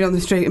living on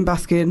the street in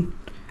busking.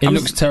 It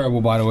looks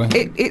terrible, by the way.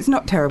 It's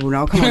not terrible,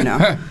 Noel. Come on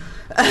now.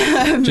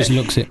 Just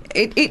looks it.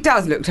 It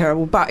does look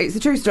terrible, but it's a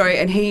true story.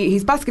 And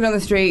he's busking on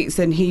the streets,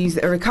 and he's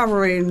a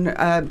recovering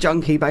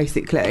junkie,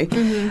 basically,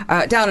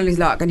 down on his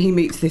luck, and he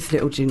meets this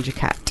little ginger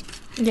cat.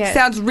 Yeah.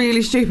 Sounds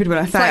really stupid when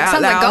I say it out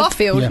sounds loud. like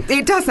Garfield. Yeah.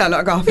 It does sound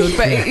like Garfield,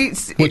 but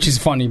it's which is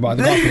funny, by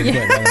the way.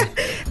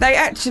 They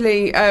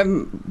actually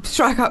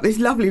strike up this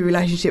lovely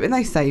relationship, and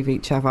they save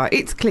each other.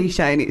 It's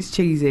cliche and it's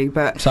cheesy,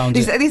 but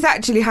this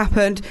actually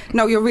happened.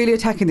 No, you're really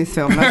attacking this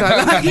film. I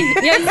don't like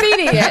it. You haven't seen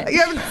it yet. You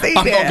haven't seen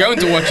I'm not going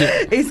to watch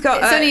it. It's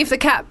only if the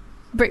cat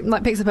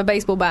picks up a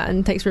baseball bat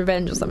and takes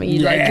revenge or something.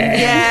 Which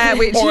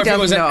or if it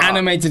was an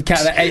animated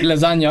cat that ate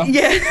lasagna.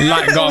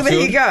 Like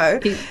Garfield. Well,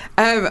 there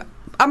you go.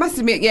 I must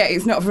admit,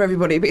 it's not for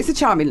everybody, but it's a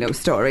charming little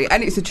story,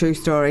 and it's a true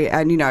story,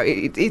 and,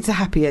 it's a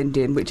happy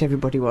ending, which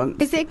everybody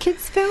wants. Is it a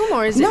kids' film,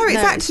 or is it... No, it's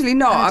actually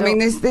not. I mean,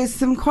 there's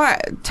some quite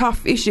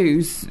tough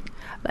issues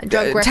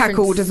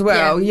tackled as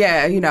well,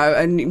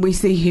 and we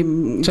see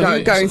him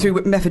going through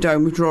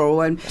methadone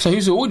withdrawal. And so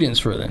who's the audience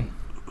for it, then?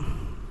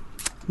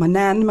 My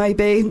nan,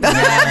 maybe.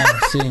 Yeah,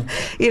 see.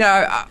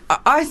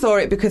 I saw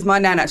it because my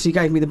nan actually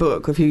gave me the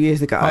book a few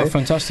years ago. Oh,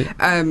 fantastic.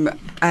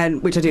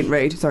 And which I didn't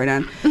read. Sorry,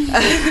 Nan.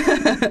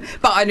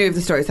 But I knew of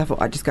the story, so I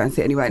thought I'd just go and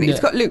see it anyway. And it's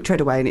got Luke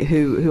Treadaway in it,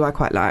 who I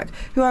quite like.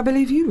 Who I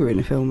believe you were in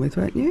a film with,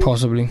 weren't you?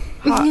 Possibly.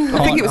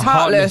 I think it was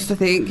Heartless. I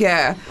think,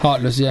 yeah.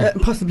 Heartless, yeah.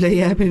 Possibly,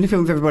 yeah. Been in a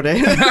film with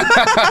everybody.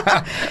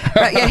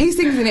 But yeah, he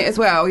sings in it as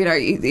well.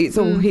 It's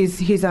all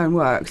his own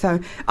work. So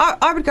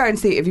I would go and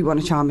see it if you want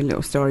a charming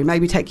little story.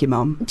 Maybe take your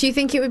mum. Do you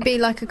think it would be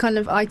like a kind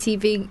of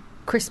ITV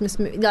Christmas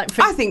movie?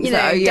 I think so,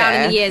 yeah. Down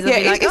in the years,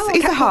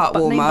 it's a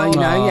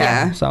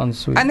heartwarmer, sounds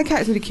sweet. And the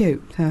cat's really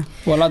cute. So.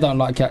 Well, I don't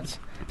like cats.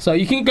 So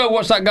you can go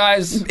watch that,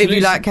 guys. If you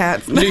like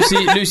cats.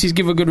 Lucy's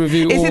give a good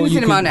review. It's in the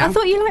cinema now. I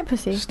thought you liked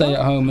Pussy. Stay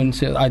at home and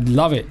sit. I'd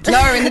love it.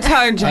 Lowering the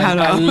tone,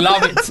 Johanna. I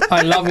love it.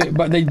 I love it.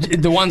 But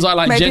the ones I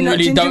like maybe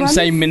generally don't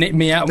say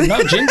me out.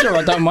 No, ginger,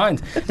 I don't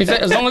mind.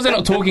 As long as they're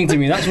not talking to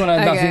me, that's when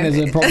I think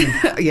there's a problem.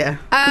 Yeah.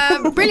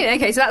 Brilliant.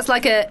 Okay, so that's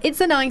like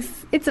it's a nice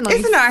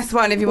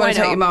one if you want to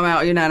take your mum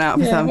out or your nan out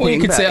for something. Or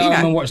you could sit at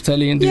home and watch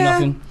telly and do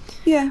nothing.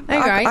 Yeah.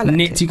 Okay. I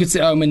knit. You could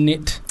sit at home and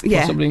knit.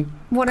 Possibly.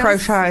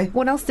 Crochet.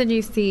 What else did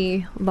you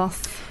see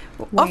last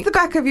week? Off the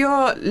back of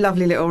your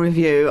lovely little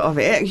review of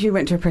it, you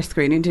went to a press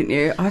screening, didn't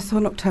you? I saw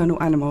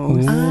Nocturnal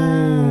Animals.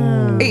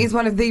 It is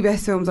one of the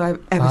best films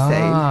I've ever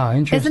seen.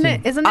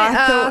 Interesting. Isn't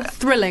it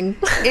thrilling?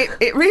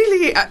 It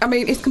really, I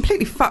mean, it's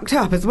completely fucked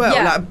up as well,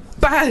 like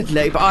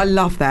badly, but I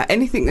love that.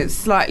 Anything that's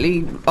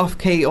slightly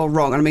off-key or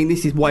wrong, and I mean,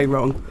 this is way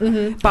wrong.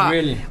 Mm-hmm.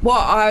 But what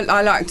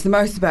I liked the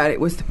most about it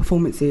was the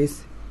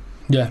performances.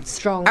 Yeah.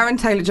 Strong. Aaron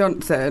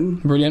Taylor-Johnson.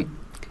 Brilliant.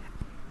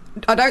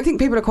 I don't think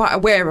people are quite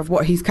aware of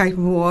what he's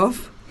capable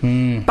of.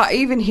 But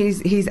even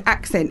his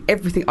accent,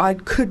 everything, I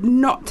could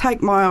not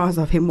take my eyes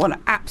off him. What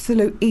an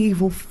absolute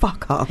evil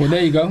fucker. Well,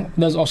 there you go.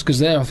 There's Oscars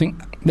there, I think.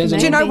 Do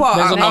you know what?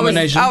 There's a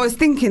nomination. I was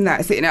thinking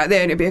that sitting out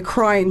there, and it'd be a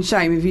crying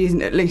shame if he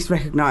isn't at least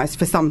recognised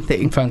for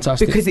something.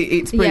 Fantastic. Because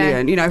it's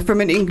brilliant, you know,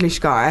 from an English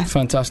guy.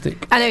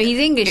 Fantastic. I know, he's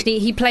English.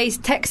 He plays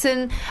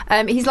Texan.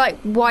 He's like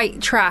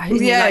white trash.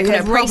 Isn't he? Like kind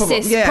of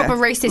racist, proper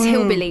racist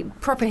hillbilly.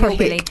 Proper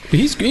hillbilly.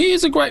 He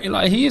is a great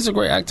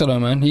actor though,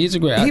 man. He is a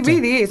great actor. He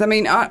really is. I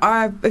mean,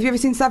 have you ever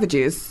seen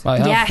Savages? I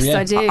have, yes,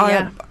 I do.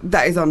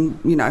 That is on,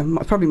 you know,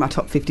 probably my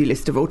top 50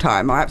 list of all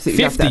time. I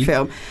absolutely love that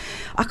film.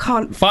 I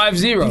can't...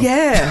 50?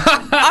 Yeah.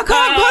 I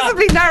can't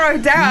possibly narrow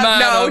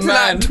down to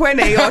like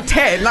 20 or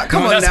 10. Like,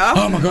 come on now.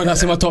 Oh my God,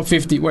 that's in my top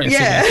 50. Wait a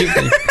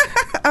second, 50.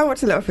 I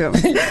watch a lot of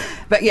films.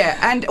 But yeah,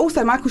 and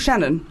also Michael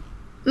Shannon.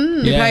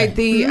 Who played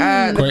the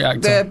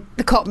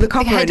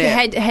copper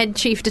head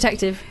chief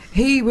detective.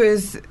 He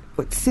was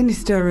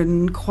sinister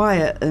and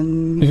quiet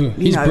and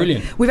he's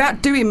brilliant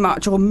without doing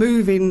much or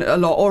moving a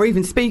lot or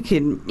even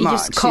speaking much. He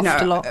just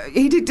coughed a lot.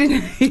 He did,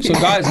 didn't he? So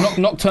guys,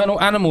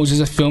 Nocturnal Animals is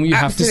a film you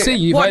have to see.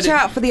 You've Watch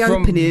out for the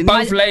opening.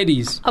 Both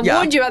ladies. I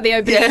warned you about the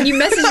opening and you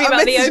messaged me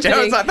about the opening.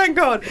 I was like, thank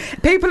God.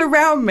 People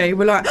around me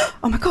were like,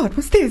 oh my God,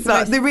 what's this?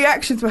 Like, the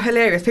reactions were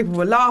hilarious. People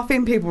were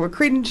laughing, people were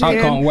cringing. I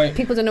can't wait.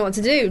 People don't know what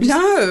to do.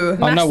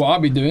 I know what I'll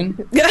be doing.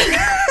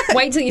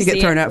 Wait till you see get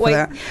thrown out for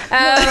that.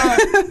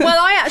 Well,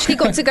 I actually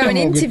got to go and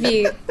interview.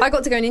 I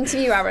got to go and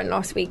interview Aaron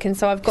last week, and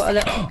so I've got a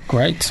little.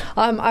 Great.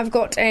 I've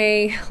got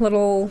a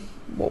little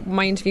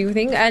my interview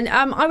thing, and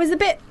I was a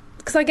bit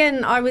because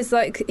again I was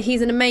like,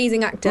 he's an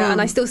amazing actor, and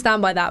I still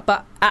stand by that.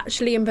 But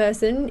actually, in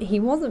person,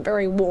 he wasn't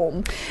very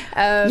warm.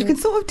 You can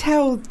sort of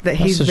tell that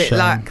he's a bit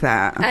like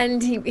that,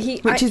 and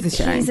which is a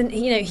shame.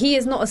 He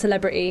is not a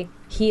celebrity.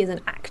 He is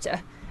an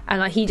actor.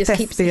 And he just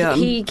keeps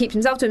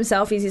himself to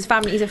himself. He's a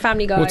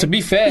family guy. Well, to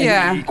be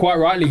fair, quite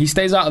rightly, he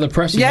stays out of the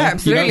press.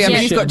 Absolutely. I mean,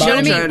 he's got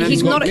children.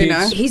 He's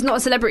not a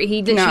celebrity.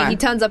 He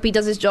turns up, he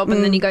does his job,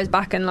 and then he goes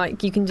back, and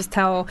like you can just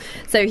tell.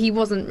 So he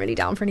wasn't really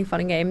down for any fun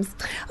and games,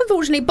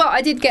 unfortunately. But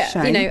I did get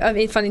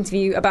a fun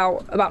interview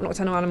about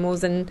Nocturnal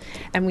Animals, and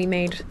we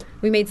made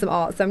some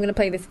art. So I'm going to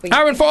play this for you.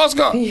 Aaron for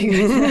Oscar.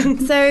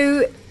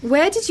 So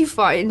where did you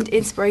find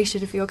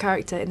inspiration for your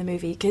character in the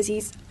movie? Because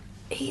he's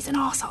an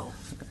arsehole.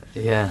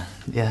 Yeah,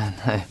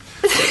 no.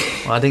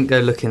 Well, I didn't go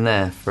looking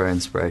there for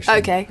inspiration.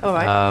 Okay, all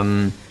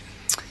right.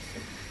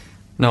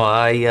 No,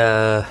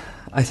 I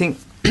think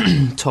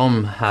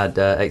Tom had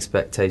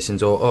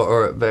expectations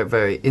or very,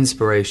 very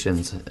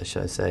inspirations,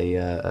 should I say,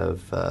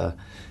 of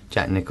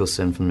Jack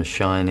Nicholson from The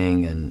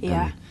Shining and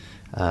De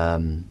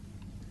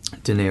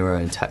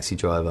Niro in Taxi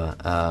Driver.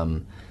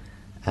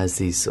 As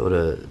these sort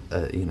of,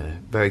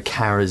 very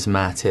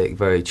charismatic,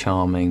 very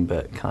charming,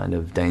 but kind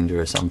of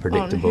dangerous,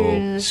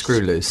 unpredictable, screw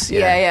loose.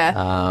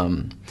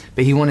 But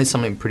he wanted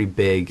something pretty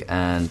big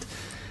and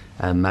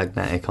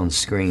magnetic on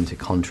screen to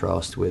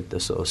contrast with the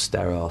sort of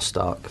sterile,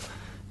 stark,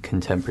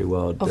 contemporary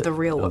world of the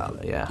real world. Of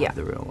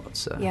the real world.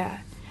 So. Yeah.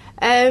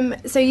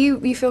 So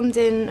you filmed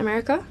in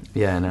America?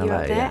 Yeah, in LA,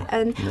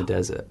 and in the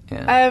desert.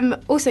 Yeah.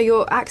 Also,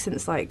 your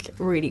accent's like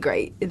really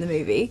great in the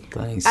movie.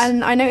 Thanks.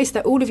 And I noticed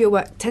that all of your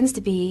work tends to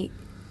be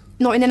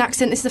not in an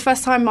accent. This is the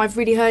first time I've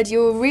really heard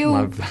your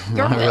real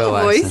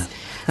voice.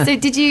 So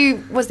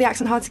was the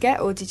accent hard to get,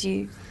 or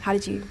how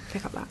did you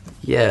pick up that?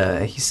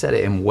 Yeah, he said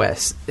it in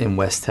West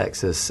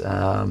Texas.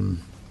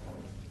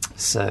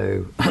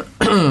 So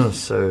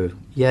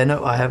yeah,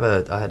 no, I had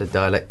a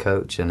dialect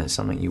coach, and it's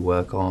something you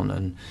work on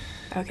and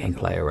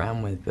play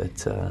around with.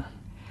 But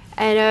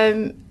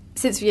and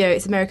since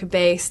it's American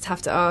based,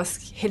 have to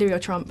ask, Hillary or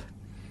Trump?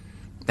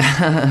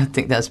 I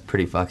think that's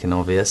pretty fucking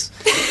obvious.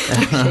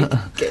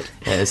 Good.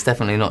 Yeah, it's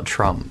definitely not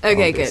Trump.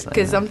 Okay, good.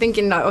 Because I'm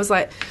thinking, I was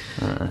like,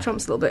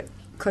 Trump's a little bit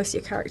close to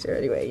your character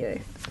anyway,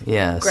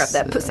 Yeah. Grab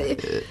that pussy.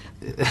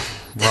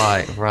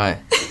 Right.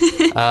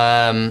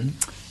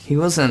 He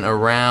wasn't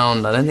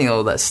around. I don't think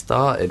all that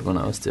started when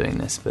I was doing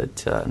this,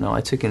 but no, I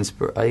took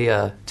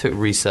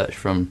research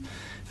from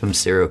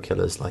serial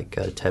killers like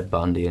Ted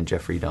Bundy and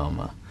Jeffrey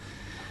Dahmer,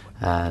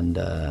 and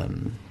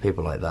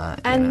people like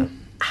that.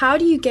 And how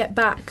do you get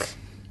back?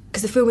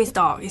 Because the film is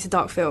dark. It's a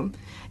dark film.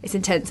 It's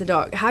intense and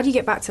dark. How do you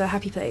get back to a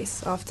happy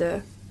place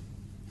after?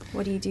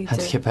 What do you do? How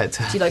to get back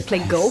to? Do you play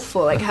golf,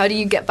 or how do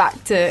you get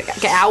back to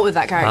get out of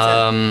that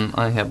character?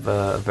 I have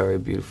a very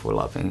beautiful,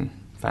 loving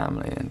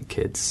family and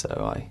kids,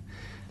 so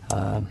I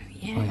have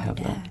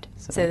that.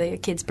 So your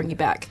kids bring you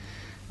back.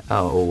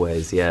 Oh,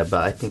 always, yeah.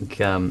 But I think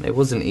it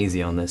wasn't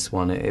easy on this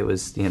one. It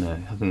was,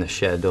 having to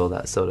shed all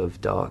that sort of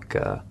dark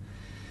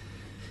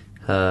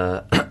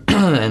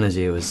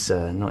energy was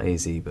not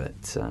easy,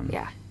 but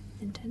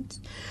intense.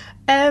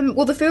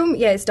 Well, the film,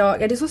 it's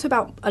dark, and it's also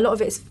about a lot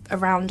of it's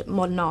around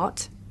modern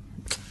art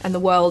and the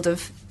world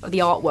of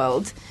the art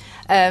world.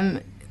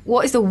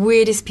 What is the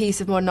weirdest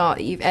piece of modern art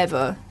that you've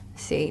ever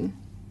seen?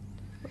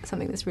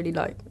 Something that's really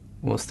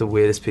What's the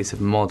weirdest piece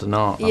of modern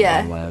art? Are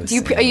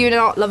you an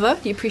art lover?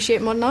 Do you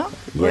appreciate modern art?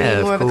 Or are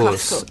you more of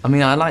course. I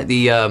mean, I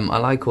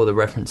like all the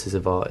references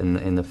of art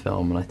in the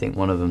film, and I think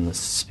one of them that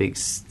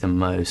speaks the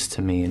most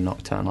to me in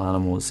Nocturnal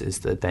Animals is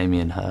the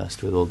Damien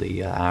Hirst with all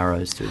the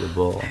arrows through the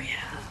ball. Oh,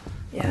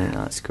 yeah. I think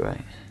that's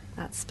great.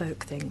 That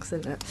spoke things,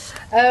 isn't it?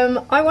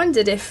 I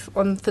wondered if,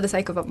 for the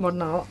sake of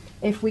modern art,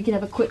 if we can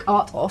have a quick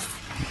art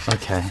off.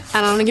 Okay.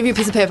 And I'm going to give you a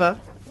piece of paper.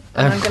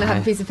 And I'm going to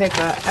have a piece of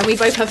paper. And we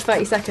both have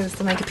 30 seconds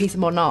to make a piece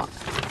of modern art.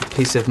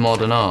 Piece of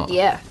modern art?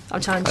 Yeah,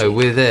 I'm challenging you. Oh,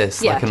 with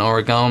this? Yeah. Like an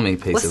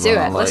origami piece Let's of do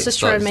art? it. Let's just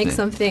try and make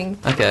something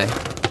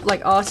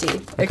like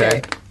arty.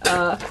 Okay.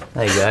 There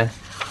you go.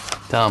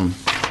 Done.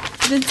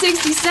 Then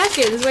 60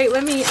 seconds. Wait, I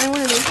want to make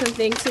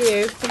something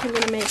too. I think I'm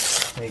going to make...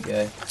 There you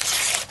go.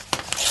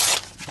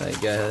 There you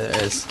go, there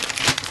it is.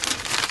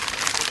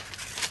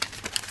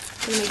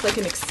 I'm going to make like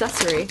an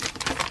accessory.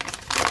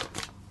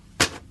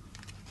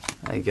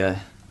 There you go.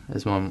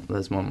 There's one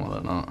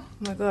modern art. Oh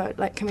my god,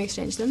 like, can we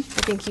exchange them?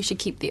 I think you should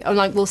keep the... Oh,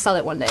 like, we'll sell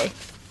it one day.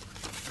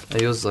 Oh,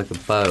 yours is like a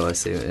bow, I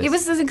see what it is. It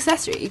was an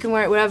accessory. You can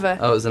wear it wherever.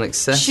 Oh, it was an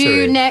accessory.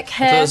 Shoe, neck,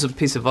 hair. I thought it was a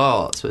piece of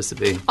art, supposed to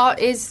be. Art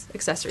is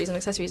accessories, and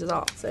accessories is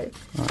art, so...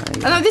 Oh,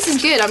 no, this is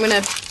good. I'm going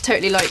to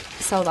totally, like,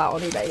 sell that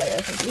on eBay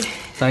later. Thank you.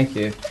 Thank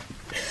you.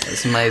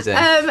 That's amazing.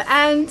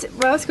 And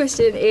my last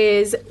question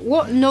is,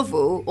 what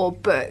novel or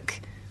book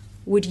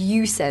would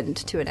you send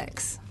to an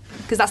ex?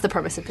 Because that's the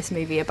premise of this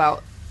movie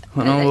about...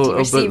 What novel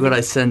or book would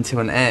I send to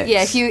an ex?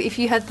 Yeah, if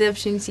you had the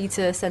opportunity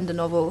to send a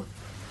novel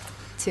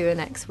to an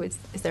ex, is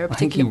there a particular... I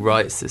think he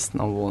writes this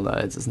novel, though,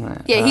 doesn't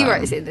it? Yeah, he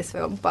writes it in this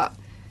film, but...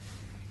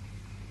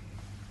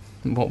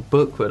 What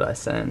book would I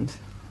send?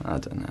 I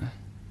don't know.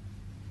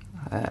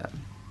 I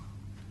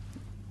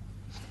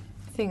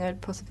think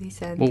I'd possibly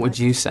send... What would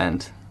you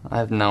send? I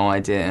have no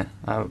idea.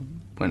 I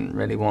wouldn't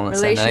really want to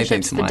send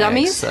anything to my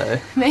dummies,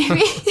 ex, so...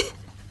 maybe?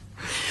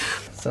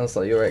 Sounds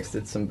like your ex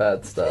did some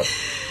bad stuff.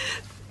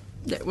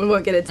 No, we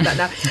won't get into that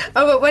now.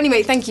 Oh, well,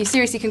 anyway, thank you.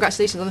 Seriously,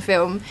 congratulations on the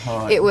film.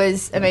 Right. It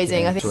was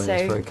amazing. I think so.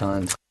 It's very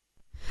kind.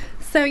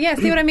 So, yeah,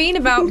 see what I mean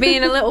about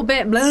being a little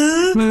bit blah?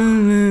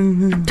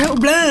 Total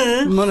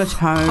blah.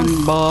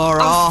 Monotone,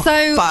 bar off.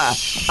 I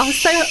was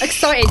so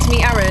excited to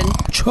meet Aaron.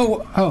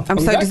 I'm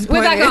so disappointed.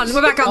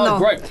 We're back on now.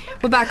 Great.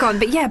 We're back on.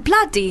 But yeah,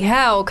 bloody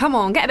hell, come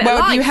on, get a bit of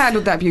life. You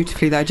handled that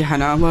beautifully though,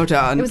 Johanna. Well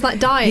done. It was like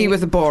dying. He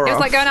was a bore. It was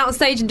like going out on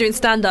stage and doing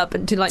stand-up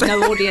and to like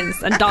no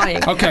audience and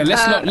dying. Okay,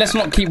 let's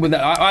not keep with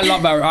that. I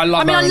love Aaron. I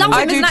love him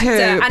I as do an actor. too,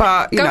 And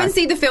but go and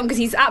see the film because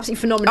he's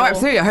absolutely phenomenal. Oh,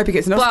 absolutely. I hope he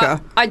gets an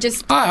Oscar.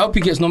 I hope he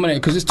gets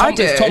nominated because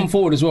it's Tom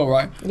Ford as well,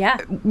 right? Yeah.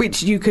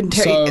 Which you can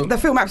tell. So- the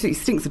film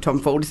absolutely stinks of Tom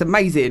Ford. It's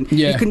amazing.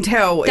 Yeah. You can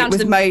tell Down it to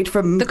was made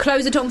from the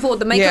clothes are Tom Ford,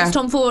 the makeup's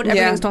Tom Ford,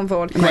 everything's Tom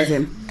Ford.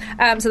 Amazing.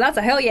 So that's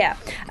a hell yeah.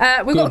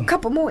 We've got a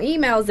couple more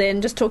emails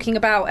in just talking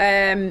about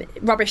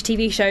rubbish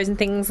TV shows and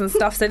things and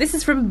stuff. So this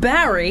is from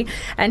Barry,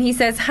 and he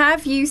says,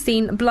 have you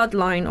seen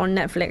Bloodline on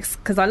Netflix?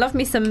 Because I love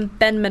me some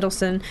Ben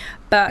Mendelsohn,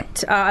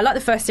 but I like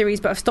the first series,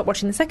 but I've stopped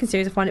watching the second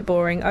series. I find it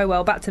boring. Oh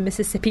well, back to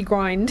Mississippi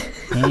Grind.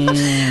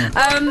 I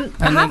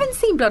haven't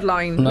seen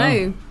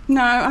Bloodline.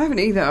 No, I haven't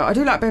either. I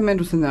do like Ben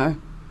Mendelsohn though.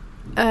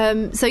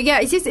 So yeah,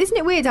 it's just, isn't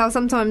it weird how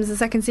sometimes the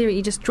second series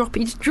you just drop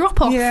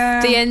off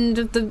the end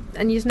of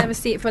and you just never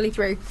see it fully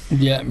through.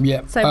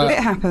 Yeah. So it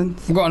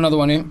happens. I've got another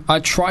one here. I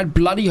tried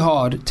bloody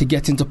hard to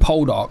get into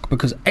Poldark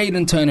because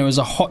Aidan Turner is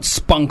a hot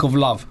spunk of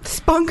love.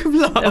 Spunk of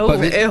love.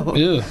 But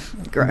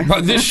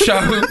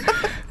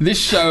this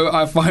show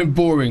I find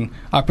boring.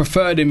 I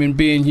preferred him in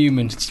Being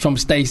Human. It's from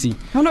Stacey.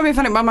 I'm not being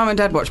funny. My mum and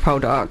dad watch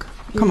Poldark.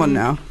 Come on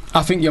now.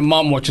 I think your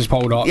mum watches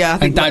Poldark. Yeah,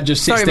 and Dad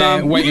just sits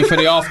there waiting for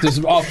the after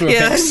effects.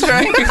 Yeah, that's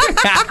right.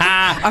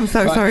 I'm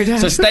so sorry, Dad.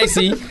 So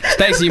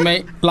Stacey,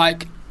 mate,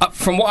 like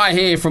from what I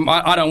hear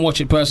I don't watch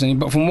it personally,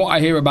 but from what I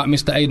hear about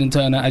Mr. Aidan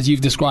Turner, as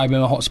you've described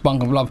him, a hot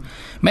spunk of love,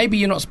 maybe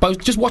you're not supposed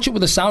to just watch it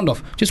with the sound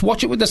off. Just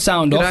watch it with the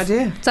sound off. Good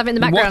idea. Just have it in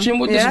the background.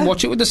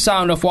 Watch it with the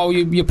sound off while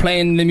you're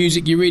playing the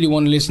music you really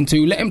want to listen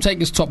to. Let him take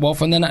his top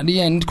off, and then at the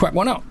end, crack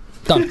one out.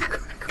 Done.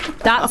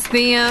 That's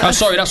the.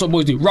 Sorry, that's what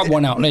boys do. Rub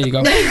one out. There you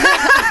go.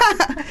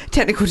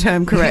 Technical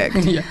term correct.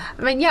 Yeah.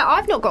 I mean,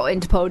 I've not got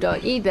into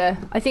Poldark either.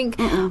 I think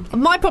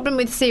my problem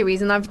with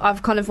series, and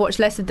I've kind of watched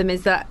less of them,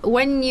 is that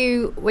when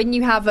you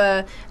have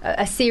a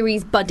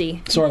series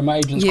buddy. Sorry, my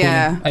agent's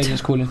calling.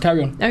 Agent's calling.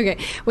 Carry on. Okay,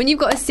 when you've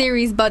got a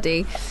series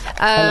buddy,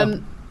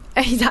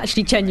 he's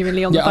actually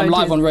genuinely on the phone. Yeah, I'm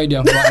live on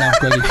radio right now,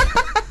 Grady.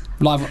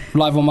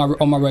 live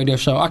on my radio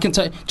show. I can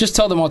just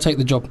tell them I'll take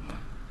the job.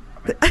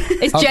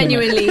 It's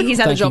genuinely, he's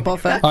had a job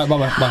offer. All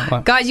right,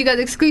 bye. Guys, you got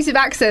exclusive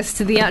access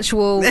to the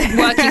actual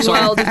working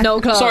world of Noel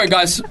Clarke. Sorry,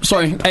 guys.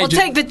 Sorry. I'll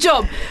take the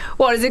job.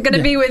 What, is it going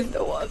to be with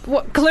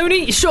what,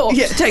 Clooney? Sure.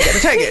 Yeah, take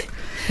it.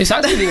 It's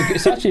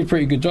actually a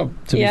pretty good job,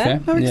 to be fair.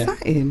 How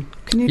exciting.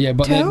 Can you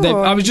but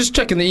tell? I was just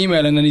checking the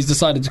email and then he's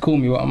decided to call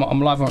me. I'm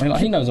live on.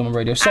 He knows I'm on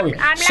radio. Sorry,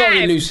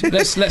 sorry, Luce.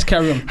 Let's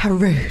carry on. How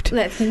rude.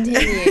 Let's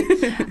continue.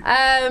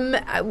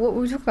 What were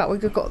we talking about?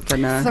 We've got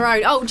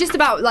thrown. Oh, just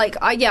about like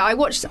I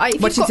watched.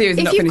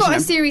 If you've got a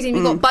series and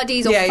you've got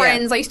buddies or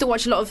friends, I used to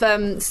watch a lot of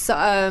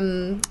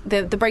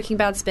the Breaking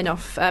Bad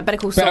spin-off, Better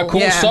Call Saul. Better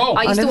Call Saul.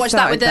 I used to watch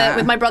that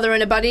with my brother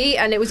and a buddy,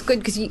 and it was good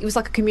because it was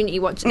like a community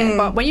watching it.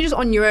 But when you're just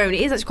on your own,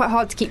 it is actually quite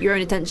hard to keep your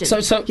own attention.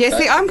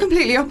 See, I'm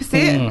completely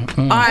opposite.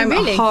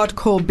 I'm a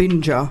hardcore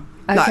binger.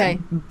 Okay.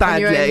 Like,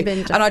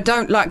 badly. And I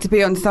don't like to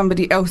be on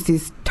somebody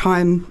else's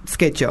time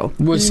schedule.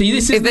 Well, see,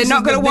 if they're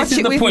not going to watch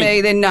it with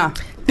me, then nah.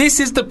 This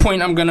is the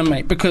point I'm going to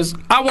make, because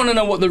I want to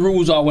know what the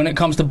rules are when it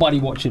comes to buddy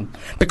watching.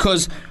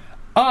 Because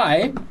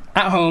I,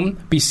 at home,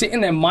 be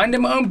sitting there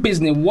minding my own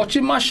business,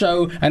 watching my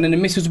show, and then the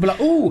missus will be like,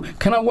 "Oh,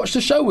 can I watch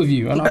the show with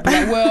you?" And I'll be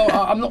like, "Well,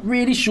 I'm not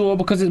really sure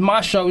because it's my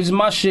show, it's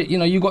my shit. You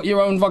know, you got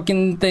your own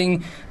fucking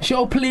thing." She,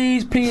 "Oh,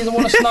 please, I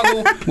want to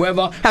snuggle,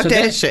 whatever." How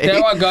dare she?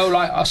 There I go.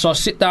 Like, so I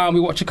sit down, we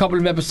watch a couple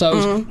of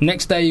episodes.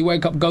 Next day, you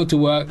wake up, go to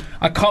work.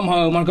 I come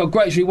home, I go,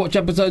 "Great, should we watch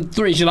episode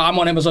 3?" She's like, "I'm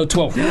on episode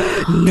 12."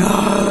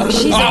 No,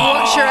 she's a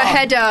watcher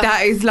aheader.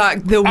 That is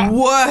like the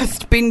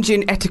worst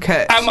binging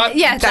etiquette.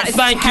 That's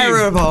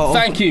terrible.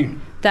 Thank you.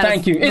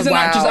 Thank you. Isn't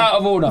that just out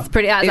of order? It's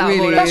pretty out of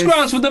order. That's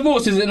grounds for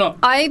divorce, is it not?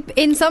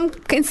 In some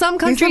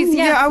countries,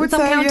 I would in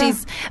some say,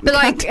 counties, but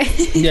like,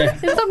 yeah,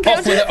 in some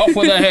off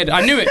with her head.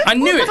 I knew it.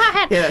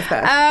 Yeah, that's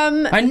fair.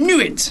 I knew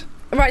it.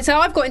 Right, so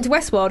I've got into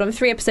Westworld. I'm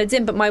 3 episodes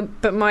in, but my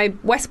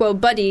Westworld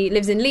buddy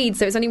lives in Leeds,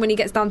 so it's only when he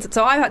gets down to...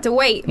 So I've had to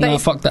wait. But no,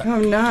 fuck that. Oh,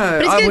 no.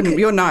 I wouldn't.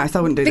 You're nice.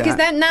 I wouldn't do because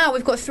that. then now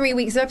we've got 3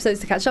 weeks of episodes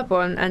to catch up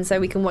on, and so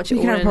we can watch it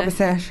all in a proper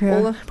sesh,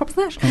 all a proper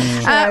sesh.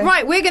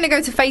 Right, we're going to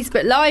go to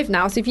Facebook Live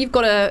now. So if you've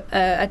got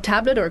a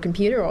tablet or a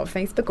computer or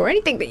Facebook or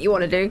anything that you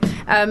want to do,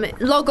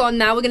 log on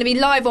now. We're going to be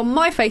live on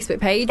my Facebook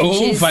page,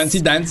 which is fancy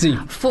dancy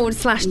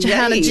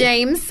 /Johanna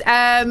James,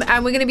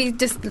 and we're going to be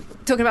just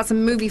talking about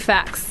some movie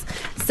facts.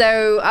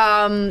 So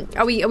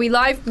are we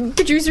live,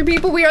 producer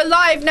people? We are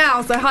live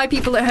now. So hi,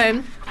 people at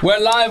home. We're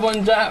live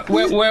on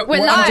we're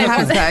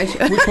live.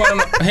 Which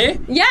one? Here?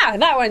 Yeah,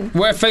 that one.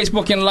 We're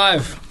Facebooking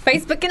live.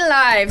 Facebooking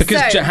live.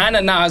 Because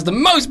Johanna now has the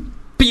most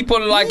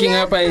people liking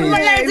her page.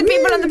 Loads of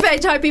people on the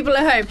page. Hi, people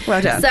at home.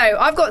 Well done. So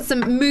I've got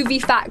some movie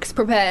facts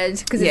prepared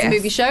because it's a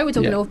movie show. We're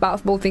talking all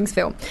about all things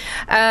film.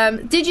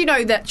 Did you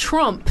know that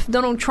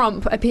Donald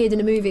Trump, appeared in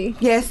a movie?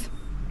 Yes.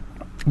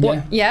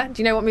 Yeah.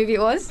 Do you know what movie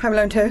it was? Home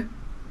Alone 2.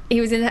 He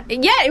was in.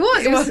 It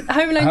was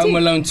Home Alone 2. Home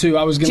Alone 2.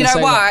 I was going to say. Do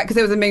you know why? Because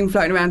there was a meme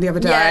floating around the other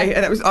day,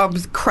 and I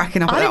was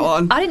cracking up at that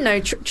one. I didn't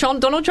know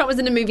Donald Trump was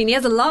in a movie, and he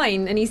has a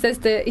line, and he says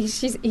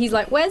he's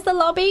like, "Where's the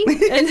lobby?"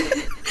 And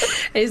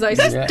he's like,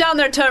 "Just down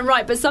there, turn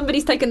right." But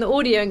somebody's taken the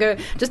audio and go,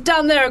 "Just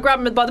down there,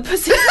 grab him by the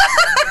pussy."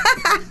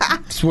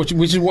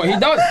 Which is what he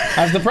does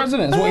as the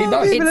president. It's what he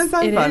does. It's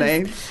so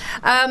funny.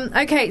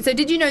 Okay, so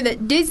did you know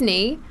that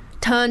Disney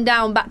turned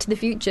down Back to the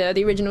Future,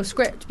 the original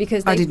script,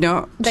 because I did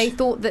not. They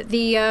thought that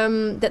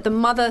the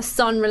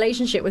mother-son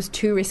relationship was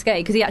too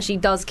risque, because he actually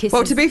does kiss.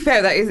 Well, to be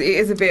fair, it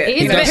is a bit.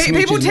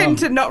 People tend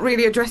to not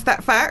really address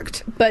that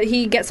fact. But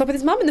he gets up with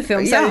his mum in the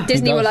film, so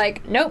Disney were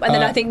like, nope, and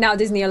then I think now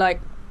Disney are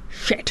like,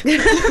 shit.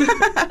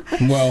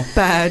 Well,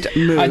 bad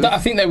move. I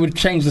think they would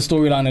change the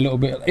storyline a little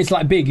bit. It's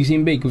like Big. You've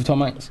seen Big with Tom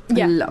Hanks?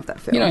 Yeah, I love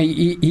that film. You know,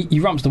 he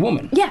rumps the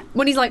woman. Yeah,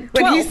 when he's like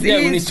 12.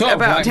 When he's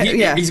 12.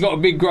 He's got a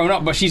big grown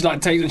up, but she's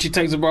like she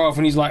takes the bra off,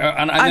 and he's like,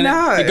 and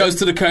then he goes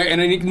to the curtain,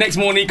 and then next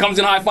morning he comes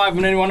in high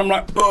fiving anyone. I'm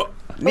like, oh.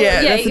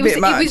 Yeah, that's a bit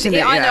much.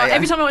 I know.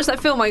 Every time I watch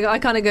that film, I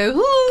kind of go,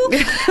 ooh.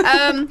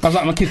 I was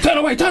like, my kid, turn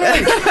away. Don't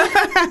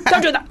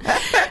do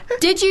that.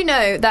 Did you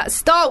know that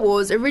Star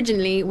Wars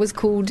originally was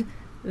called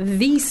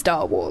The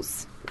Star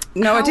Wars?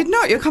 No, I did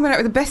not. You're coming out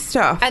with the best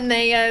stuff. And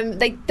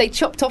they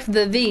chopped off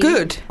the V.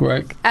 Good.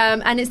 Great.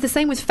 And it's the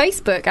same with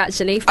Facebook,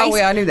 actually.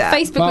 I knew that.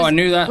 Facebook I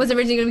knew that. was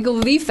originally going to be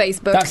called The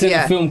Facebook. That's in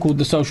a film called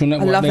The Social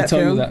Network. I love that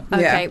film. You that.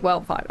 Okay,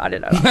 well, fine. I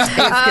didn't know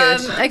that.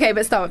 It's good. Okay,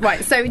 but start.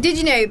 Right, so did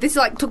you know, this is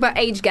like, talk about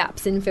age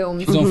gaps in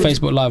films. She's on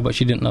Facebook Live, but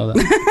she didn't know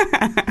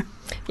that.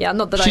 Yeah,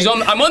 not that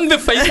I'm on the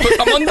Facebook.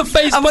 I'm on the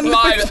Facebook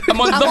Live.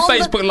 I'm on the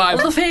Facebook Live.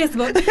 On the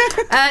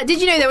Facebook. Did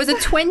you know there was a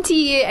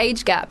 20-year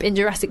age gap in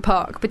Jurassic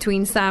Park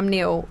between Sam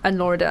Neill and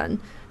Laura Dern?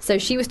 So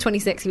she was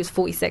 26, he was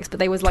 46, but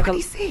there was like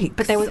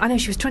 26? I know,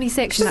 she was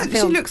 26 in that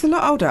film. She looks a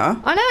lot older.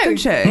 I know. Doesn't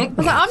she? I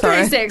was like, I'm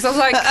 26. I was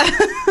like...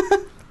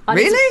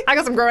 Really? I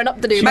got some growing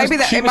up to do. It might be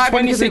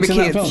because of the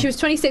kids. She was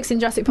 26 in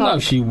Jurassic Park. No,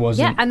 she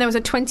wasn't. Yeah, and there was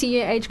a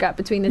 20-year age gap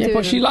between the two. Yeah,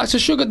 but she likes a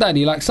sugar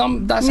daddy. That's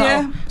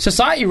how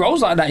society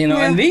rolls like that, you know.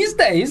 Yeah. And these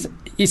days,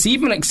 it's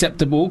even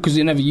acceptable, because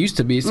it never used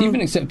to be. It's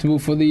even acceptable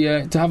for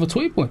to have a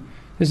toy boy.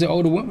 Is it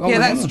older woman? Yeah,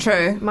 that's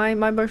true.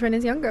 My boyfriend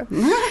is younger.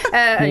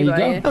 There you go.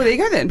 Yeah. Oh, there you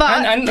go then.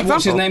 But and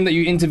what's his name that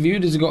you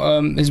interviewed? Has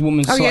got his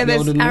woman's slightly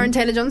older than Aaron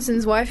Taylor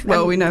Johnson's wife.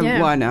 Well, we know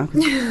why now.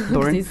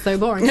 Boring. He's so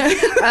boring.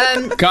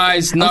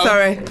 Guys, no. I'm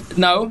sorry.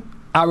 No,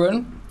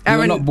 Aaron,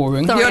 you're not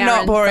boring. Sorry, you're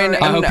not boring.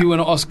 I hope you win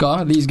an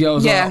Oscar. These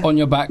girls are on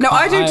your back. No,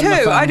 I do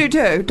too. I do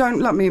too. Don't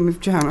lump me in with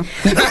Johanna.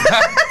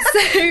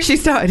 She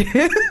started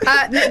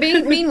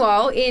it.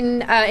 Meanwhile,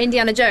 in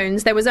Indiana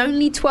Jones, there was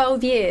only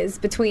 12 years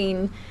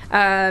between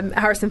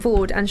Harrison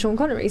Ford and Sean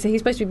Connery. So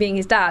he's supposed to be being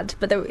his dad,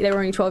 but they were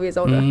only 12 years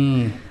older.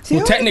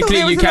 Well, technically,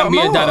 you can be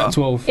a dad at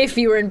 12. If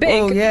you were in Big.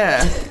 Oh,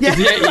 yeah. If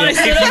you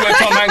were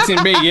Tom Hanks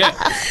in Big, yeah.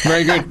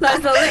 Very good.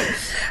 That's the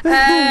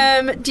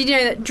thing. Did you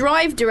know that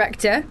Drive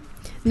director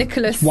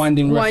Nicholas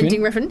Winding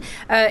Refn,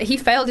 he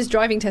failed his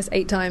driving test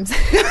 8 times.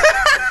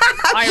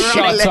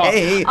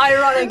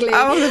 Ironically.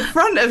 I'm on the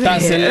front of it.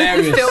 That's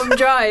hilarious. Film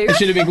Drive. It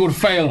should have been called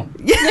Fail.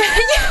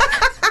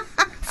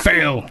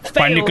 Fail.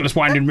 By Nicholas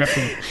Winding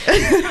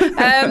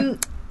Refn.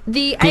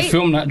 Good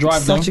film, that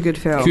Drive. Such a good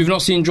film. If you've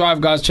not seen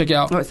Drive, guys, check it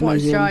out. Oh, it's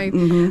amazing. Drive.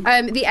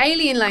 Mm-hmm. The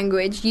alien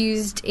language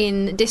used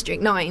in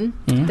District 9,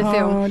 the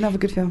film. Oh, another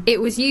good film.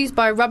 It was used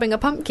by rubbing a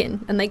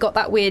pumpkin, and they got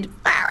that weird.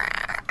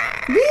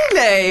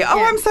 Really?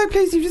 Oh, I'm so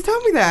pleased you just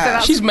told me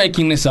that. She's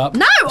making this up.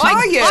 No,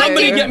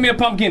 Somebody get me a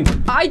pumpkin.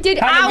 I did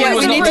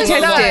hours of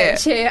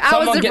research here.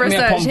 Hours of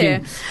research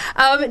here.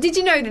 Did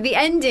you know that the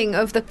ending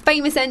of the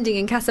famous ending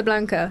in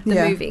Casablanca, the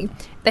movie,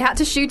 they had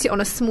to shoot it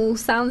on a small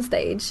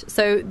soundstage.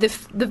 So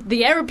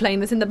the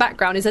aeroplane that's in the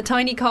background is a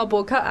tiny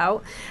cardboard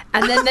cutout,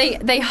 and then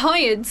they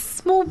hired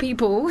small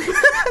people to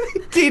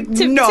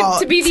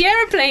be the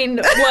aeroplane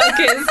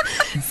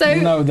workers. So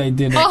no, they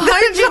didn't.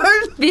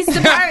 This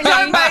apparently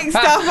don't make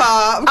stuff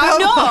up. I'm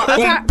not.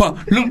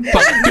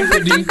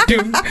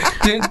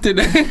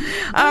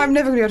 I'm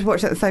never going to be able to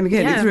watch that the same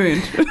again. It's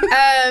ruined.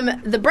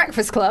 The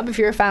Breakfast Club, if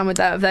you're a fan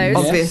of those,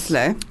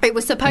 obviously. It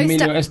was supposed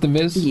Emilio to.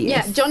 Estevez.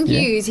 Yeah, John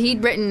Hughes.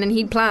 He'd written and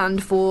he'd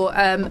planned for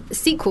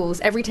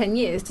sequels every 10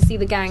 years to see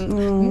the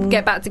gang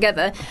get back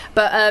together,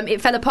 but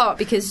it fell apart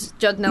because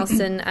Judd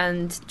Nelson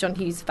and John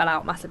Hughes fell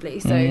out massively.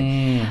 So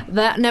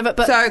that never.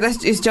 But so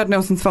it's Judd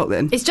Nelson's fault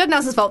then. It's Judd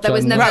Nelson's fault. There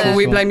was never. Right, well,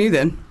 we blame you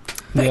then.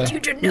 Thank you,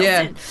 Judd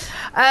Nelson.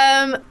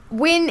 Yeah.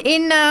 When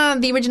in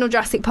the original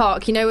Jurassic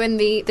Park, you know, when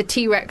the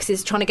T-Rex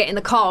is trying to get in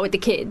the car with the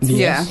kids.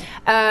 Yes.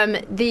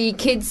 The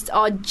kids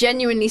are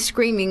genuinely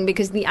screaming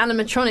because the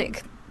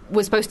animatronic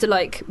was supposed to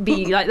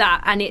be like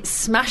that, and it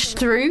smashed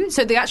through.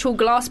 So the actual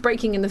glass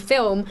breaking in the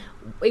film,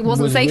 it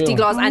wasn't safety real.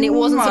 glass, and it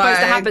wasn't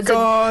supposed to happen.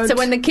 So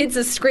when the kids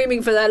are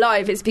screaming for their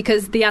life, it's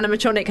because the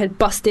animatronic had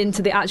bust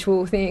into the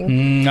actual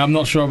thing. I'm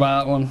not sure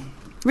about that one.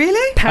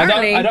 Really?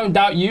 Apparently. I don't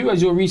doubt you as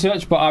your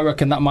research, but I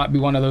reckon that might be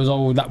one of those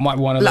ones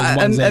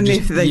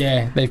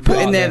they've put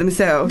in there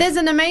themselves. There's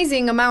an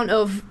amazing amount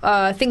of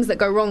things that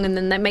go wrong, and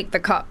then they make the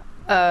cut.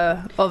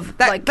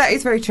 That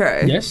is very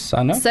true. Yes,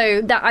 I know.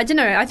 So that I don't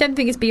know. I don't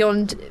think it's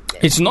beyond.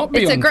 It's not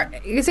beyond.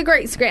 It's a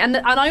great screen, and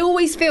I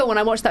always feel when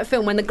I watch that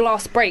film when the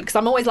glass breaks,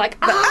 I'm always like,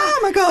 oh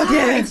my god,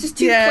 yeah, it's just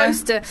too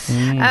close to.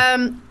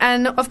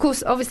 And of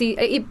course, obviously,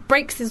 it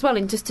breaks as well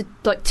in just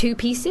two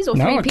pieces or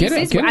three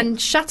pieces,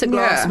 and shatter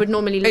glass would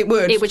normally it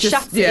would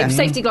shatter. If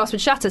safety glass would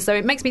shatter, so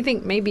it makes me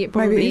think maybe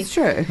it's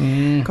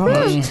true.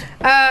 Gosh.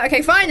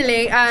 Okay,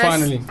 finally,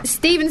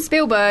 Steven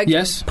Spielberg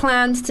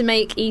planned to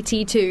make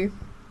E.T. 2.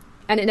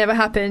 And it never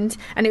happened,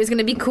 and it was going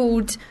to be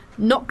called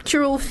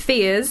Nocturnal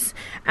Fears,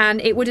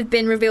 and it would have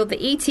been revealed that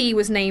E.T.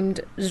 was named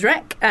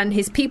Zrek, and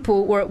his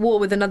people were at war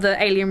with another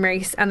alien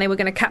race, and they were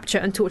going to capture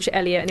and torture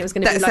Elliot, and it was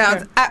going to be like... That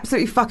sounds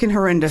absolutely fucking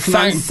horrendous.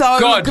 Thank I'm so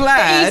God.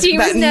 glad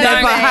that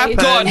never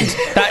happened.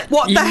 God,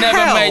 what the you hell?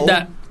 Never made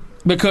that.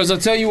 Because I'll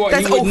tell you what,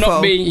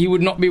 he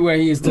would not be where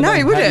he is today. No,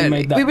 he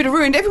wouldn't. We would have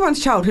ruined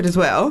everyone's childhood as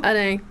well. I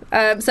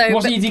know.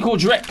 What's E.T.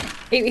 called? Zrek?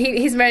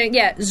 He's very,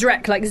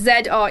 Zrek, like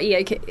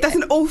Z-R-E-A-K. That's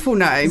an awful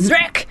name.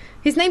 Zrek!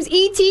 His name's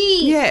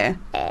E.T. Yeah.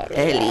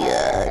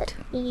 Elliot.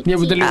 Yeah,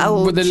 with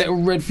the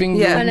little red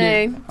finger. Yeah, I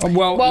know.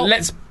 Well,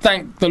 let's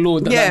thank the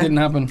Lord that didn't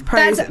happen.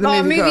 That's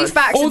our movie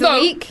facts of the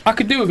week. I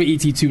could do with an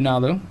E.T. 2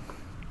 now, though.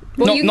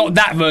 Well, not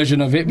that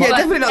version of it. But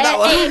definitely not that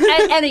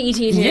one. Any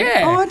E.T. 2.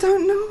 Yeah. Oh, I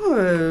don't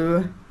know.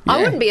 Yeah. I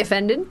wouldn't be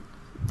offended.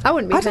 I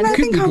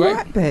think I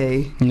might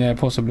be. Yeah,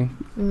 possibly.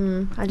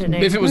 I don't know.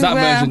 If it was that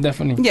version,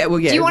 definitely. Yeah,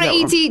 well, yeah. Do you want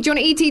an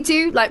ET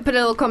 2? Like, put a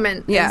little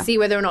comment and see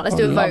whether or not. Let's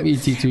do a vote.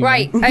 ET2,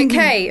 right,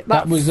 okay.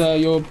 That was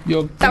your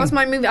That was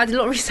my movie. I did a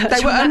lot of research.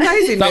 They were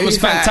amazing. That was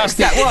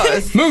fantastic. That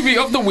was. Movie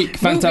of the week.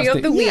 Fantastic. Movie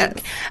of the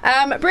week.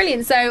 Yes.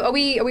 Brilliant. So, are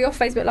we off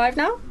Facebook Live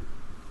now?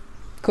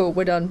 Cool,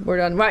 we're done.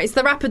 Right, it's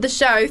the wrap of the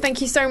show.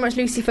 Thank you so much,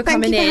 Lucy, for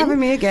coming in. Thank you for having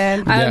me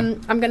again.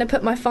 I'm going to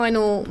put my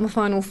final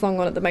song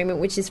on at the moment,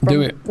 which is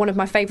from one of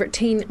my favourite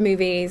teen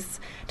movies,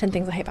 10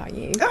 Things I Hate About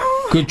You.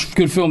 Oh,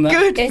 good film, that.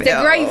 It's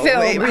a great film.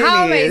 Really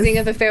How amazing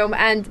is a film.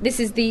 And this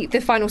is the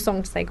final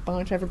song to say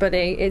goodbye to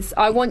everybody. It's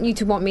I Want You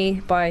to Want Me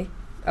by...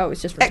 Oh,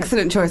 it's just...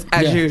 Excellent choice,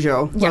 as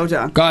usual. Well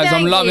done. Guys,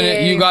 I'm loving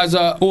it. You guys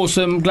are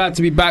awesome. Glad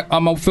to be back.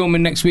 I'm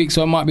filming next week,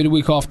 so it might be the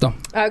week after.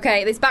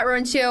 Okay, this Back Row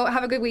and Chill.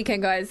 Have a good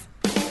weekend, guys.